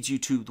and leads you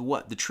to the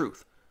what? The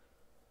truth.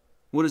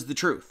 What is the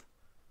truth?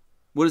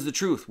 What is the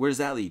truth? Where does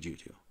that lead you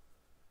to?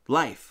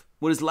 Life.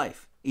 What is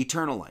life?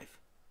 Eternal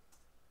life.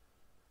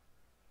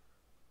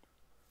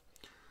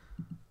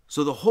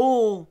 So the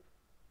whole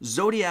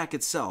zodiac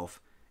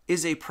itself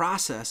is a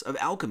process of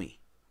alchemy.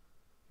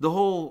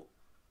 You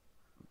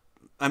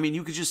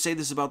could just say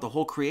this about the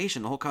whole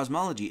creation, the whole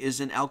cosmology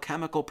is an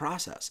alchemical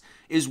process,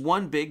 is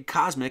one big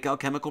cosmic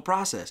alchemical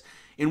process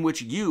in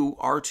which you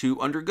are to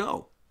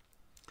undergo.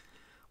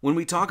 When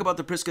we talk about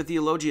the Prisca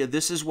Theologia,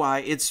 this is why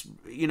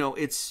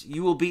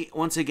you will be,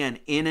 once again,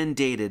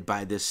 inundated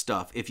by this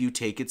stuff if you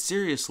take it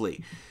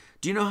seriously.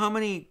 Do you know how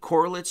many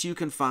correlates you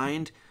can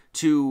find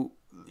to,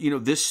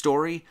 this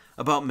story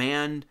about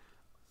man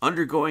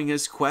undergoing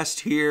his quest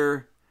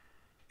here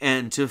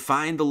and to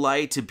find the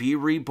light, to be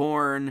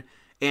reborn,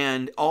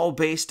 and all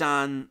based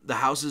on the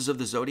houses of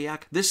the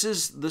zodiac? This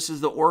is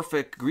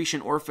the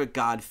Grecian Orphic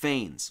god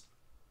Phanes.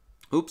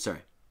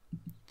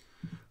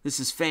 This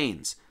is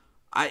Phanes.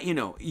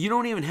 You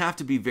don't even have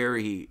to be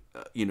very,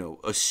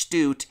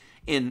 astute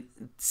in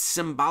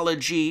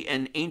symbology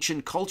and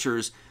ancient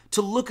cultures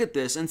to look at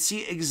this and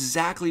see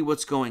exactly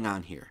what's going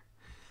on here.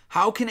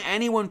 How can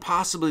anyone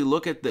possibly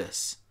look at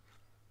this?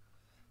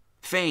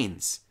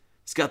 Phanes.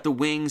 He's got the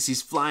wings.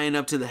 He's flying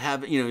up to the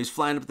heaven. He's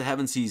flying up to the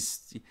heavens.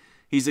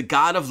 He's a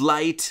god of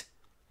light.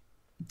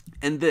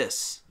 And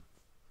this,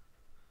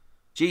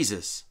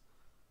 Jesus,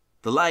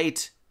 the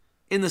light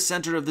in the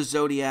center of the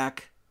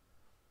zodiac.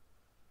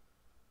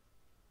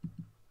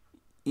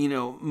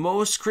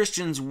 Most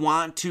Christians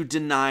want to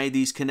deny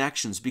these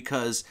connections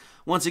because,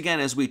 once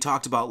again, as we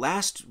talked about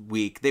last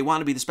week, they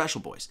want to be the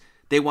special boys.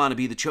 They want to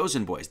be the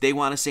chosen boys. They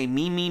want to say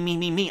me, me, me,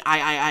 me, me,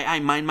 I,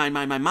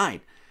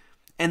 mine.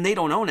 And they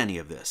don't own any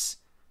of this.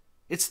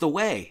 It's the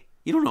way.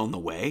 You don't own the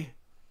way.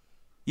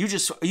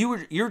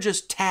 You're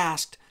just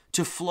tasked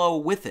to flow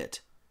with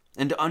it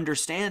and to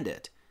understand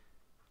it.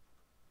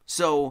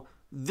 So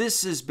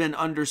this has been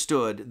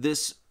understood,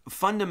 this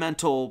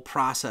fundamental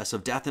process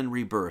of death and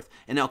rebirth,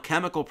 an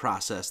alchemical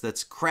process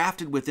that's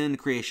crafted within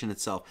creation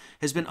itself,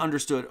 has been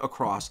understood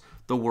across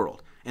the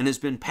world and has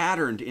been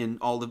patterned in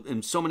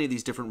so many of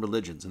these different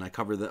religions. And I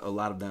cover a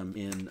lot of them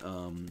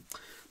in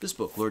this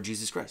book, Lord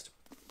Jesus Christ.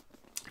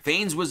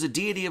 Phanes was a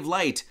deity of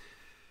light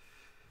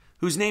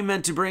whose name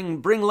meant to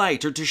bring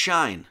light or to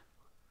shine.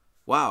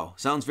 Wow,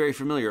 sounds very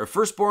familiar. A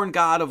firstborn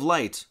god of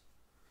light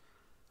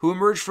who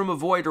emerged from a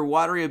void or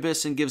watery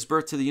abyss and gives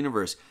birth to the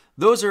universe.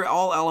 Those are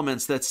all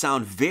elements that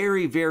sound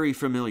very, very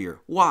familiar.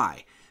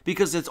 Why?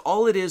 Because it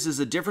is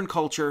a different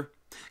culture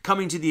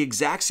coming to the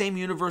exact same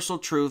universal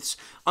truths,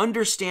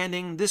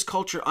 understanding this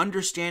culture,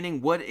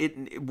 understanding what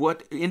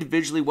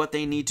individually what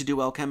they need to do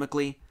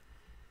alchemically,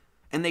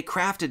 and they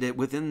crafted it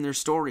within their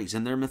stories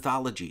and their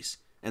mythologies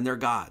and their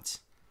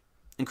gods.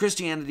 And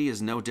Christianity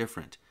is no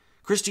different.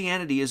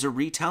 Christianity is a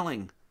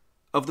retelling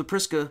of the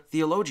Prisca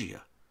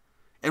Theologia.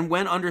 And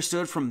when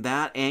understood from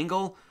that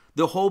angle,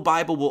 the whole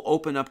Bible will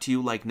open up to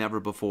you like never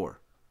before.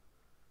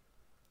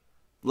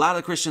 A lot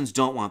of Christians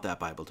don't want that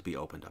Bible to be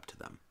opened up to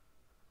them.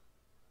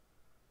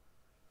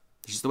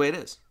 It's just the way it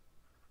is.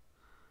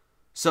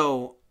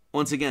 So,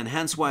 once again,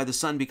 hence why the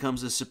sun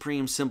becomes a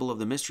supreme symbol of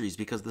the mysteries,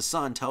 because the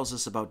sun tells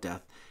us about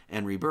death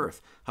and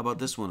rebirth. How about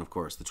this one, of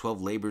course, the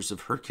 12 labors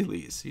of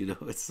Hercules?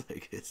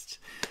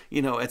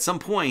 At some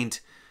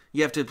point,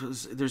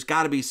 there's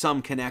got to be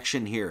some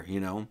connection here,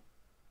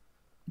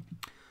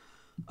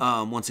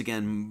 Once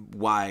again,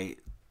 why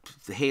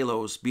the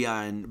halos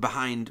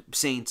behind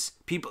saints,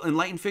 people,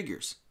 enlightened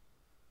figures,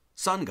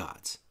 sun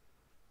gods,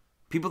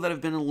 people that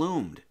have been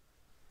illumined,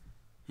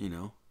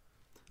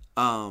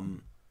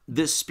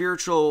 This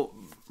spiritual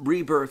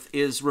rebirth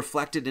is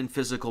reflected in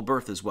physical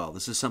birth as well.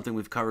 This is something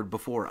we've covered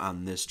before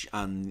in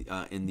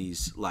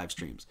these live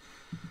streams.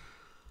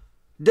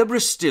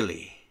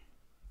 Debristili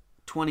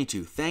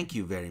 22. Thank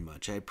you very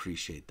much. I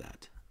appreciate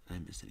that. Did I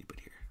miss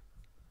anybody here?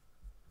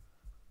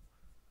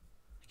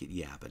 I get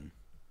yapping.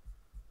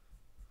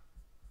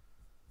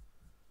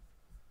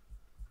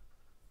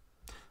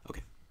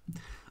 Okay.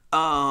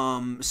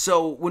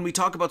 So when we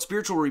talk about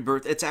spiritual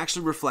rebirth, it's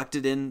actually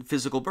reflected in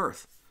physical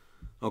birth.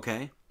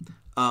 Okay?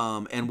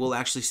 And we'll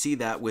actually see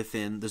that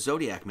within the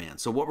Zodiac Man.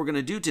 So what we're going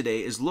to do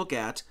today is look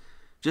at,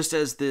 just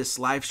as this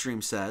live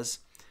stream says,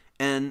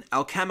 an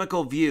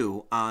alchemical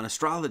view on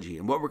astrology.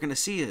 And what we're going to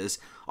see is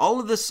all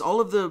of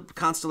the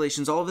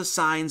constellations, all of the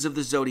signs of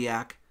the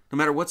zodiac, no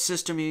matter what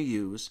system you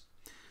use,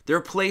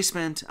 their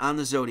placement on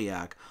the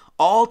zodiac,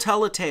 all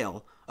tell a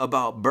tale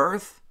about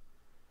birth,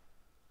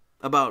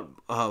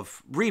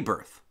 of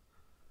rebirth,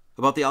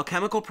 about the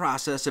alchemical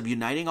process of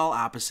uniting all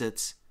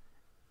opposites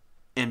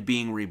and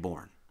being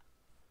reborn.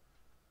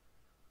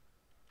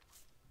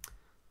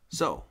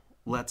 So,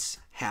 let's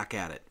hack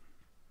at it.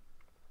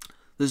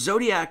 The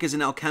zodiac is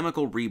an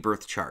alchemical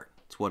rebirth chart.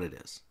 That's what it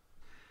is.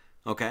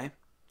 Okay?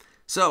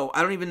 So,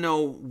 I don't even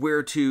know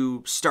where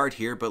to start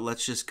here, but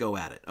let's just go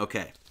at it.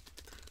 Okay.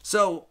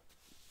 So,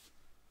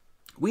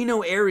 we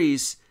know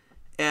Aries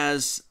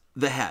as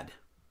the head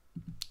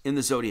in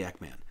the zodiac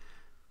man.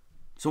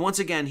 So once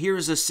again, here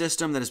is a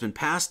system that has been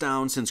passed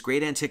down since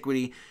great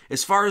antiquity.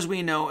 As far as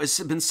we know, it's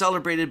been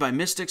celebrated by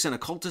mystics and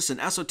occultists and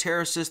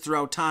esotericists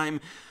throughout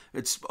time.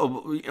 It's a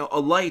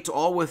light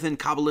all within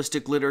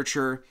Kabbalistic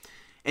literature.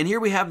 And here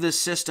we have this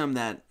system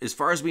that, as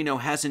far as we know,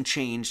 hasn't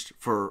changed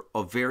for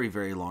a very,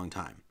 very long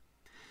time.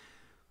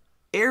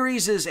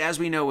 Aries is, as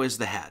we know, is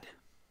the head.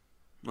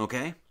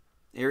 Okay?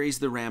 Aries,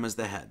 the ram, is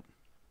the head.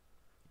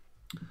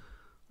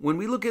 When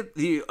we look at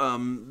the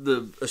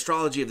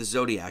astrology of the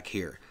zodiac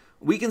here,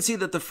 we can see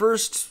that the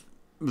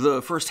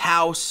first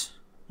house,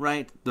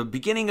 right, the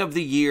beginning of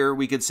the year,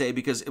 we could say,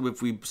 because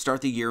if we start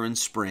the year in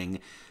spring,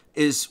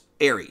 is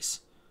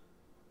Aries,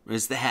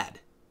 is the head.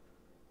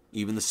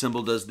 Even the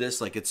symbol does this,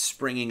 like it's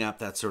springing up,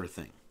 that sort of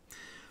thing.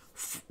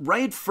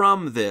 Right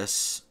from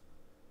this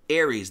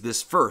Aries, the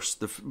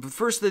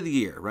first of the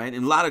year, right,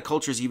 and a lot of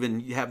cultures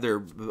even have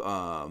their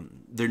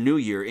new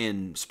year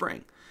in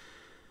spring.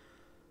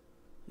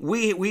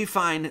 We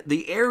find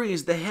the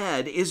Aries, the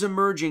head, is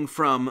emerging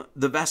from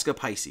the Vesica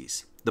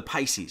Pisces,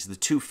 the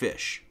two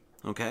fish,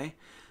 okay?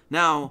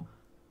 Now,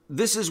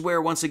 this is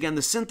where, once again,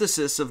 the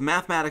synthesis of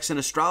mathematics and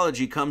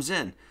astrology comes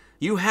in.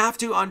 You have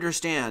to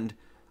understand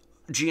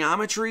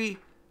geometry,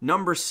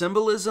 number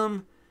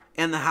symbolism,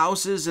 and the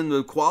houses and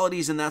the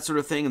qualities and that sort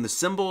of thing, and the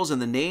symbols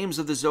and the names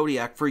of the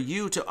zodiac for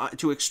you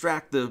to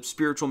extract the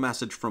spiritual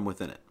message from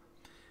within it.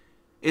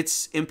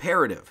 It's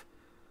imperative.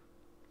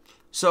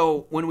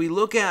 So when we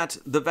look at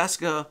the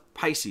Vesica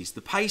Pisces,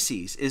 the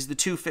Pisces is the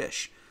two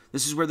fish.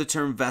 This is where the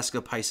term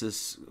Vesica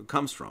Pisces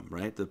comes from,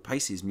 right? The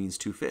Pisces means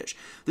two fish.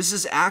 This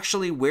is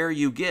actually where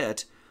you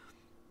get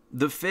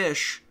the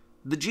fish,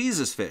 the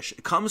Jesus fish.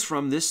 It comes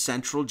from this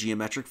central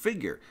geometric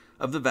figure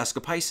of the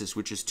Vesica Pisces,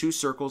 which is two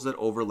circles that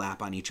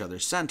overlap on each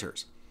other's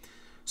centers.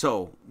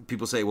 So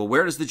people say, well,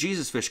 where does the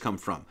Jesus fish come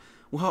from?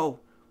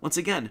 Well, once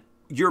again,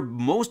 your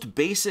most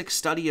basic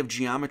study of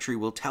geometry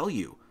will tell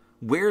you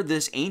where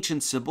this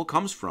ancient symbol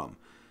comes from.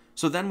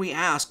 So then we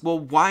ask, well,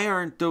 why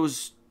aren't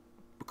those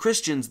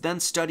Christians then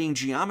studying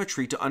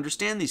geometry to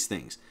understand these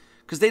things?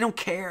 Because they don't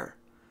care.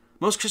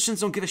 Most Christians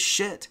don't give a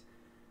shit.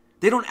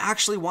 They don't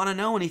actually want to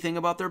know anything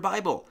about their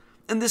Bible.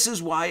 And this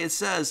is why it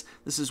says,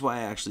 this is why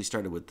I actually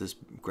started with this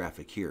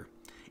graphic here.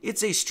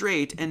 It's a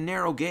straight and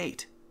narrow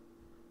gate.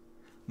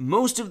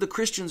 Most of the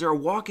Christians are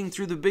walking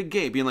through the big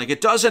gate being like, it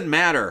doesn't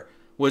matter.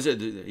 Was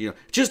it,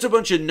 just a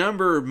bunch of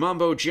number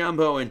mumbo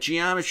jumbo and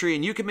geometry,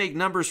 and you can make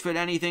numbers fit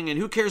anything, and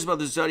who cares about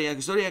the zodiac?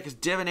 The zodiac is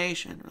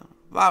divination.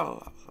 Blah,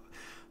 blah,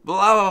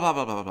 blah, blah,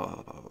 blah, blah, blah,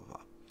 blah, blah,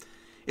 blah.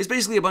 It's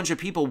basically a bunch of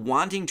people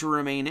wanting to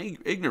remain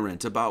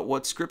ignorant about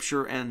what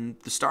Scripture and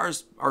the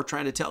stars are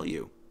trying to tell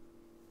you.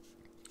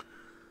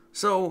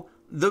 So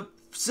the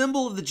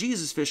symbol of the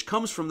Jesus fish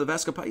comes from the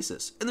Vesica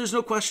Pisces, and there's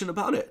no question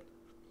about it.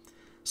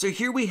 So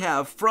here we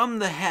have, from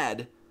the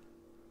head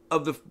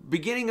of the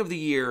beginning of the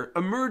year,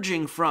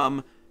 emerging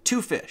from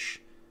two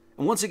fish.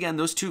 And once again,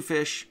 those two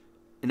fish,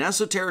 in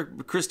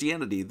esoteric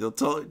Christianity, they'll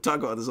talk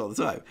about this all the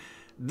time.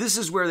 This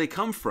is where they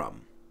come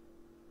from,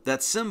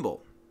 that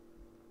symbol.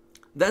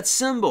 That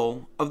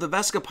symbol of the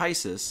Vesica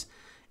Pisces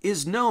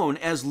is known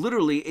as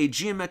literally a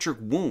geometric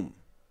womb.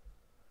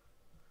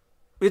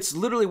 It's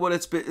literally what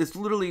it's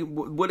literally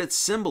what its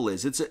symbol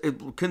is.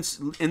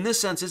 In this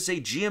sense, it's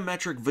a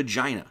geometric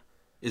vagina,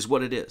 is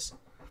what it is.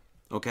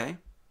 Okay?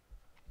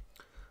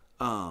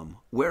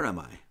 Where am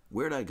I?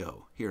 Where'd I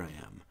go? Here I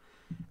am.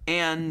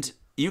 And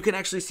you can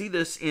actually see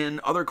this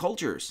in other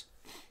cultures.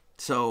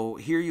 So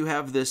here you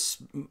have this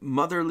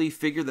motherly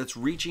figure that's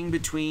reaching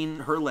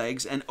between her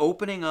legs and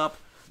opening up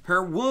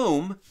her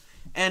womb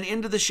and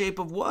into the shape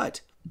of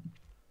what?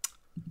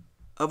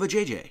 Of a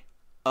JJ.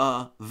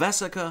 A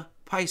Vesica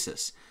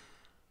Pisces.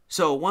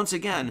 So once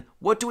again,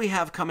 what do we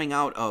have coming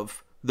out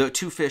of the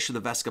two fish of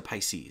the Vesica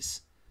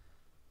Pisces?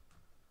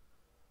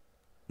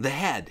 The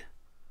head.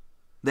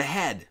 The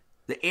head.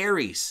 The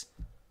Aries,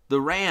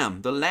 the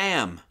ram, the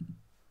lamb,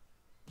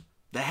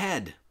 the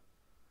head.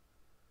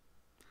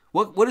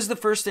 What is the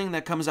first thing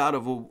that comes out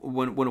of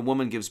when a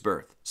woman gives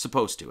birth?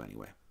 Supposed to,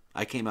 anyway.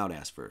 I came out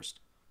ass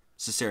first.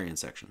 Cesarean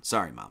section.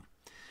 Sorry, Mom.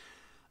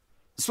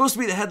 It's supposed to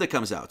be the head that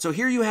comes out. So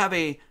here you have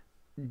a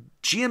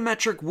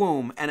geometric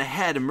womb and a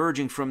head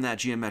emerging from that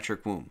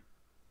geometric womb.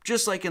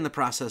 Just like in the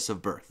process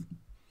of birth.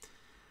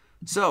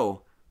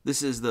 So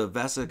This is the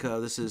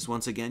Vesica. This is,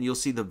 once again, you'll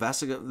see the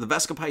Vesica. The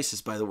Vesica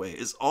Piscis, by the way,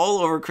 is all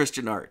over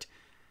Christian art.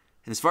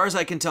 And as far as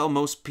I can tell,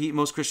 most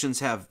Christians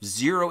have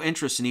zero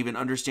interest in even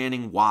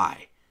understanding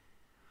why.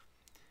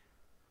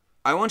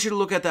 I want you to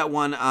look at that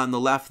one on the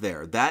left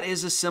there. That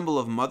is a symbol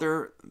of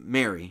Mother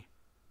Mary,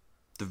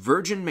 the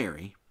Virgin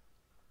Mary.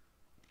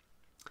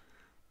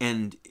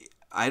 And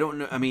I don't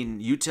know, I mean,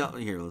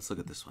 here, let's look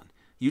at this one.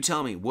 You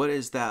tell me, what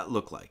does that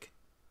look like?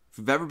 If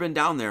you've ever been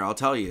down there, I'll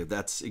tell you,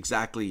 that's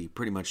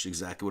pretty much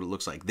exactly what it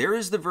looks like. There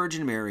is the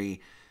Virgin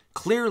Mary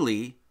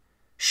clearly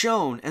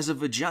shown as a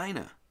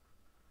vagina.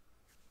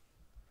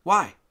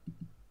 Why?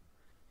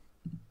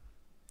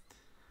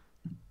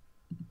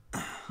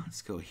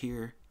 Let's go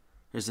here.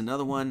 There's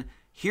another one.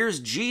 Here's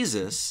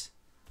Jesus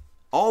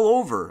all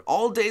over,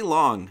 all day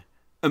long,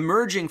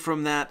 emerging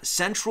from that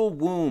central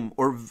womb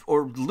or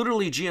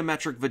literally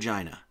geometric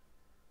vagina.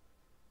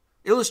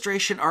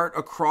 Illustration art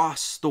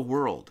across the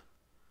world.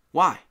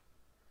 Why?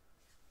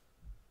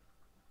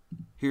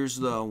 Here's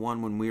the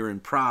one when we were in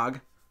Prague.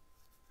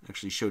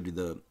 Actually showed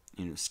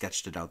you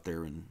sketched it out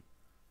there, and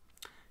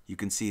you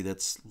can see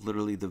that's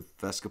literally the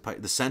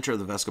center of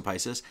the Vesica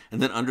Piscis,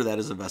 and then under that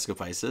is a Vesica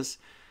Piscis.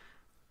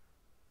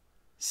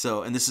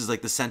 So, and this is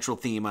like the central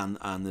theme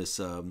on this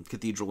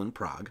cathedral in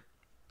Prague.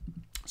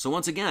 So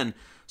once again,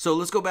 so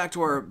let's go back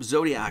to our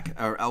zodiac,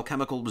 our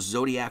alchemical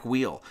zodiac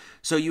wheel.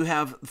 So you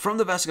have, from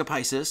the Vesica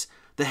Piscis,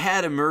 the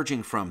head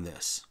emerging from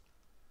this.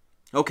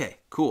 Okay,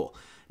 cool.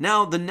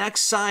 Now the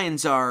next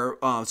signs are,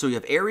 so you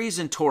have Aries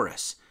and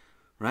Taurus,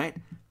 right?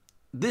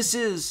 This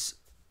is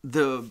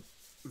the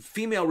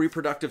female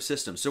reproductive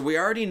system. So we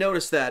already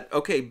noticed that,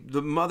 okay,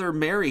 the Mother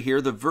Mary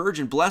here, the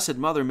Virgin, Blessed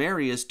Mother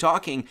Mary, is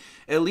talking,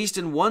 at least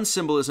in one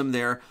symbolism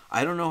there.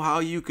 I don't know how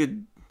you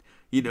could,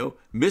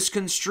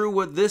 misconstrue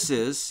what this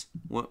is.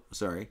 What?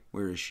 Sorry,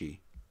 where is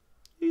she?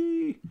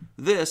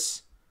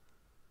 This.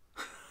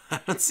 I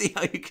don't see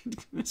how you could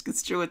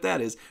misconstrue what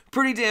that is.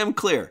 Pretty damn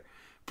clear.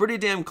 Pretty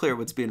damn clear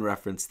what's being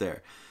referenced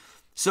there.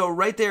 So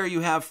right there you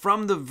have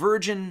from the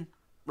Virgin,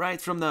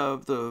 right, from the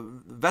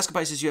Vesica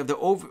Piscis, you have the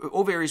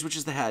ovaries, which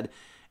is the head,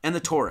 and the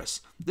Taurus.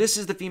 This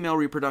is the female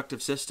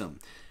reproductive system.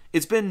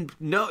 It's been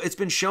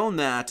shown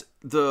that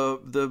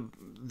the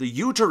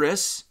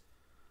uterus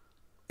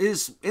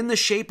is in the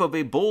shape of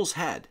a bull's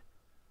head.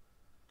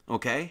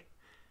 Okay?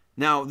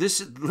 Now,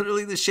 this is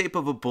literally the shape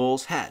of a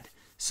bull's head.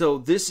 So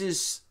this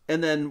is,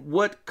 and then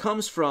what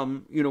comes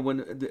from,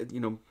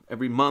 when,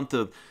 every month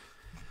of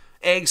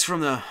eggs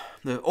from the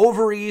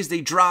ovaries,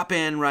 they drop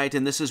in, right?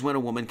 And this is when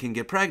a woman can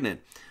get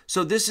pregnant.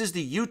 So this is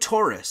the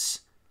uterus,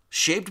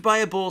 shaped by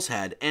a bull's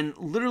head and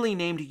literally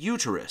named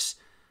uterus,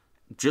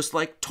 just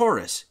like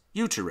Taurus,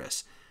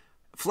 uterus.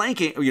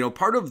 Flanking,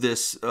 part of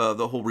this,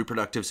 the whole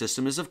reproductive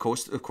system is, of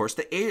course,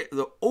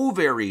 the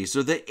ovaries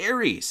or the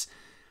Aries.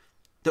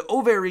 The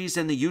ovaries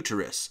and the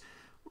uterus.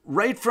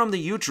 Right from the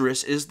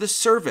uterus is the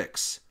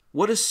cervix.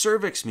 What does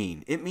cervix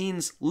mean? It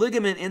means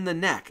ligament in the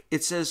neck.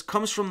 It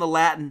comes from the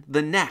Latin,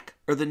 the neck,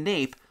 or the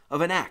nape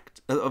of a neck.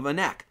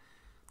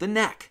 The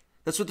neck.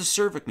 That's what the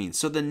cervix means.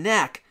 So the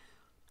neck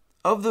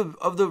of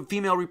the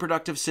female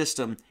reproductive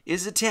system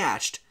is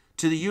attached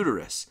to the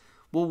uterus.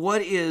 Well,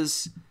 what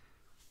is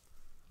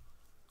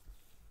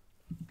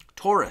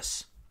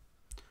Taurus?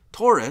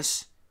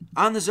 Taurus,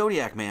 on the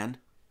zodiac man,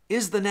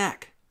 is the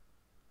neck.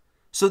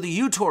 So the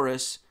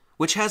uterus,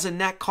 which has a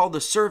neck called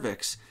the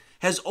cervix,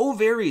 has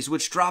ovaries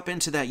which drop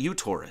into that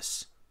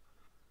uterus.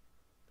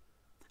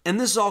 And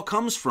this all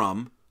comes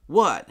from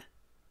what?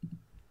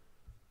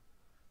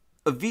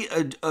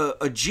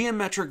 A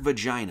geometric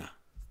vagina.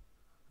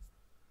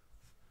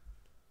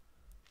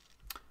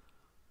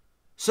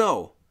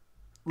 So,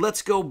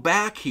 let's go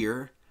back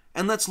here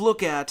and let's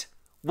look at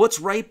what's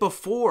right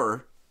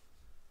before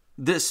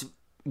this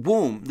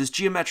womb, this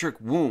geometric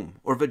womb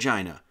or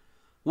vagina.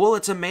 Well,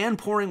 it's a man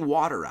pouring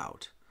water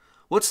out.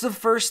 What's the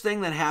first thing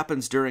that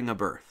happens during a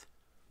birth?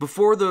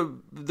 Before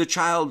the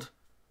child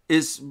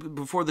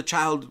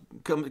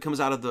comes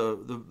out of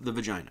the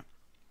vagina.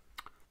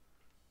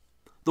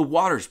 The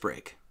waters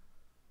break.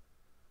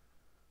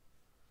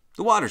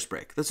 The waters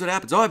break. That's what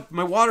happens. Oh,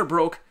 my water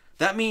broke.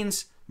 That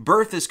means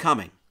birth is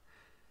coming.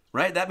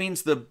 Right? That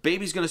means the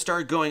baby's going to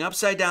start going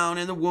upside down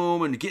in the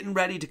womb and getting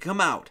ready to come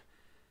out.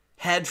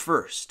 Head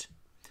first.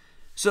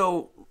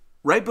 So,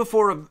 right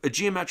before a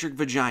geometric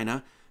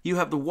vagina, you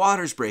have the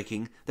waters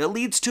breaking that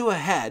leads to a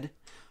head,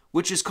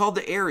 which is called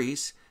the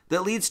Aries,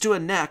 that leads to a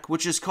neck,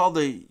 which is called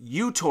the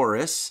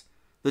uterus,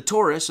 the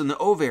Taurus, and the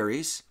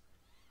ovaries.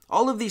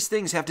 All of these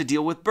things have to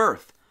deal with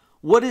birth.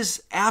 What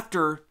is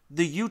after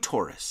the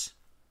uterus?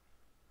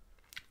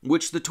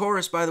 Which the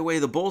Taurus, by the way,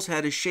 the bull's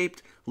head is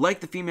shaped like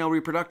the female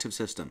reproductive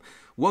system.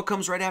 What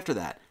comes right after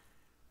that?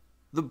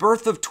 The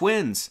birth of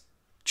twins.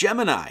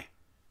 Gemini.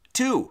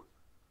 2.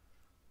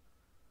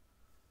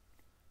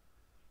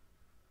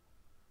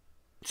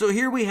 So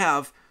here we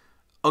have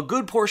a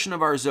good portion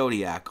of our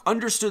zodiac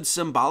understood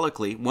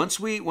symbolically. Once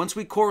we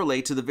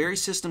correlate to the very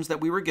systems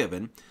that we were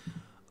given,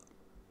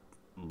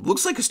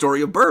 looks like a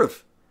story of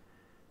birth.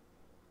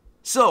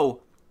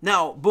 So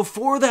now,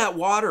 before that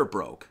water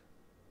broke,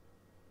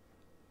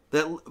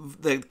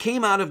 that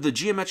came out of the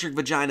geometric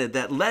vagina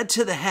that led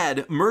to the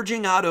head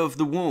merging out of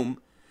the womb,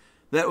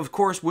 that of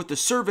course with the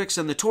cervix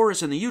and the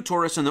torus and the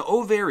uterus and the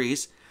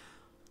ovaries,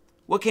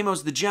 what came out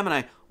was the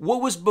Gemini.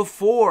 What was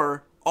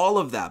before all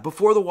of that,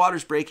 before the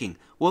waters breaking?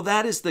 Well,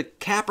 that is the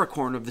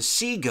Capricorn of the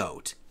sea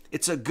goat.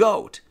 It's a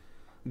goat.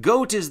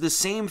 Goat is the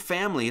same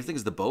family, I think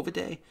it's the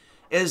Bovidae,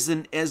 as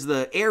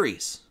the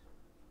Aries.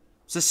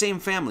 It's the same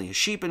family. A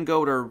sheep and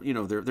goat are,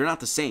 they're not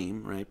the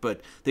same, right?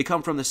 But they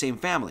come from the same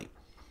family.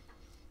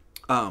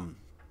 And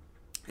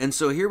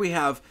so here we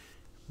have,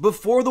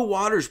 before the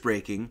waters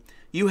breaking,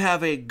 you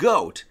have a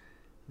goat.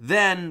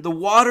 Then the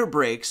water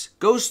breaks,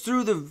 goes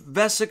through the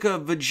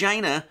vesica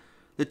vagina,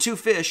 the two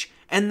fish,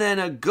 and then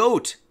a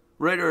goat,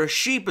 right, or a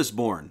sheep is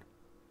born.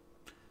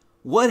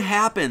 What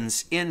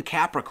happens in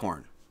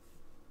Capricorn?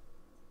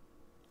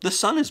 The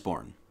sun is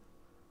born.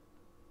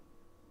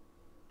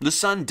 The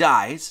sun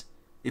dies,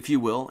 if you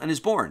will, and is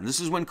born. This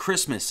is when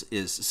Christmas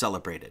is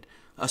celebrated.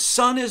 A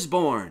son is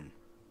born.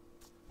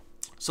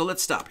 So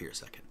let's stop here a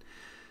second.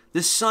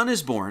 This son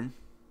is born,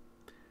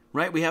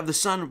 right? We have the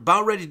sun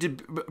about ready to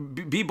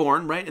be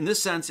born, right? In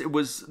this sense, it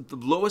was the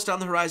lowest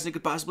on the horizon it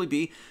could possibly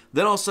be.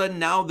 Then all of a sudden,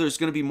 now there's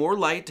going to be more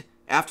light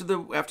after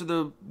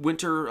the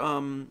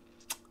winter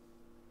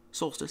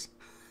solstice.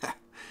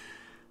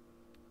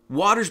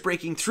 Water's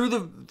breaking through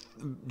the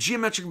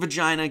geometric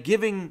vagina,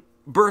 giving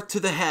birth to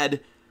the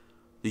head,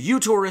 the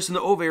uterus and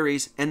the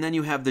ovaries, and then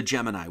you have the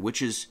Gemini,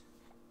 which is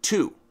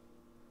 2.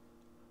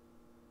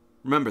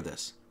 Remember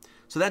this.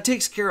 So that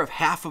takes care of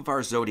half of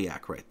our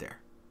zodiac right there.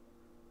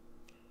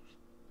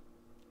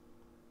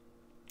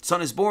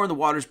 Sun is born, the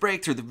waters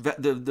break through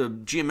the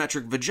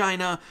geometric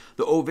vagina,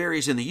 the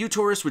ovaries and the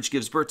uterus, which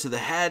gives birth to the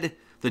head,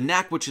 the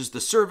neck, which is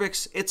the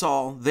cervix. It's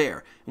all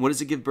there. And what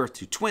does it give birth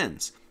to?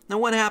 Twins. Now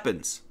what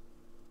happens?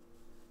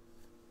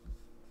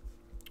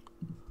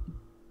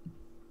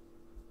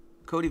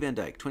 Cody Van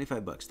Dyke,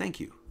 $25. Thank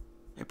you.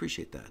 I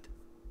appreciate that.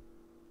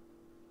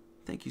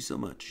 Thank you so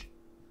much.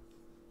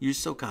 You're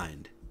so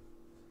kind.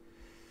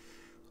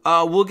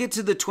 We'll get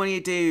to the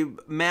 28-day,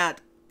 Matt,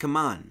 come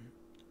on.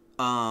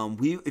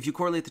 If you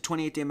correlate the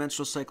 28-day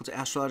menstrual cycle to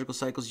astrological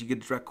cycles, you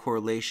get a direct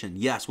correlation.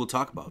 Yes, we'll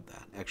talk about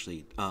that,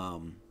 actually.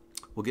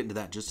 We'll get into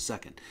that in just a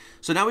second.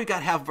 So now we've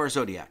got half of our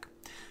zodiac.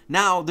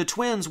 Now, the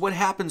twins, what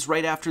happens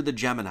right after the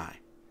Gemini?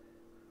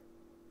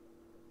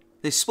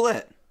 They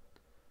split.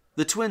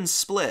 The twins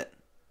split.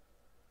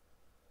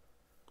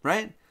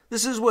 Right?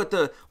 This is what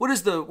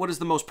is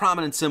the most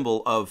prominent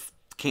symbol of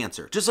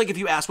Cancer? Just like if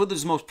you ask what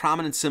is the most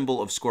prominent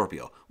symbol of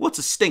Scorpio, what's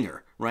a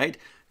stinger, right?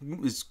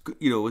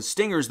 A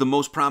stinger is the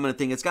most prominent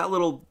thing. It's got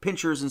little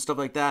pinchers and stuff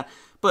like that,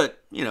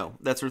 but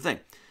that sort of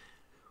thing.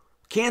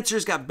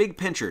 Cancer's got big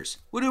pinchers.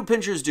 What do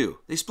pinchers do?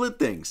 They split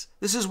things.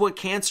 This is what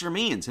Cancer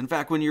means. In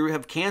fact, when you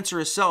have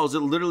cancerous cells, it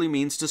literally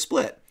means to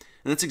split.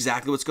 And that's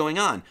exactly what's going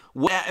on.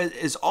 What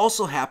is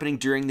also happening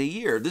during the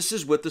year? This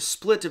is what the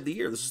split of the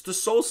year. This is the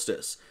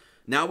solstice.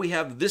 Now we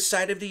have this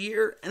side of the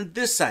year and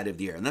this side of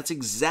the year. And that's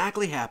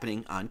exactly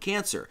happening on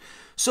Cancer.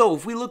 So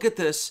if we look at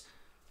this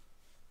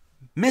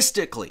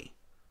mystically,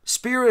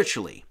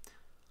 spiritually,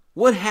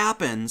 what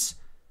happens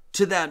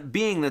to that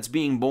being that's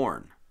being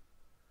born?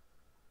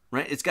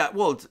 Right? It's got,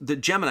 the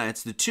Gemini,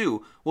 it's the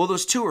 2. Well,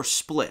 those 2 are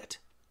split.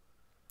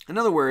 In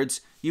other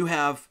words, you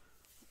have,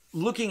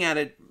 looking at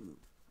it,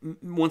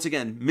 once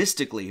again,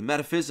 mystically,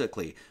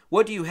 metaphysically,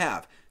 what do you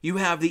have? You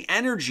have the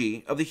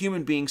energy of the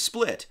human being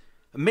split.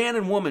 A man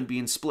and woman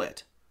being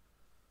split.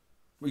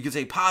 You could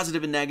say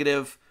positive and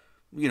negative,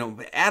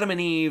 Adam and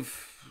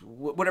Eve,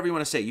 whatever you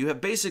want to say. You have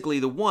basically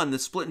the one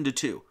that's split into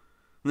 2.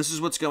 And this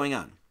is what's going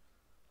on.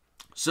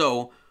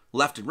 So,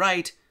 left and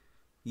right,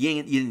 yin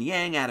and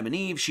yang, Adam and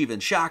Eve, Shiva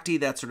and Shakti,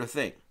 that sort of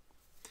thing.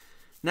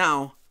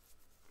 Now,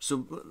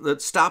 so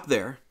let's stop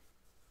there.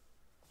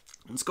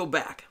 Let's go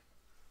back.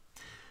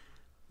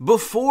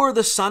 Before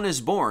the sun is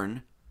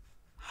born,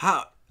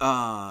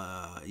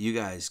 you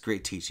guys,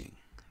 great teaching.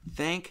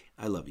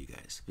 I love you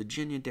guys.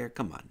 Virginia Dare,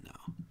 come on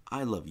now.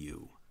 I love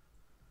you.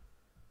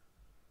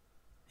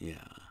 Yeah.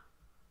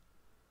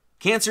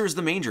 Cancer is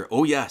the manger.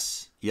 Oh,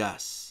 yes.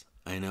 Yes,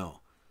 I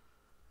know.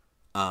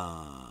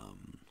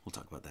 We'll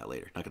talk about that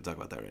later. Not going to talk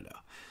about that right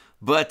now.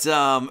 But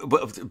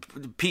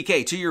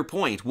PK, to your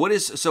point,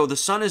 so the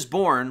sun is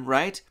born,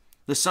 right?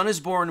 The sun is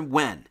born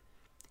when?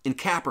 In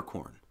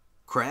Capricorn,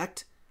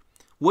 correct?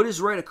 What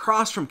is right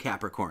across from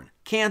Capricorn?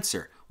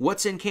 Cancer.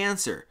 What's in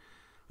Cancer?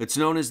 It's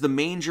known as the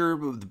manger,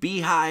 the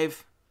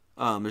beehive.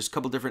 There's a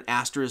couple different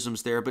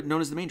asterisms there, but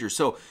known as the manger.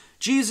 So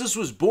Jesus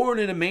was born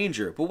in a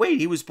manger. But wait,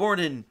 he was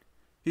born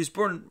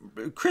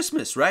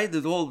Christmas, right?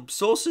 The whole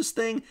solstice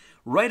thing,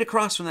 right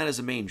across from that is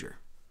a manger.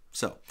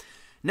 So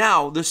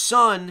now the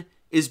sun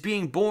is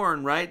being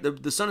born, right?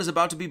 The sun is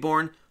about to be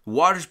born.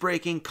 Water's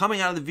breaking, coming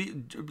out of the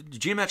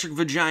geometric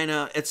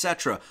vagina,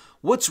 etc.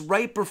 What's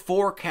right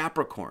before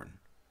Capricorn?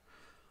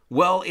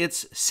 Well,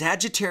 it's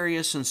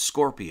Sagittarius and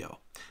Scorpio.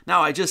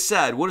 Now, I just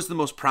said, what is the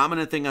most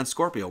prominent thing on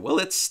Scorpio? Well,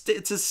 it's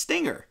a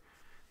stinger,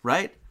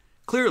 right?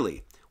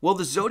 Clearly. Well,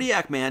 the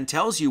Zodiac Man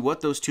tells you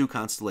what those 2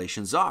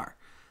 constellations are.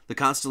 The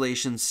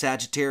constellation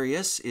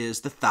Sagittarius is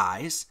the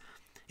thighs,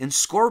 and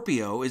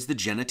Scorpio is the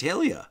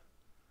genitalia.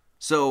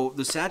 So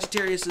the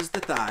Sagittarius is the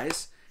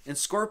thighs, and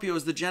Scorpio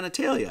is the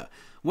genitalia.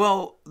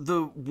 Well,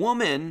 the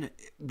woman,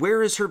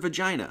 where is her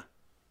vagina?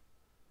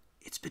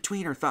 It's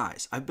between her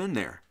thighs. I've been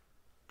there.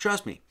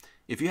 Trust me.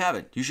 If you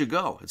haven't, you should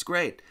go. It's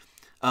great.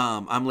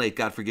 I'm late.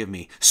 God forgive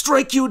me.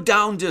 Strike you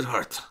down did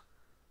hurt.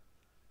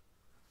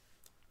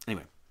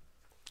 Anyway.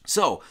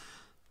 So,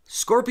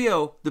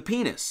 Scorpio, the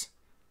penis.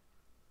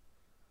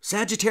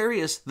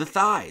 Sagittarius, the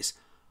thighs.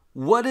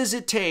 What does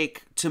it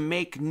take to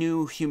make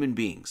new human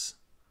beings?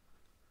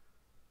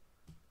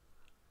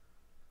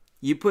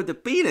 You put the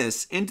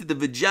penis into the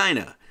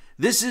vagina.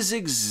 This is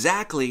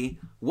exactly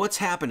what's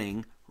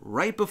happening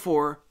right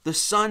before the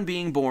son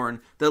being born,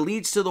 that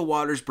leads to the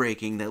waters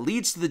breaking, that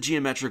leads to the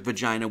geometric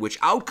vagina, which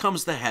out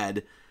comes the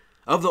head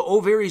of the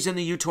ovaries and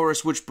the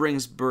uterus, which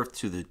brings birth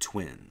to the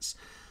twins.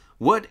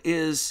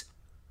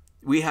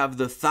 We have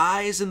the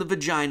thighs and the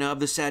vagina of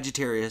the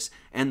Sagittarius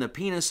and the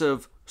penis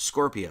of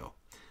Scorpio.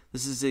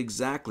 This is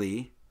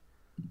exactly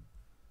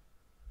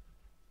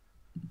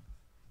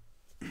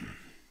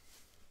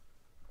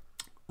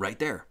right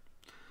there.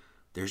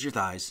 There's your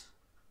thighs.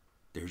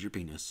 There's your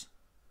penis.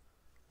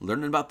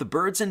 Learning about the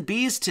birds and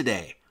bees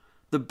today.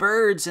 The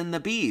birds and the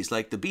bees,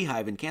 like the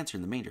beehive and Cancer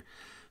in the manger.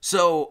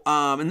 So,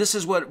 and this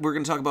is what we're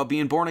going to talk about,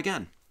 being born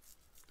again.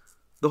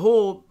 The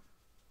whole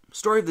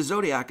story of the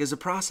zodiac is a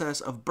process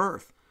of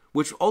birth,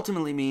 which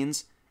ultimately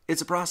means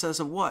it's a process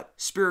of what?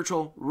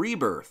 Spiritual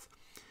rebirth.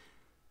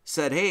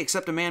 Said, hey,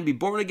 except a man be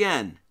born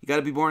again. You got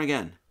to be born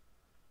again.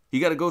 You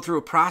got to go through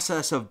a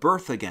process of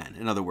birth again,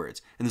 in other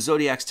words. And the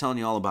zodiac's telling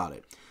you all about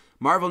it.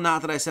 Marvel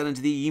not that I said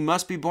unto thee, ye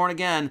must be born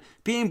again,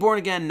 being born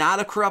again, not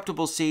of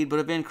corruptible seed, but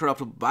of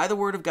incorruptible, by the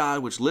word of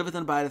God, which liveth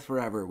and abideth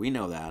forever. We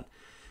know that.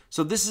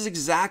 So this is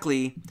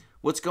exactly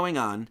what's going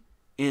on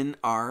in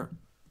our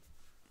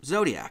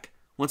zodiac.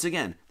 Once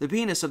again, the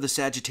penis of the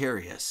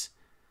Sagittarius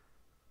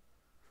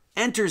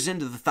enters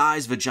into the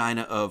thighs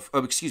vagina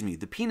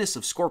the penis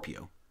of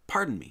Scorpio,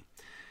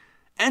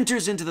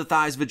 enters into the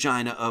thighs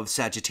vagina of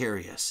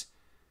Sagittarius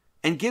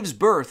and gives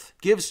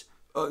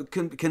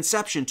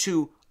conception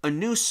to a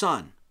new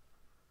son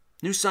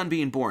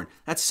being born.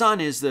 That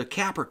son is the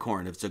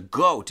Capricorn. It's a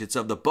goat. It's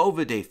of the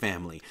Bovidae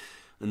family.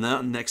 And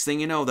the next thing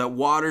you know, that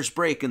waters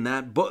break, and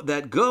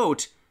that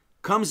goat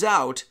comes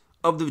out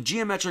of the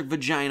geometric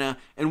vagina.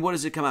 And what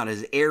does it come out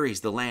as?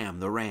 Aries, the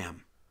lamb, the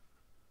ram,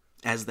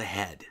 as the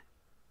head.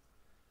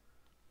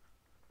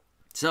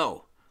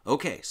 So,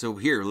 okay, so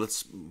here,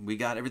 we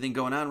got everything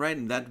going on, right?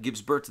 And that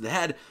gives birth to the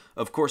head.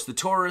 Of course, the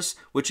Taurus,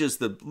 which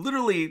is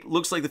literally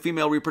looks like the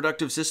female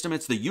reproductive system.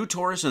 It's the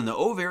uterus and the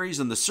ovaries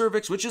and the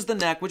cervix, which is the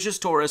neck, which is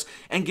Taurus,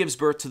 and gives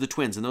birth to the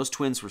twins. And those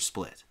twins were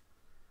split.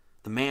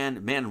 The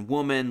man and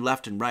woman,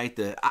 left and right,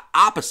 the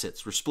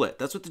opposites were split.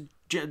 That's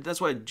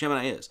what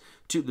Gemini is.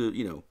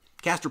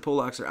 Castor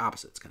polars are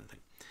opposites kind of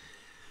thing.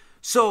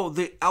 So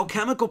the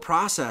alchemical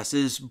process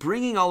is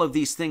bringing all of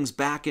these things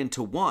back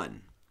into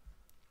one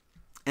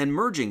and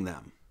merging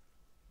them.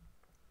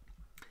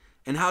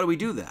 And how do we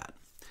do that?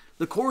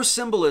 The core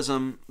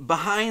symbolism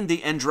behind the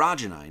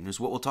androgyne, is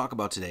what we'll talk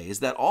about today,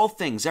 is that all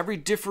things, every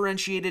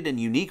differentiated and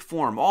unique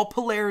form, all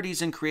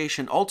polarities in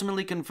creation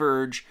ultimately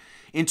converge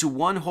into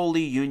one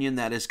holy union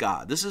that is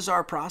God. This is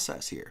our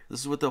process here. This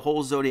is what the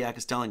whole zodiac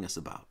is telling us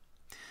about.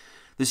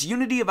 This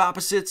unity of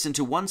opposites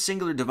into one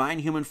singular divine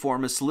human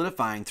form is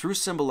solidifying through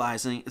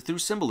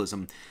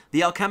symbolism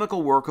the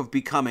alchemical work of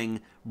becoming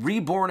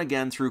reborn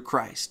again through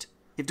Christ.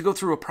 You have to go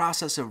through a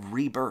process of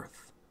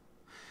rebirth.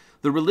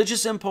 The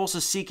religious impulse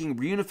is seeking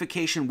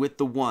reunification with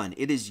the One.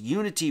 It is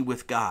unity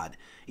with God,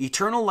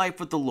 eternal life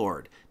with the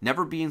Lord,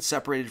 never being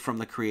separated from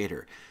the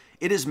Creator.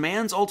 It is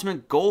man's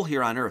ultimate goal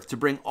here on earth to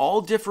bring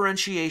all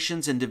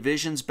differentiations and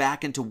divisions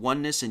back into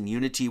oneness and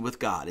unity with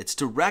God. It's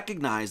to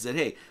recognize that,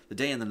 hey, the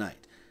day and the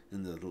night,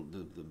 and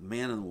the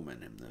man and the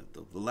woman, and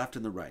the left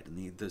and the right,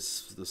 and the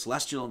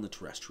celestial and the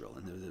terrestrial,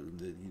 and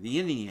the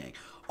yin and yang.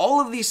 All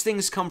of these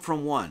things come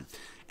from one.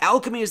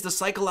 Alchemy is the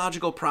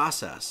psychological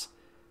process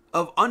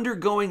of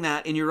undergoing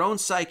that in your own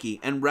psyche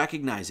and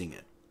recognizing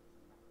it.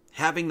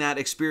 Having that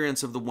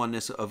experience of the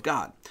oneness of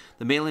God.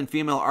 The male and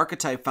female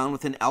archetype found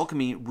within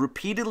alchemy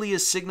repeatedly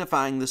is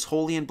signifying this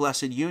holy and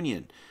blessed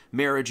union,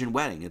 marriage and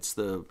wedding. It's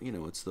the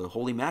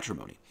holy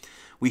matrimony.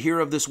 We hear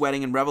of this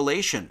wedding in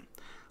Revelation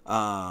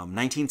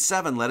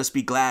 19:7. Let us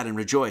be glad and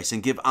rejoice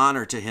and give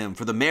honor to him,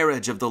 for the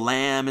marriage of the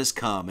Lamb is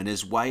come, and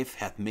his wife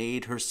hath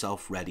made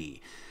herself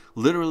ready.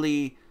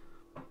 Literally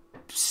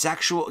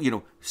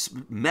sexual,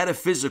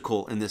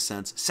 metaphysical in this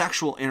sense,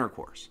 sexual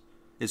intercourse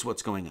is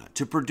what's going on,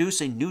 to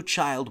produce a new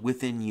child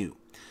within you.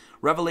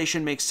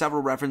 Revelation makes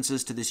several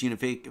references to this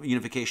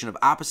unification of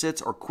opposites,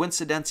 or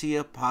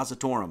coincidentia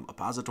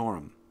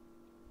oppositorum.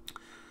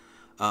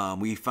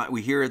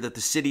 We hear that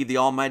the city of the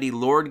Almighty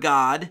Lord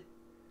God,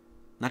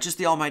 not just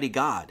the Almighty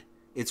God,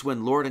 it's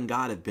when Lord and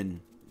God have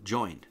been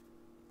joined.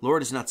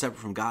 Lord is not separate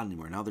from God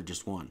anymore. Now they're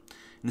just one.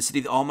 In the city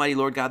of the Almighty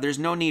Lord God, there's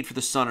no need for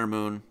the sun or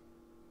moon.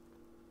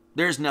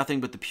 There is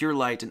nothing but the pure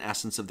light and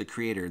essence of the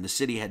Creator, and the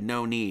city had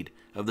no need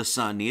of the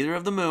sun, neither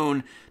of the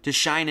moon, to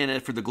shine in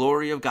it, for the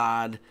glory of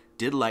God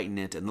did lighten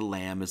it, and the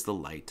Lamb is the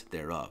light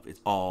thereof. It's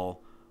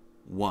all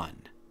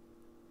one.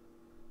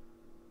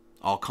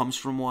 All comes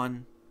from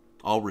one.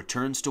 All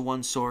returns to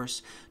one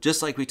source.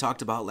 Just like we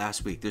talked about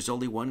last week, there's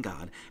only one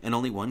God, and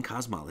only one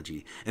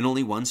cosmology, and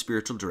only one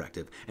spiritual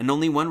directive, and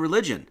only one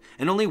religion,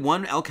 and only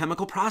one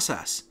alchemical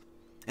process.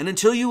 And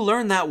until you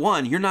learn that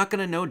one, you're not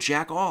going to know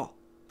jack all.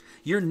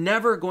 You're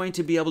never going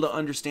to be able to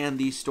understand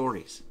these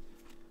stories.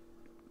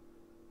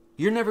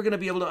 You're never going to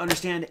be able to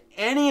understand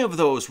any of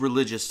those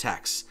religious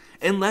texts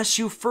unless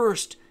you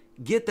first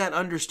get that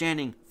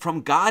understanding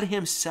from God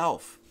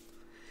Himself.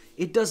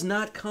 It does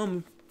not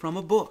come from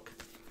a book.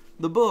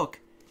 The book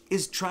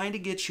is trying to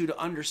get you to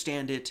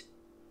understand it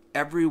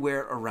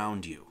everywhere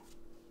around you.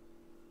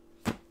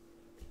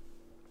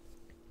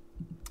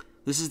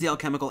 This is the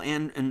alchemical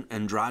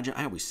androgen.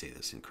 I always say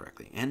this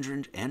incorrectly.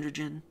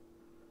 Androgen.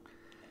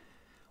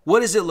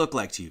 What does it look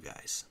like to you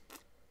guys?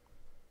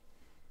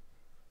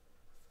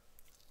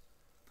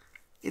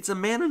 It's a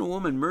man and a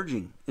woman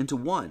merging into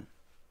one.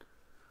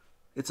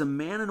 It's a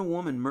man and a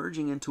woman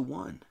merging into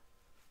one.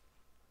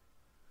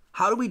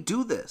 How do we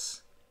do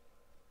this?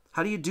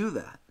 How do you do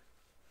that?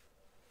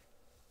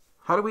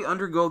 How do we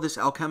undergo this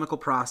alchemical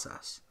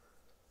process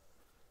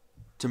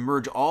to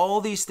merge all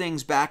these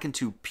things back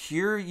into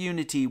pure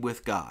unity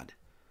with God?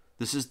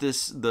 This is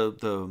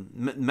the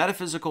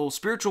metaphysical,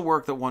 spiritual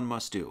work that one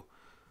must do.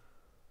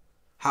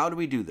 How do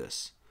we do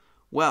this?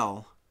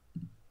 Well,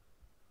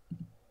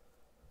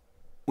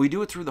 we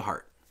do it through the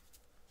heart.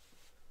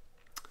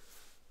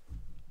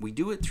 We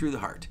do it through the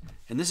heart.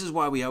 And this is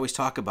why we always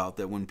talk about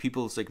that when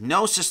people, it's like,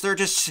 no, sis, they're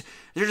just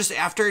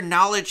after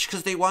knowledge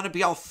because they want to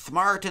be all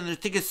smart and they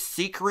think it's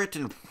secret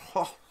and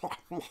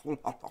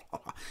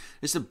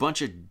it's a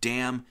bunch of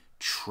damn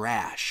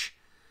trash.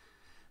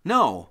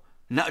 No,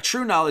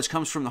 true knowledge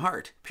comes from the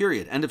heart.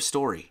 Period. End of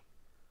story.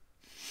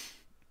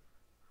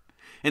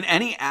 And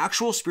any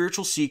actual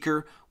spiritual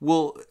seeker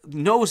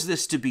knows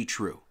this to be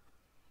true.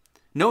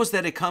 Knows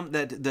that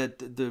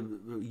the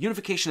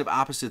unification of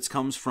opposites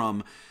comes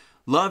from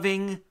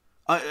loving,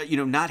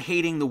 not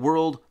hating the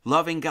world,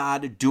 loving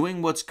God,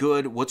 doing what's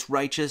good, what's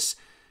righteous,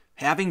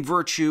 having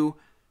virtue,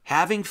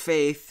 having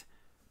faith,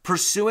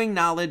 pursuing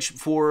knowledge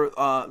for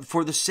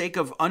the sake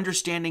of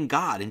understanding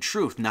God and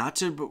truth, not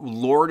to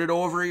lord it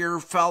over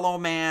your fellow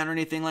man or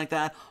anything like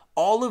that.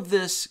 All of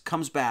this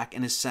comes back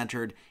and is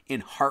centered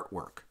in heart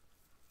work.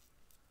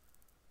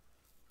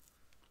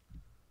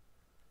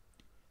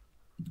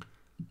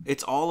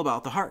 It's all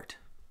about the heart.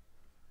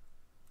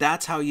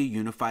 That's how you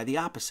unify the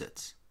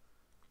opposites.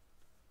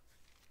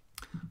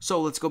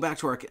 So let's go back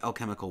to our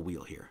alchemical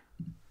wheel here.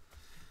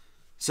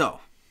 So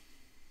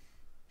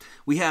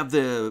we have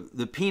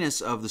the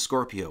penis of the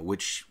Scorpio,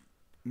 which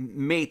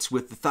mates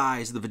with the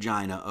thighs, the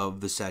vagina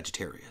of the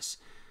Sagittarius.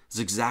 This is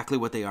exactly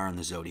what they are in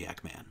the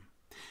zodiac man.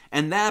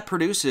 And that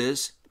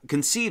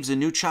conceives a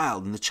new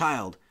child, and the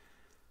child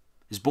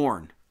is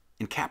born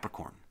in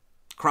Capricorn,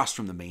 across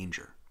from the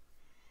manger.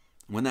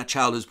 When that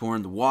child is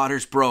born, the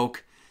waters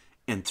broke,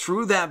 and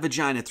through that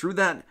vagina, through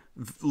that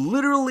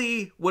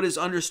literally what is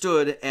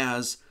understood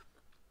as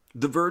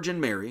the Virgin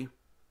Mary,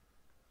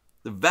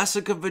 the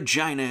vesica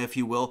vagina, if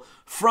you will,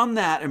 from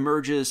that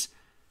emerges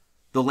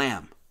the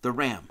lamb, the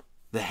ram,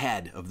 the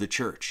head of the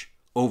church,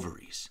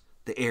 ovaries,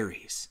 the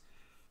Aries.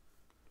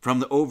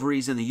 From the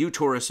ovaries and the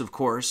uterus, of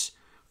course,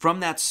 from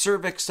that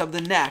cervix of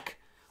the neck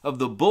of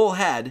the bull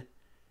head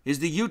is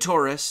the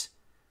uterus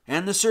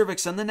and the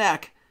cervix and the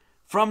neck.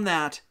 From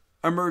that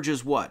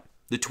emerges what?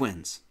 The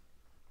twins.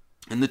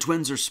 And the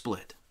twins are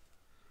split.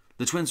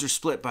 The twins are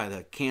split by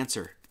the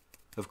cancer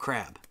of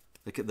crab,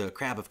 the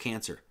crab of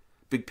cancer,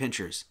 big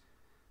pinchers.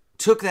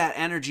 Took that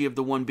energy of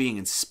the one being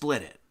and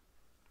split it.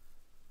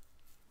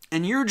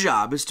 And your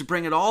job is to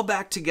bring it all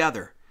back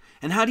together.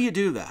 And how do you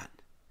do that?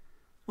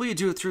 Well, you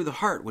do it through the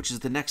heart, which is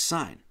the next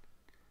sign.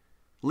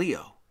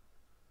 Leo.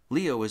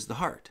 Leo is the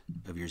heart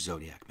of your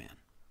zodiac man.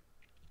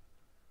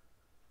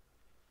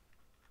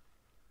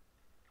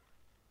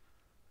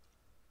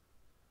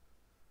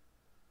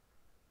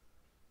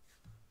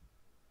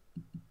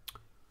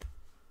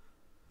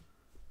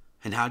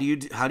 And how do you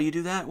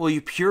do that? Well,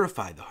 you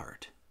purify the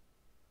heart.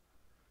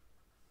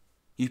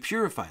 You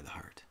purify the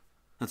heart.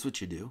 That's what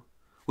you do.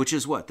 Which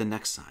is what? The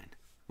next sign,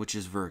 which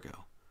is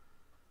Virgo.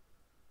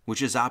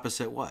 Which is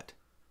opposite what?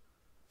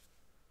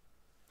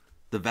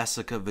 The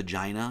vesica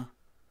vagina,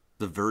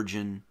 the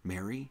Virgin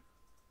Mary,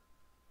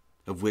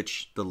 of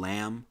which the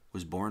Lamb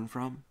was born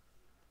from.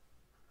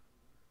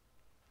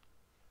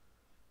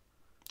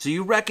 So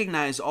you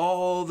recognize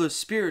all the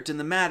spirit and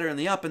the matter and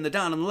the up and the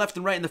down and the left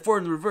and right and the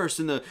forward and the reverse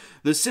and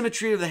the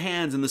symmetry of the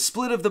hands and the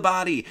split of the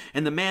body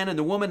and the man and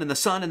the woman and the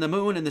sun and the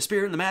moon and the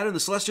spirit and the matter and the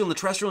celestial and the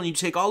terrestrial, and you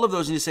take all of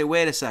those and you say,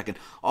 wait a second,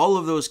 all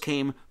of those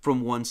came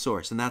from one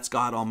source, and that's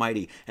God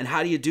Almighty. And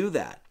how do you do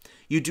that?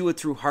 You do it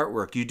through heart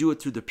work. You do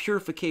it through the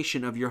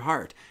purification of your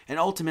heart. And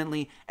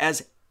ultimately,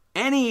 as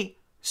any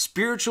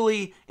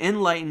spiritually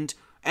enlightened,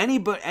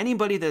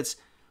 anybody that's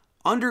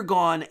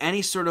undergone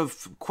any sort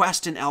of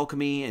quest in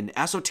alchemy and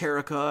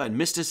esoterica and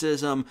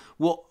mysticism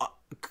will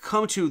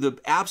come to the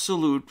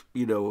absolute,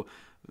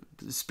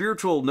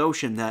 spiritual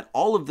notion that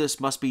all of this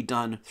must be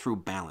done through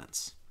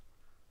balance.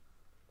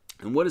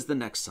 And what is the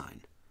next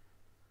sign?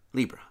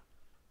 Libra,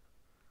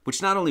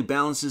 which not only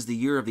balances the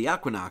year of the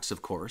equinox,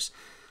 of course,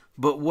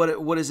 but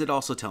what is it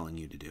also telling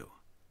you to do?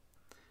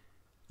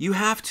 You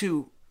have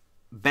to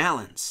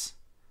balance,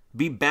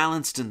 be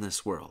balanced in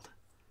this world.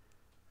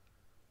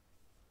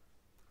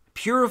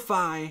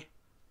 Purify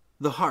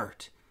the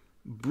heart.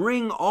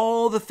 Bring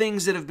all the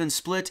things that have been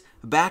split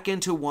back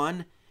into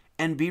one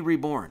and be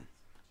reborn.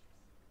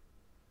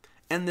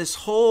 And this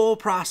whole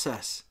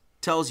process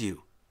tells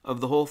you of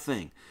the whole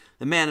thing.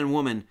 The man and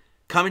woman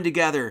coming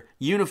together,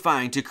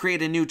 unifying to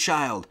create a new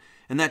child.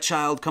 And that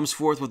child comes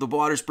forth with the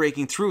waters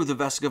breaking through the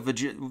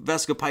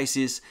Vesica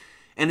Pisces,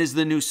 and as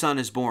the new son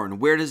is born.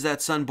 Where does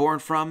that son born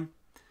from?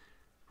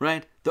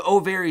 Right? The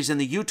ovaries and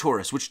the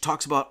uterus, which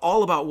talks about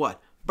all about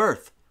what?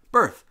 Birth.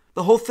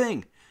 The whole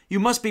thing. You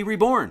must be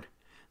reborn.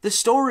 The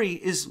story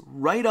is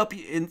right up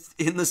in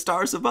the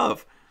stars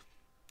above.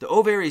 The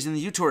ovaries and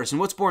the uterus. And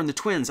what's born? The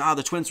twins.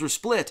 The twins were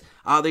split.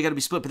 They got to be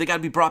split, but they got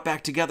to be brought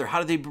back together. How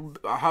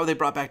are they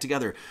brought back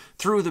together?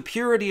 Through the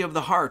purity of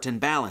the heart and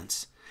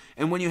balance.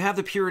 And when you have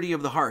the purity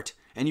of the heart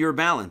and you're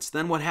balanced,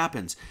 then what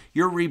happens?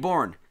 You're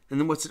reborn. And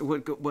then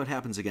what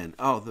happens again?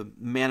 The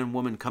man and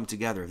woman come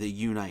together. They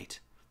unite.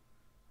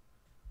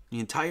 The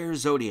entire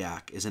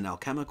zodiac is an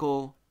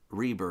alchemical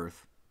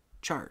rebirth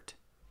chart.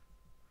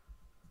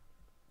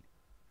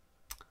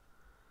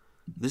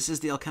 This is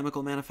the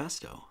Alchemical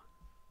Manifesto.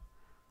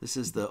 This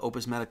is the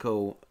Opus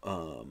Medico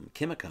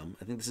Chemicum.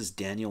 I think this is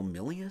Daniel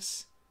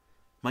Milius?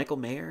 Michael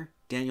Mayer?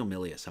 Daniel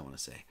Milius, I want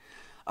to say.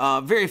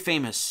 Very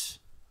famous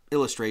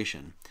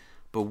illustration.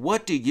 But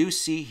what do you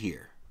see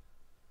here?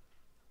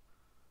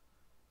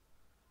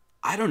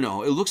 I don't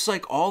know. It looks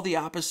like all the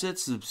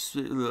opposites,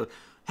 the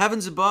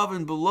heavens above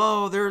and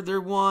below, they're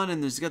one,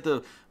 and there's got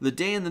the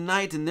day and the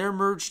night, and they're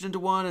merged into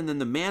one, and then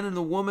the man and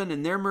the woman,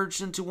 and they're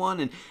merged into one,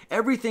 and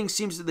everything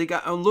seems that they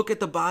got. Oh, look at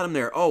the bottom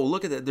there. Oh,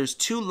 look at that. There's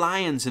two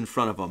lions in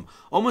front of them,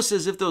 almost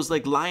as if those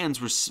lions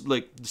were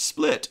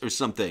split or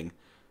something.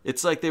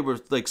 It's like they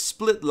were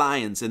split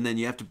lions, and then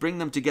you have to bring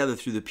them together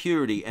through the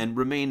purity and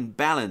remain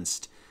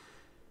balanced.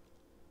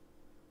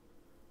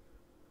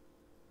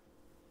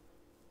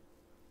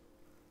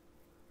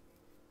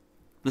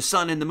 The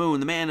sun and the moon,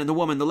 the man and the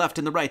woman, the left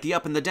and the right, the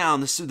up and the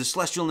down, the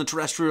celestial and the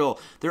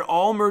terrestrial, they're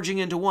all merging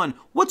into one.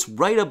 What's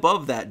right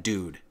above that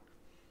dude?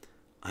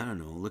 I don't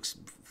know. It looks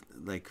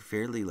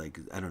fairly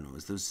I don't know.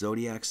 Is those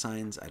zodiac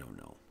signs? I don't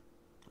know.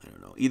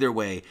 Either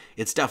way,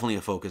 it's definitely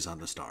a focus on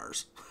the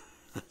stars.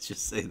 Let's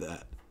just say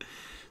that.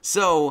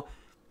 So,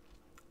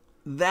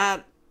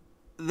 there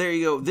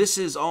you go. This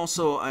is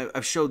also,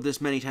 I've showed this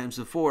many times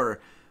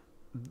before,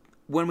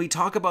 when we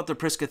talk about the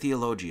Prisca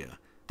Theologia,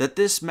 that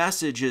this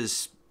message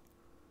is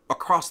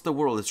across the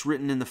world. It's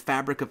written in the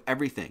fabric of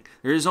everything.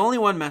 There is only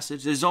one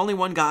message. There's only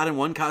one God and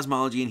one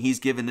cosmology, and he's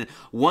given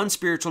one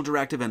spiritual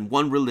directive and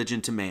one religion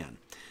to man.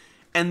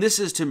 And this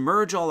is to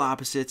merge all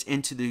opposites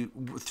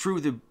through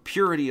the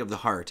purity of the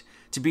heart,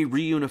 to be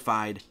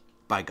reunified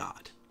by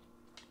God,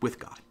 with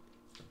God.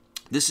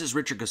 This is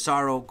Richard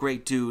Casaro,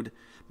 great dude.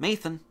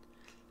 Mathan.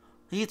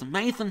 He's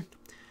Mathan.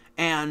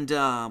 And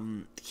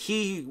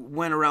he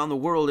went around the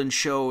world and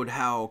showed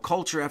how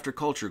culture after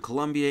culture,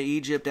 Colombia,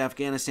 Egypt,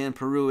 Afghanistan,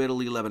 Peru,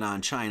 Italy,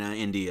 Lebanon, China,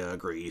 India,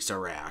 Greece,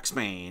 Iraq,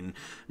 Spain,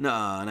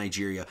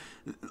 Nigeria,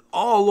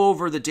 all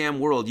over the damn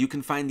world, you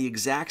can find the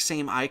exact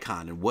same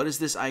icon. And what is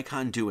this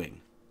icon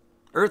doing?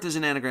 Earth is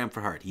an anagram for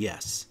heart.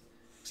 Yes,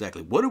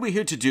 exactly. What are we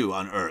here to do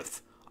on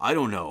Earth? I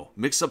don't know.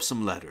 Mix up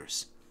some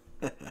letters.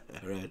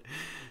 Right?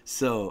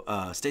 So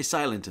stay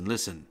silent and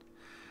listen.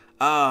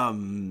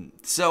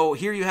 So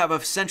here you have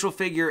a central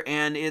figure,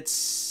 and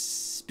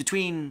it's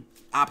between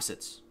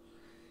opposites,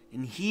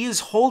 and he is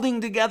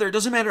holding together. It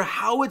doesn't matter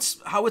how it's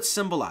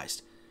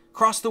symbolized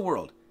across the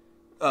world.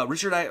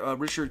 Richard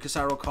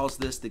Casaro calls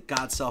this the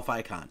God self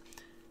icon.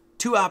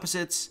 Two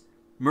opposites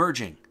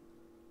merging,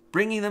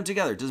 bringing them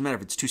together. It doesn't matter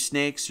if it's two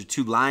snakes or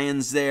two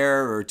lions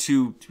there or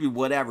two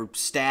whatever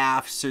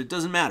staffs. Or it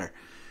doesn't matter.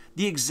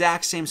 The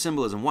exact same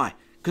symbolism. Why?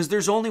 Because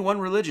there's only one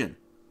religion.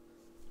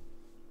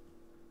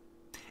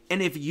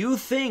 And if you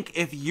think,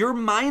 if your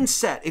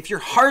mindset, if your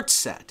heart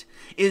set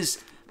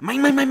is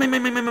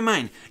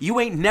mine, you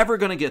ain't never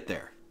going to get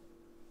there.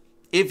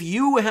 If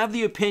you have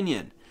the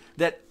opinion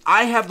that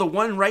I have the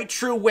one right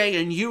true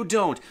way and you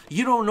don't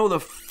know the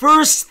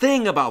first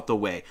thing about the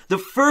way, the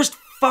first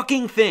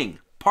fucking thing,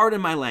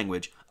 pardon my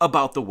language,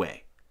 about the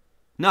way.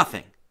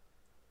 Nothing.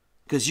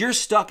 Because you're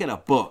stuck in a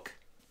book.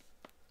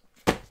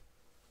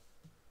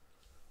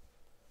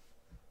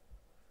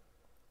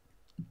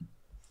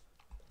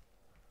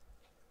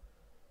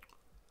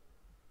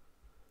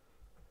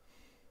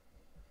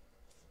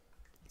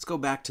 Let's go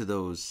back to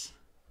the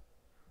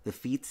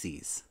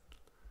feetsies.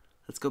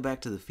 Let's go back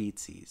to the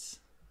feetsies.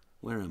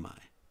 Where am I?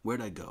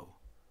 Where'd I go?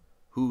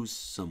 Who's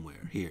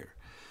somewhere? Here.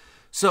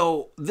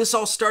 So this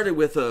all started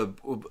with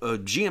a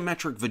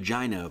geometric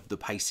vagina of the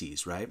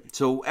Pisces, right?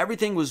 So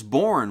everything was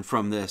born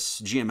from this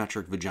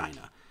geometric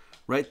vagina,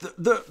 right?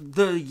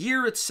 The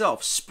year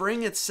itself,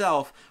 spring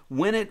itself,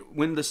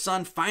 when the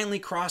sun finally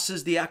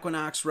crosses the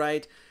equinox,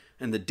 right?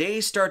 And the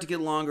days start to get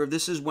longer,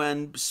 this is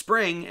when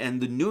spring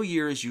and the new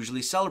year is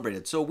usually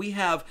celebrated. So we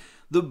have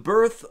the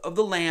birth of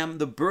the lamb,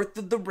 the birth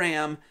of the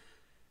ram,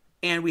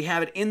 and we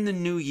have it in the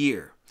new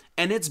year.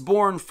 And it's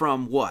born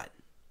from what?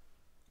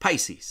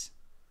 Pisces.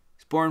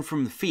 It's born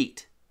from the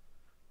feet.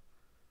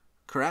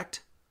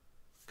 Correct?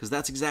 Because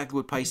that's exactly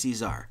what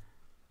Pisces are.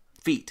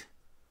 Feet.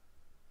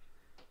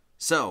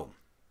 So,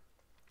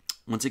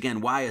 once again,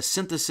 why a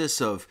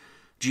synthesis of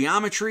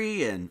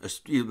geometry and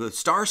the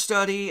star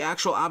study,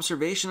 actual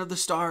observation of the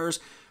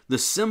stars, the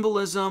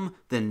symbolism,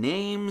 the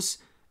names,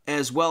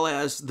 as well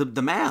as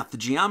the math, the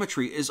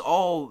geometry is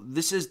all,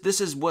 this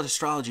is what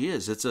astrology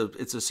is. It's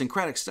a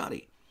syncretic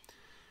study.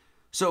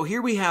 So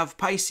here we have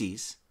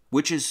Pisces,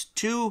 which is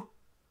two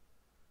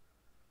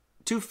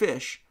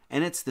fish,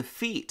 and it's the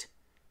feet.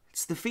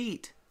 It's the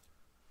feet.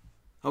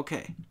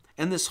 Okay.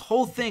 And this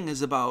whole thing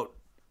is about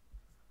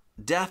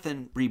death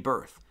and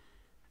rebirth.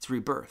 It's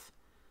rebirth.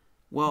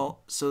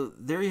 Well, so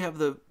there you have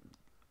the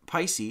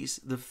Pisces,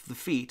 the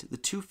feet, the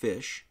two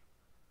fish,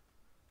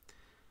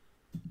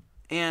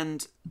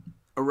 and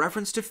a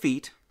reference to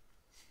feet.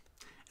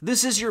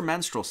 This is your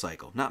menstrual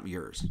cycle, not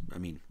yours. I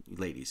mean,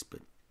 ladies,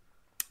 but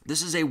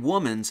this is a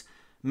woman's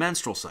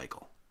menstrual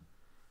cycle.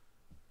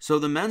 So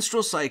the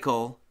menstrual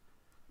cycle,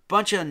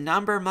 bunch of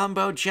number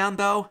mumbo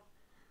jumbo,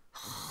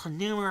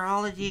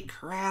 numerology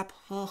crap.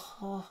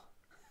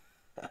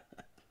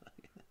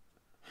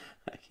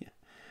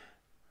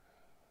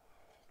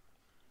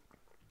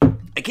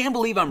 I can't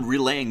believe I'm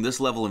relaying this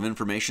level of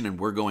information and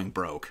we're going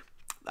broke.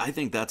 I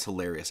think that's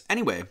hilarious.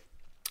 Anyway,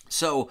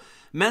 so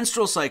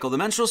menstrual cycle. The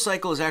menstrual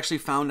cycle is actually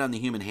found on the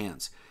human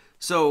hands.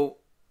 So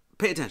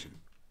pay attention.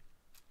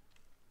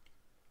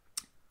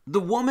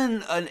 The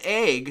woman, an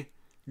egg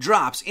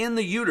drops in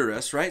the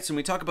uterus, right? So when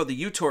we talk about the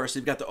uterus,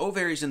 you've got the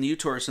ovaries in the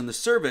uterus and the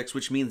cervix,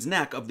 which means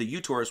neck of the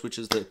uterus, which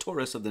is the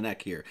torus of the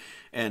neck here.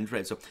 And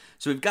right, so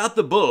we've got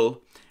the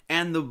bull,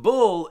 and the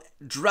bull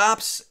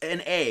drops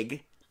an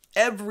egg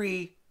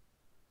every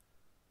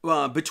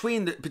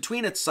between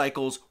its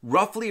cycles,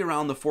 roughly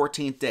around the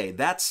 14th day.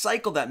 That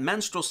cycle, that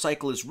menstrual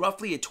cycle, is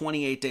roughly a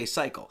 28-day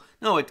cycle.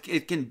 No,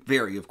 it can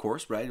vary, of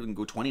course, right? It can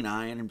go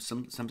 29, and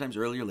sometimes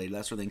earlier, later,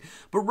 that sort of thing.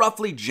 But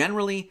roughly,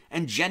 generally,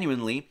 and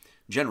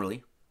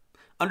generally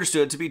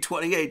understood to be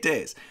 28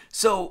 days.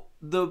 So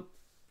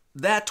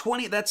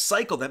that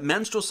cycle, that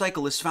menstrual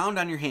cycle, is found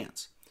on your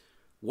hands.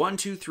 1,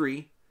 2,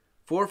 3,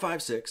 4,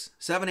 5, 6,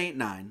 7, 8,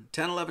 9,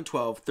 10, 11,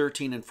 12,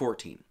 13, and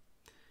 14.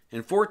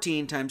 And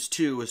 14 times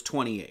 2 is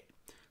 28.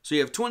 So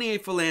you have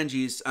 28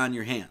 phalanges on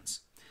your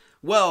hands.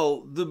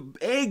 Well, the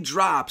egg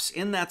drops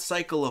in that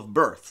cycle of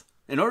birth.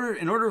 In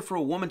order for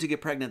a woman to get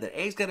pregnant, that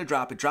egg's got to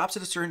drop. It drops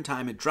at a certain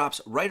time. It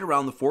drops right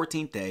around the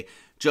 14th day,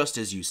 just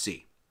as you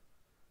see.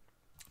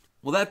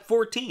 Well, that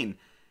 14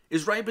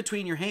 is right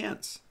between your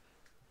hands.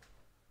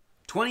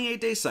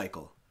 28-day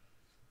cycle.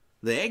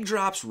 The egg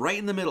drops right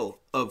in the middle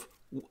of,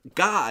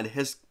 God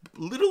has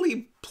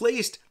literally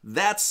placed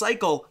that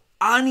cycle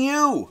on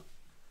you.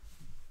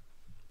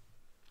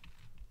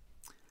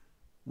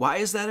 Why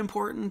is that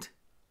important?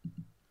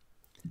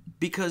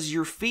 Because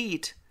your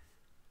feet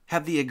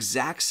have the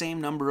exact same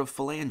number of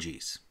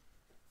phalanges.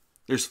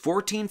 There's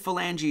 14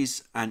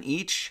 phalanges on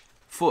each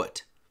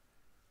foot.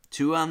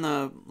 2 on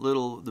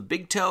the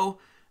big toe,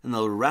 and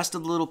the rest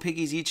of the little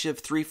piggies each have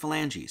 3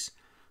 phalanges.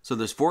 So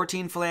there's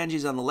 14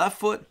 phalanges on the left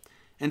foot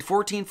and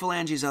 14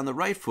 phalanges on the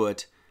right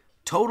foot,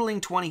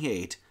 totaling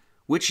 28,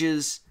 which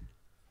is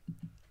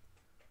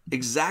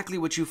exactly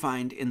what you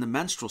find in the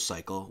menstrual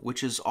cycle,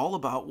 which is all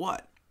about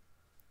what?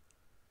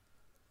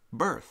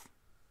 Birth.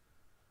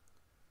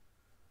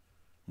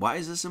 Why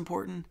is this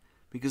important?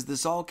 Because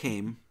this all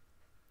came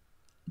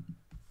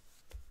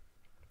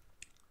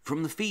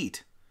from the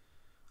feet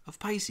of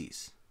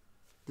Pisces,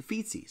 the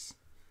feetsies.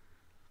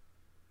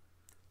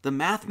 The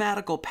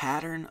mathematical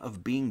pattern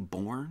of being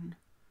born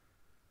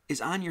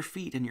is on your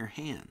feet and your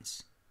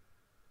hands.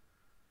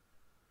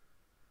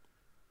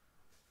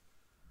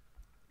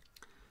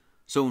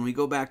 So when we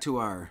go back to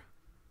our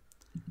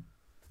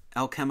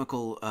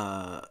alchemical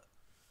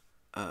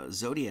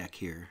zodiac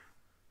here,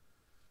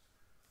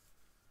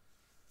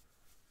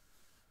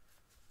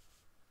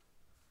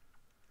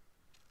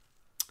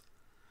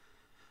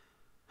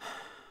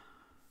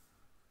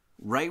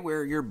 right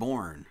where you're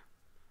born,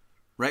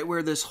 right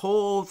where this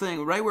whole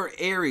thing, right where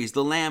Aries,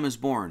 the lamb, is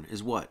born,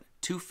 is what?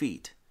 2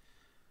 feet.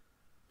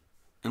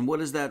 And what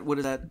does that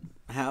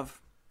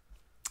have?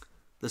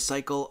 The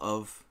cycle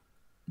of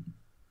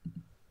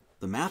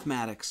the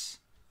mathematics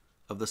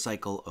of the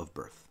cycle of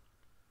birth.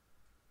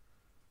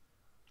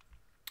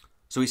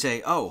 So we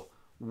say, oh,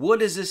 what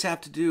does this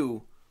have to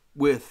do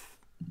with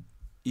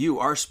you,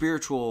 our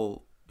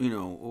spiritual,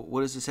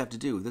 what does this have to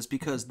do with this?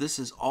 Because this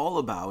is all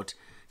about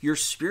your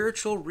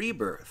spiritual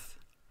rebirth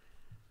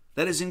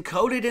that is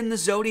encoded in the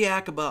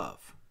zodiac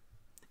above.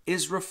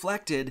 is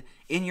reflected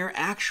in your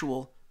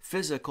actual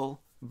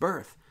physical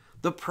birth.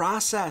 The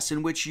process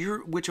in which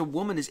a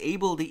woman is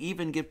able to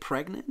even get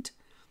pregnant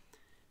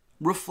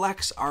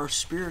reflects our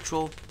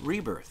spiritual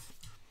rebirth.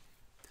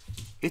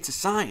 It's a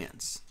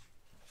science.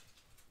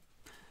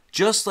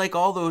 Just like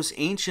all those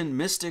ancient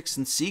mystics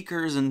and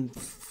seekers and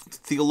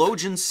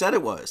theologians said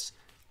it was.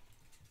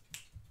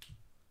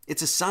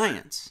 It's a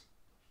science.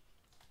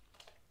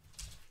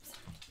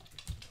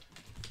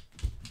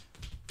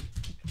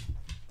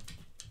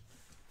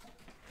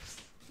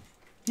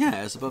 Yeah,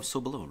 as above,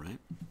 so below, right?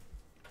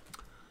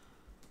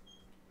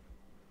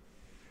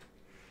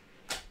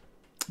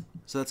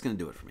 So that's going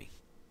to do it for me.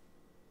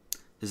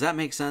 Does that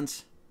make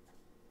sense?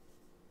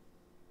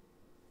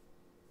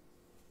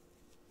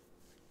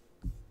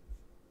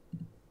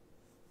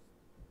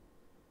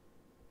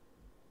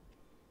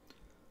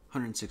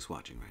 $106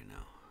 watching right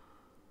now.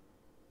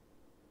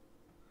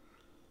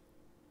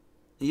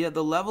 Yeah,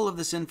 the level of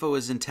this info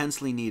is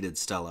intensely needed,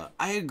 Stella.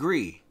 I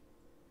agree.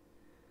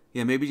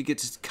 Yeah, maybe you get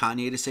to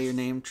Kanye to say your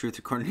name. Truth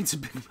or Corner needs a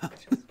big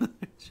mouth.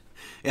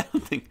 Yeah,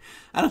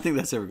 I don't think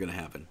that's ever going to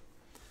happen.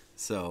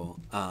 So,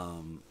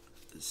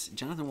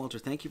 Jonathan Walter,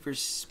 thank you for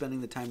spending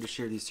the time to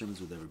share these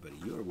sermons with everybody.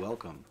 You are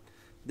welcome.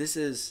 This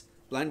is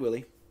Blind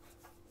Willie.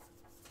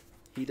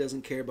 He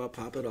doesn't care about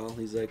Pop at all.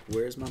 He's like,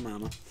 where's my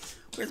mama?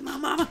 Where's my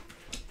mama?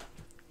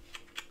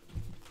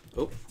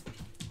 Oh,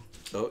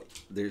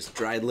 there's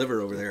dried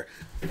liver over there.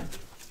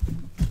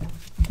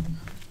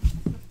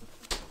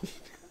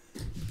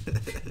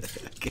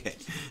 Okay,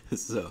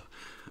 so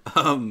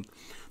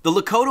the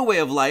Lakota way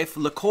of life,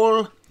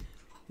 Lakol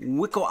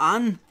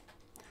Wikoan,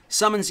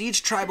 summons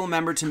each tribal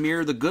member to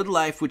mirror the good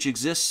life which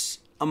exists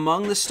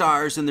among the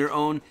stars in their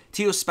own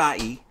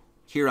Teospai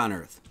here on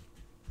Earth.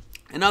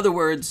 In other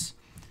words,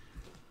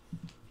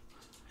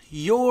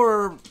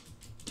 your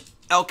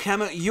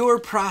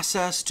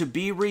process to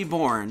be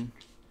reborn,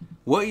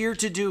 what you're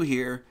to do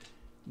here,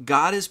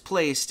 God is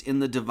placed in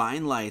the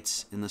divine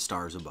lights in the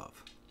stars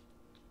above.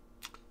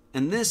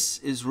 And this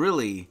is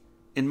really,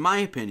 in my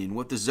opinion,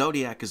 what the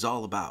zodiac is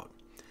all about.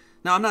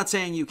 Now, I'm not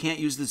saying you can't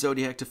use the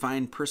zodiac to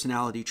find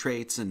personality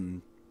traits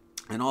and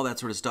all that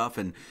sort of stuff.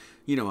 And,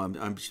 you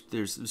know,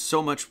 there's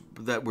so much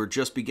that we're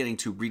just beginning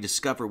to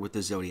rediscover with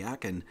the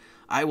zodiac. And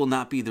I will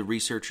not be the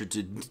researcher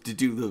to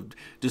do the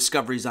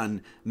discoveries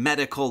on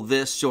medical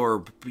this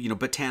or, you know,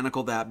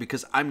 botanical that,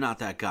 because I'm not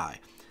that guy.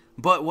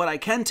 But what I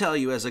can tell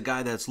you as a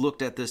guy that's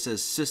looked at this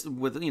as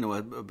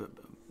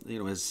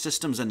as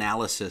systems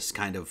analysis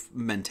kind of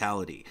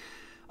mentality,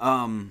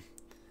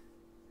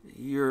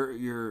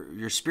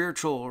 your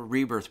spiritual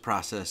rebirth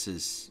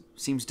process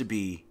seems to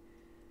be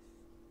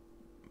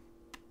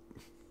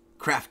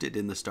crafted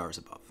in the stars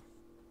above.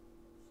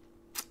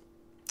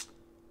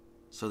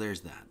 So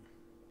there's that.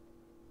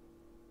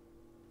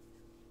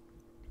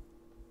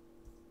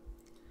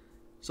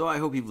 So I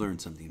hope you've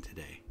learned something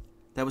today.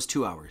 That was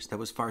 2 hours. That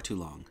was far too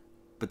long,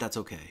 but that's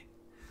okay.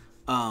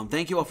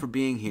 Thank you all for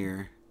being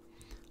here.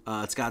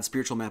 It's God's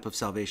spiritual map of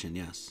salvation.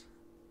 Yes.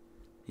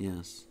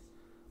 Yes.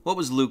 What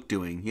was Luke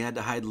doing? You had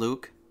to hide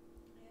Luke?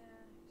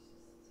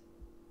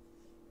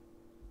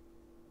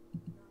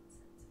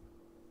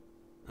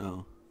 Yeah,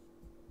 oh.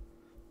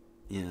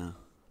 Yeah.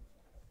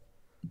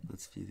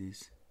 Let's view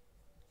these.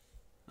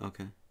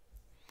 Okay.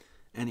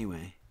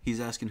 Anyway, he's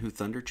asking who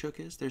Thunderchook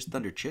is. There's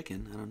Thunder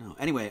Chicken. I don't know.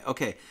 Anyway,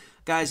 okay.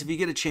 Guys, if you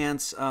get a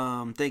chance,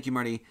 thank you,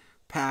 Marty.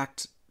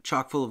 Packed,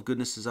 chock full of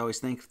goodness as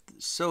always.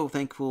 So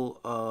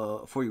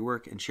thankful for your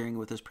work and sharing it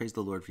with us. Praise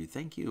the Lord for you.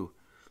 Thank you.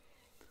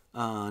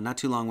 Not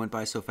too long went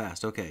by so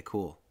fast. Okay,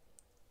 cool.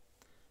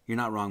 You're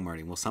not wrong,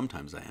 Marty. Well,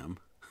 sometimes I am.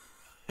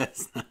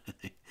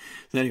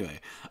 Anyway,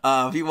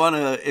 if you want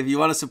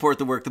to support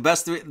the work, the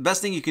best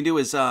thing you can do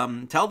is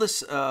tell this,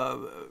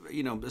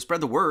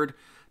 spread the word.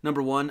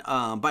 Number one,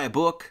 buy a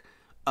book,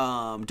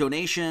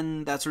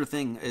 donation, that sort of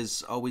thing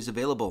is always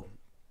available.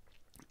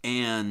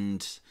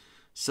 And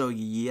so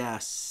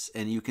yes,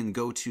 and you can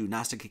go to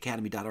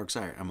GnosticAcademy.org.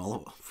 Sorry, I'm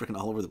freaking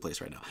all over the place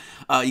right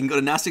now. You can go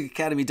to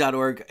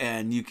GnosticAcademy.org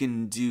and you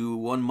can do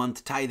 1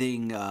 month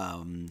tithing,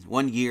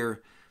 1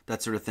 year,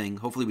 that sort of thing.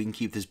 Hopefully we can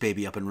keep this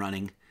baby up and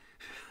running.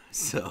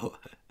 So,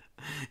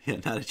 yeah,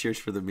 not a church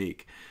for the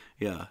meek.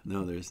 Yeah,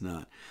 no, there's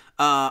not.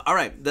 All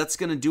right, that's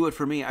going to do it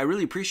for me. I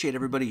really appreciate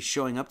everybody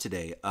showing up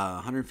today.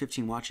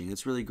 115 watching.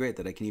 It's really great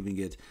that I can even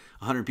get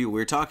 100 people. We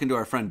were talking to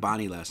our friend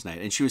Bonnie last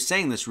night, and she was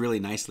saying this really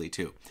nicely,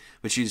 too.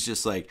 But she's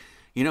just like,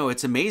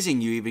 it's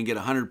amazing you even get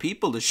 100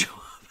 people to show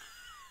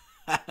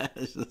up.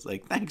 It's just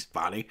like, thanks,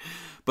 Bonnie.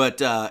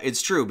 But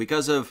it's true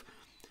because of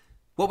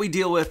what we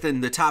deal with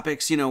and the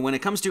topics, when it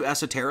comes to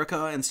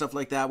esoterica and stuff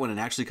like that, when it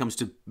actually comes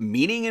to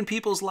meaning in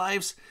people's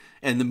lives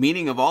and the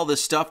meaning of all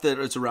this stuff that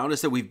is around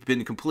us that we've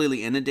been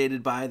completely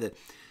inundated by,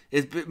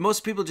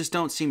 most people just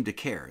don't seem to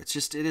care.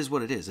 It is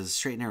what it is. It's a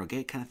straight, narrow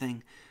gate kind of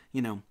thing,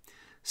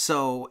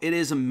 So it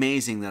is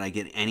amazing that I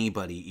get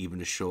anybody even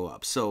to show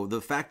up. So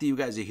the fact that you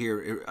guys are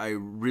here, I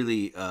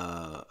really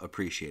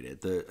appreciate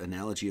it. The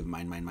analogy of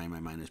mine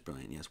is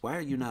brilliant. Yes. Why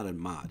are you not a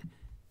mod?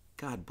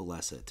 God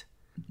bless it.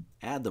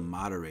 Add the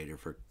moderator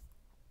for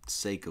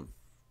sake of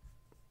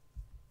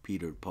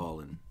Peter, Paul,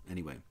 and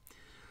anyway.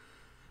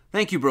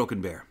 Thank you,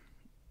 Broken Bear.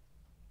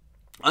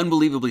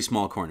 Unbelievably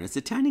small corner. It's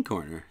a tiny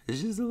corner.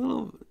 It's just a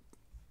little...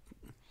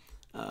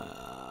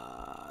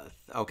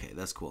 okay,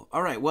 that's cool.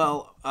 All right,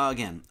 well,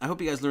 again, I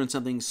hope you guys learned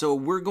something. So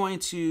we're going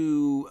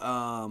to...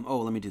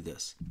 let me do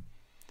this.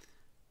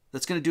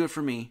 That's going to do it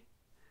for me.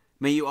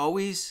 May you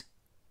always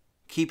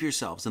keep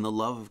yourselves in the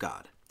love of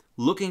God,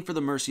 looking for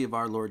the mercy of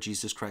our Lord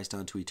Jesus Christ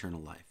unto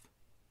eternal life.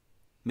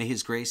 May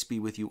his grace be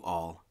with you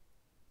all.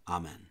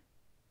 Amen.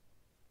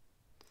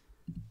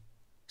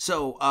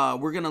 So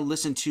we're going to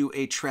listen to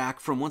a track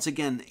from, once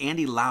again,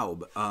 Andy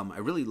Laub. I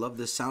really love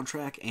this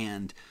soundtrack,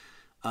 and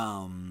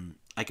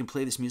I can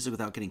play this music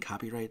without getting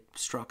copyright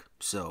struck.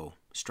 So,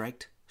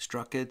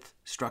 strucketh.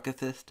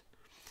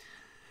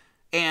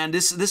 And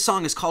this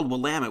song is called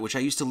Willamette, which I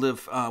used to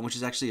live, which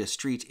is actually a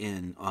street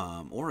in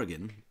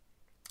Oregon.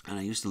 And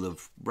I used to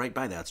live right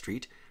by that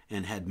street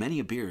and had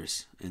many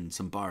beers in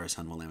some bars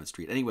on Willamette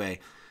Street. Anyway,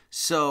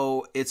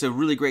 so it's a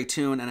really great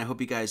tune, and I hope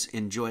you guys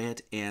enjoy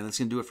it, and that's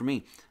going to do it for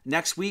me.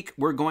 Next week,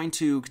 we're going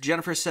to...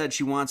 Jennifer said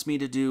she wants me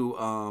to do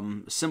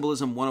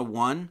Symbolism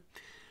 101,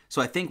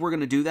 so I think we're going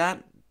to do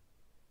that.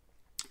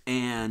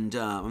 And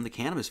I'm the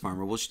cannabis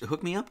farmer. Well,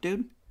 hook me up,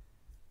 dude.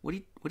 What are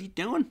you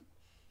doing?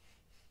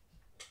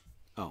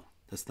 Oh,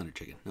 that's Thunder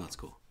Chicken. No, it's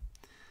cool.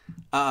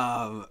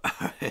 All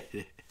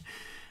right.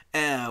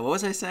 What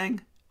was I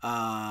saying?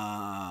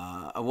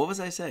 I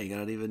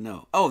don't even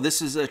know. Oh,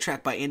 this is a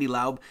track by Andy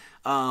Laub,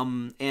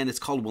 and it's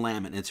called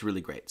Willamette, and it's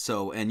really great.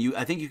 So,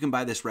 I think you can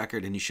buy this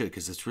record, and you should,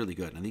 because it's really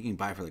good. I think you can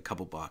buy it for like a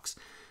couple bucks.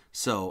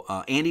 So,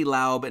 Andy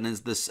Laub, and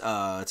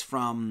it's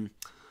from,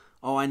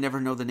 I never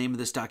know the name of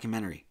this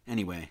documentary.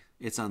 Anyway,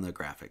 it's on the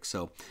graphics.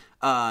 So,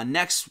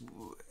 next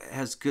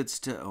has good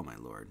stuff. Oh my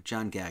Lord,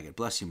 John Gaggett,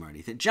 bless you,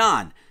 Marty.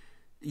 John,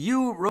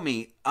 you wrote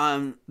me,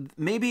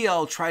 maybe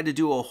I'll try to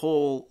do a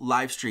whole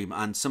live stream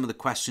on some of the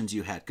questions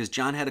you had, because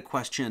John had a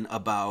question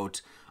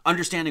about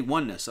understanding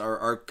oneness,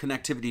 our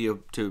connectivity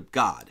to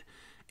God,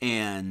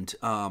 and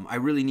I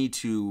really need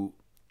to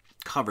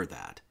cover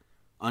that,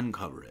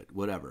 uncover it,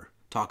 whatever,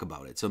 talk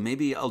about it. So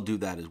maybe I'll do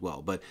that as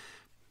well, but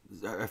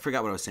I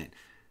forgot what I was saying.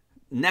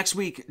 Next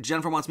week,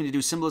 Jennifer wants me to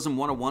do Symbolism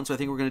 101, so I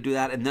think we're going to do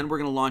that, and then we're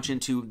going to launch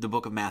into the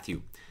book of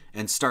Matthew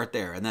and start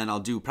there, and then I'll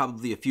do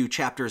probably a few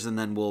chapters, and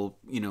then we'll,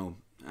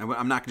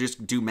 I'm not going to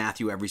just do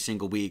Matthew every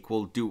single week.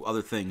 We'll do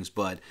other things,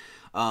 but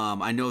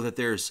I know that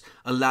there's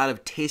a lot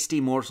of tasty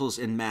morsels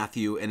in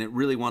Matthew, and it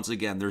really, once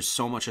again, there's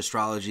so much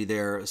astrology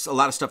there. It's a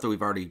lot of stuff that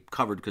we've already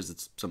covered because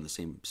it's some of the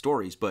same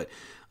stories, but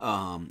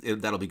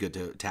that'll be good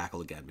to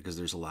tackle again because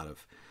there's a lot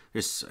of...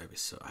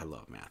 I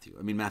love Matthew.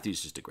 I mean,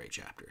 Matthew's just a great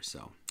chapter.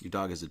 So, your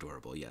dog is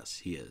adorable.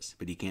 Yes, he is,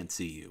 but he can't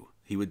see you.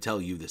 He would tell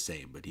you the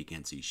same, but he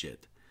can't see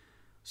shit.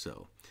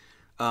 So,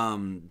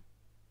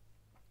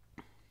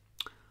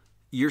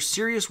 your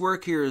serious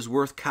work here is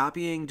worth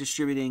copying,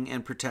 distributing,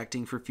 and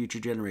protecting for future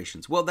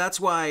generations. Well, that's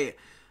why,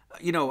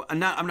 I'm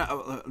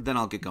not. Then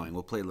I'll get going.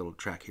 We'll play a little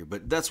track here,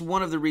 but that's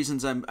one of the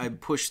reasons I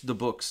push the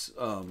books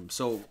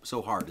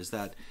so hard. Is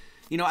that,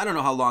 I don't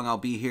know how long I'll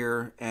be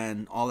here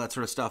and all that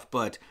sort of stuff,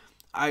 but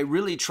I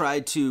really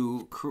tried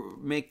to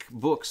make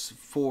books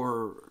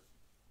for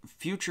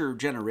future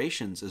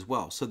generations as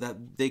well, so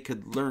that they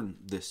could learn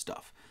this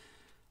stuff,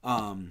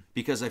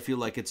 because I feel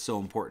like it's so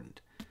important.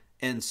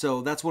 And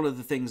so that's one of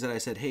the things that I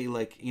said, hey,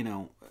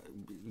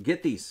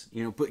 get these,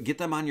 get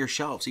them on your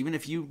shelves. Even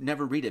if you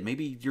never read it,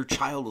 maybe your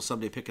child will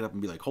someday pick it up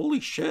and be like,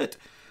 holy shit,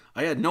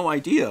 I had no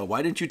idea.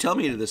 Why didn't you tell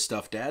me this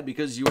stuff, Dad?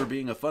 Because you were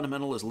being a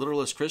fundamentalist,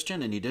 literalist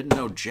Christian and you didn't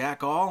know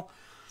jack all?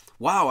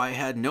 Wow, I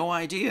had no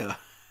idea.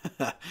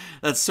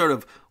 That's sort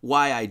of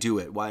why I do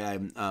it, why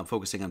I'm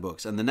focusing on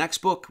books. And the next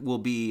book will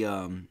be,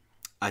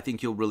 I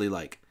think you'll really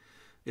like.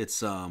 It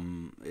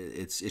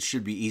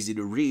should be easy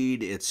to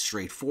read. It's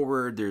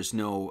straightforward. There's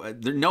no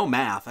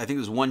math. I think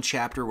there's one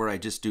chapter where I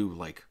just do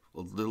like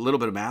a little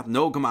bit of math,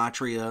 no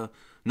gematria,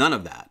 none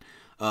of that.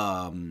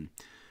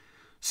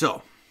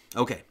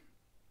 Okay,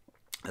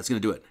 that's gonna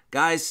do it,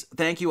 guys.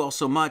 Thank you all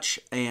so much,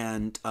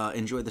 and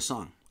enjoy the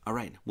song. All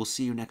right, we'll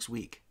see you next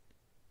week.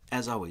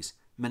 As always,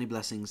 many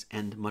blessings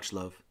and much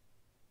love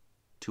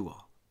to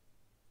all.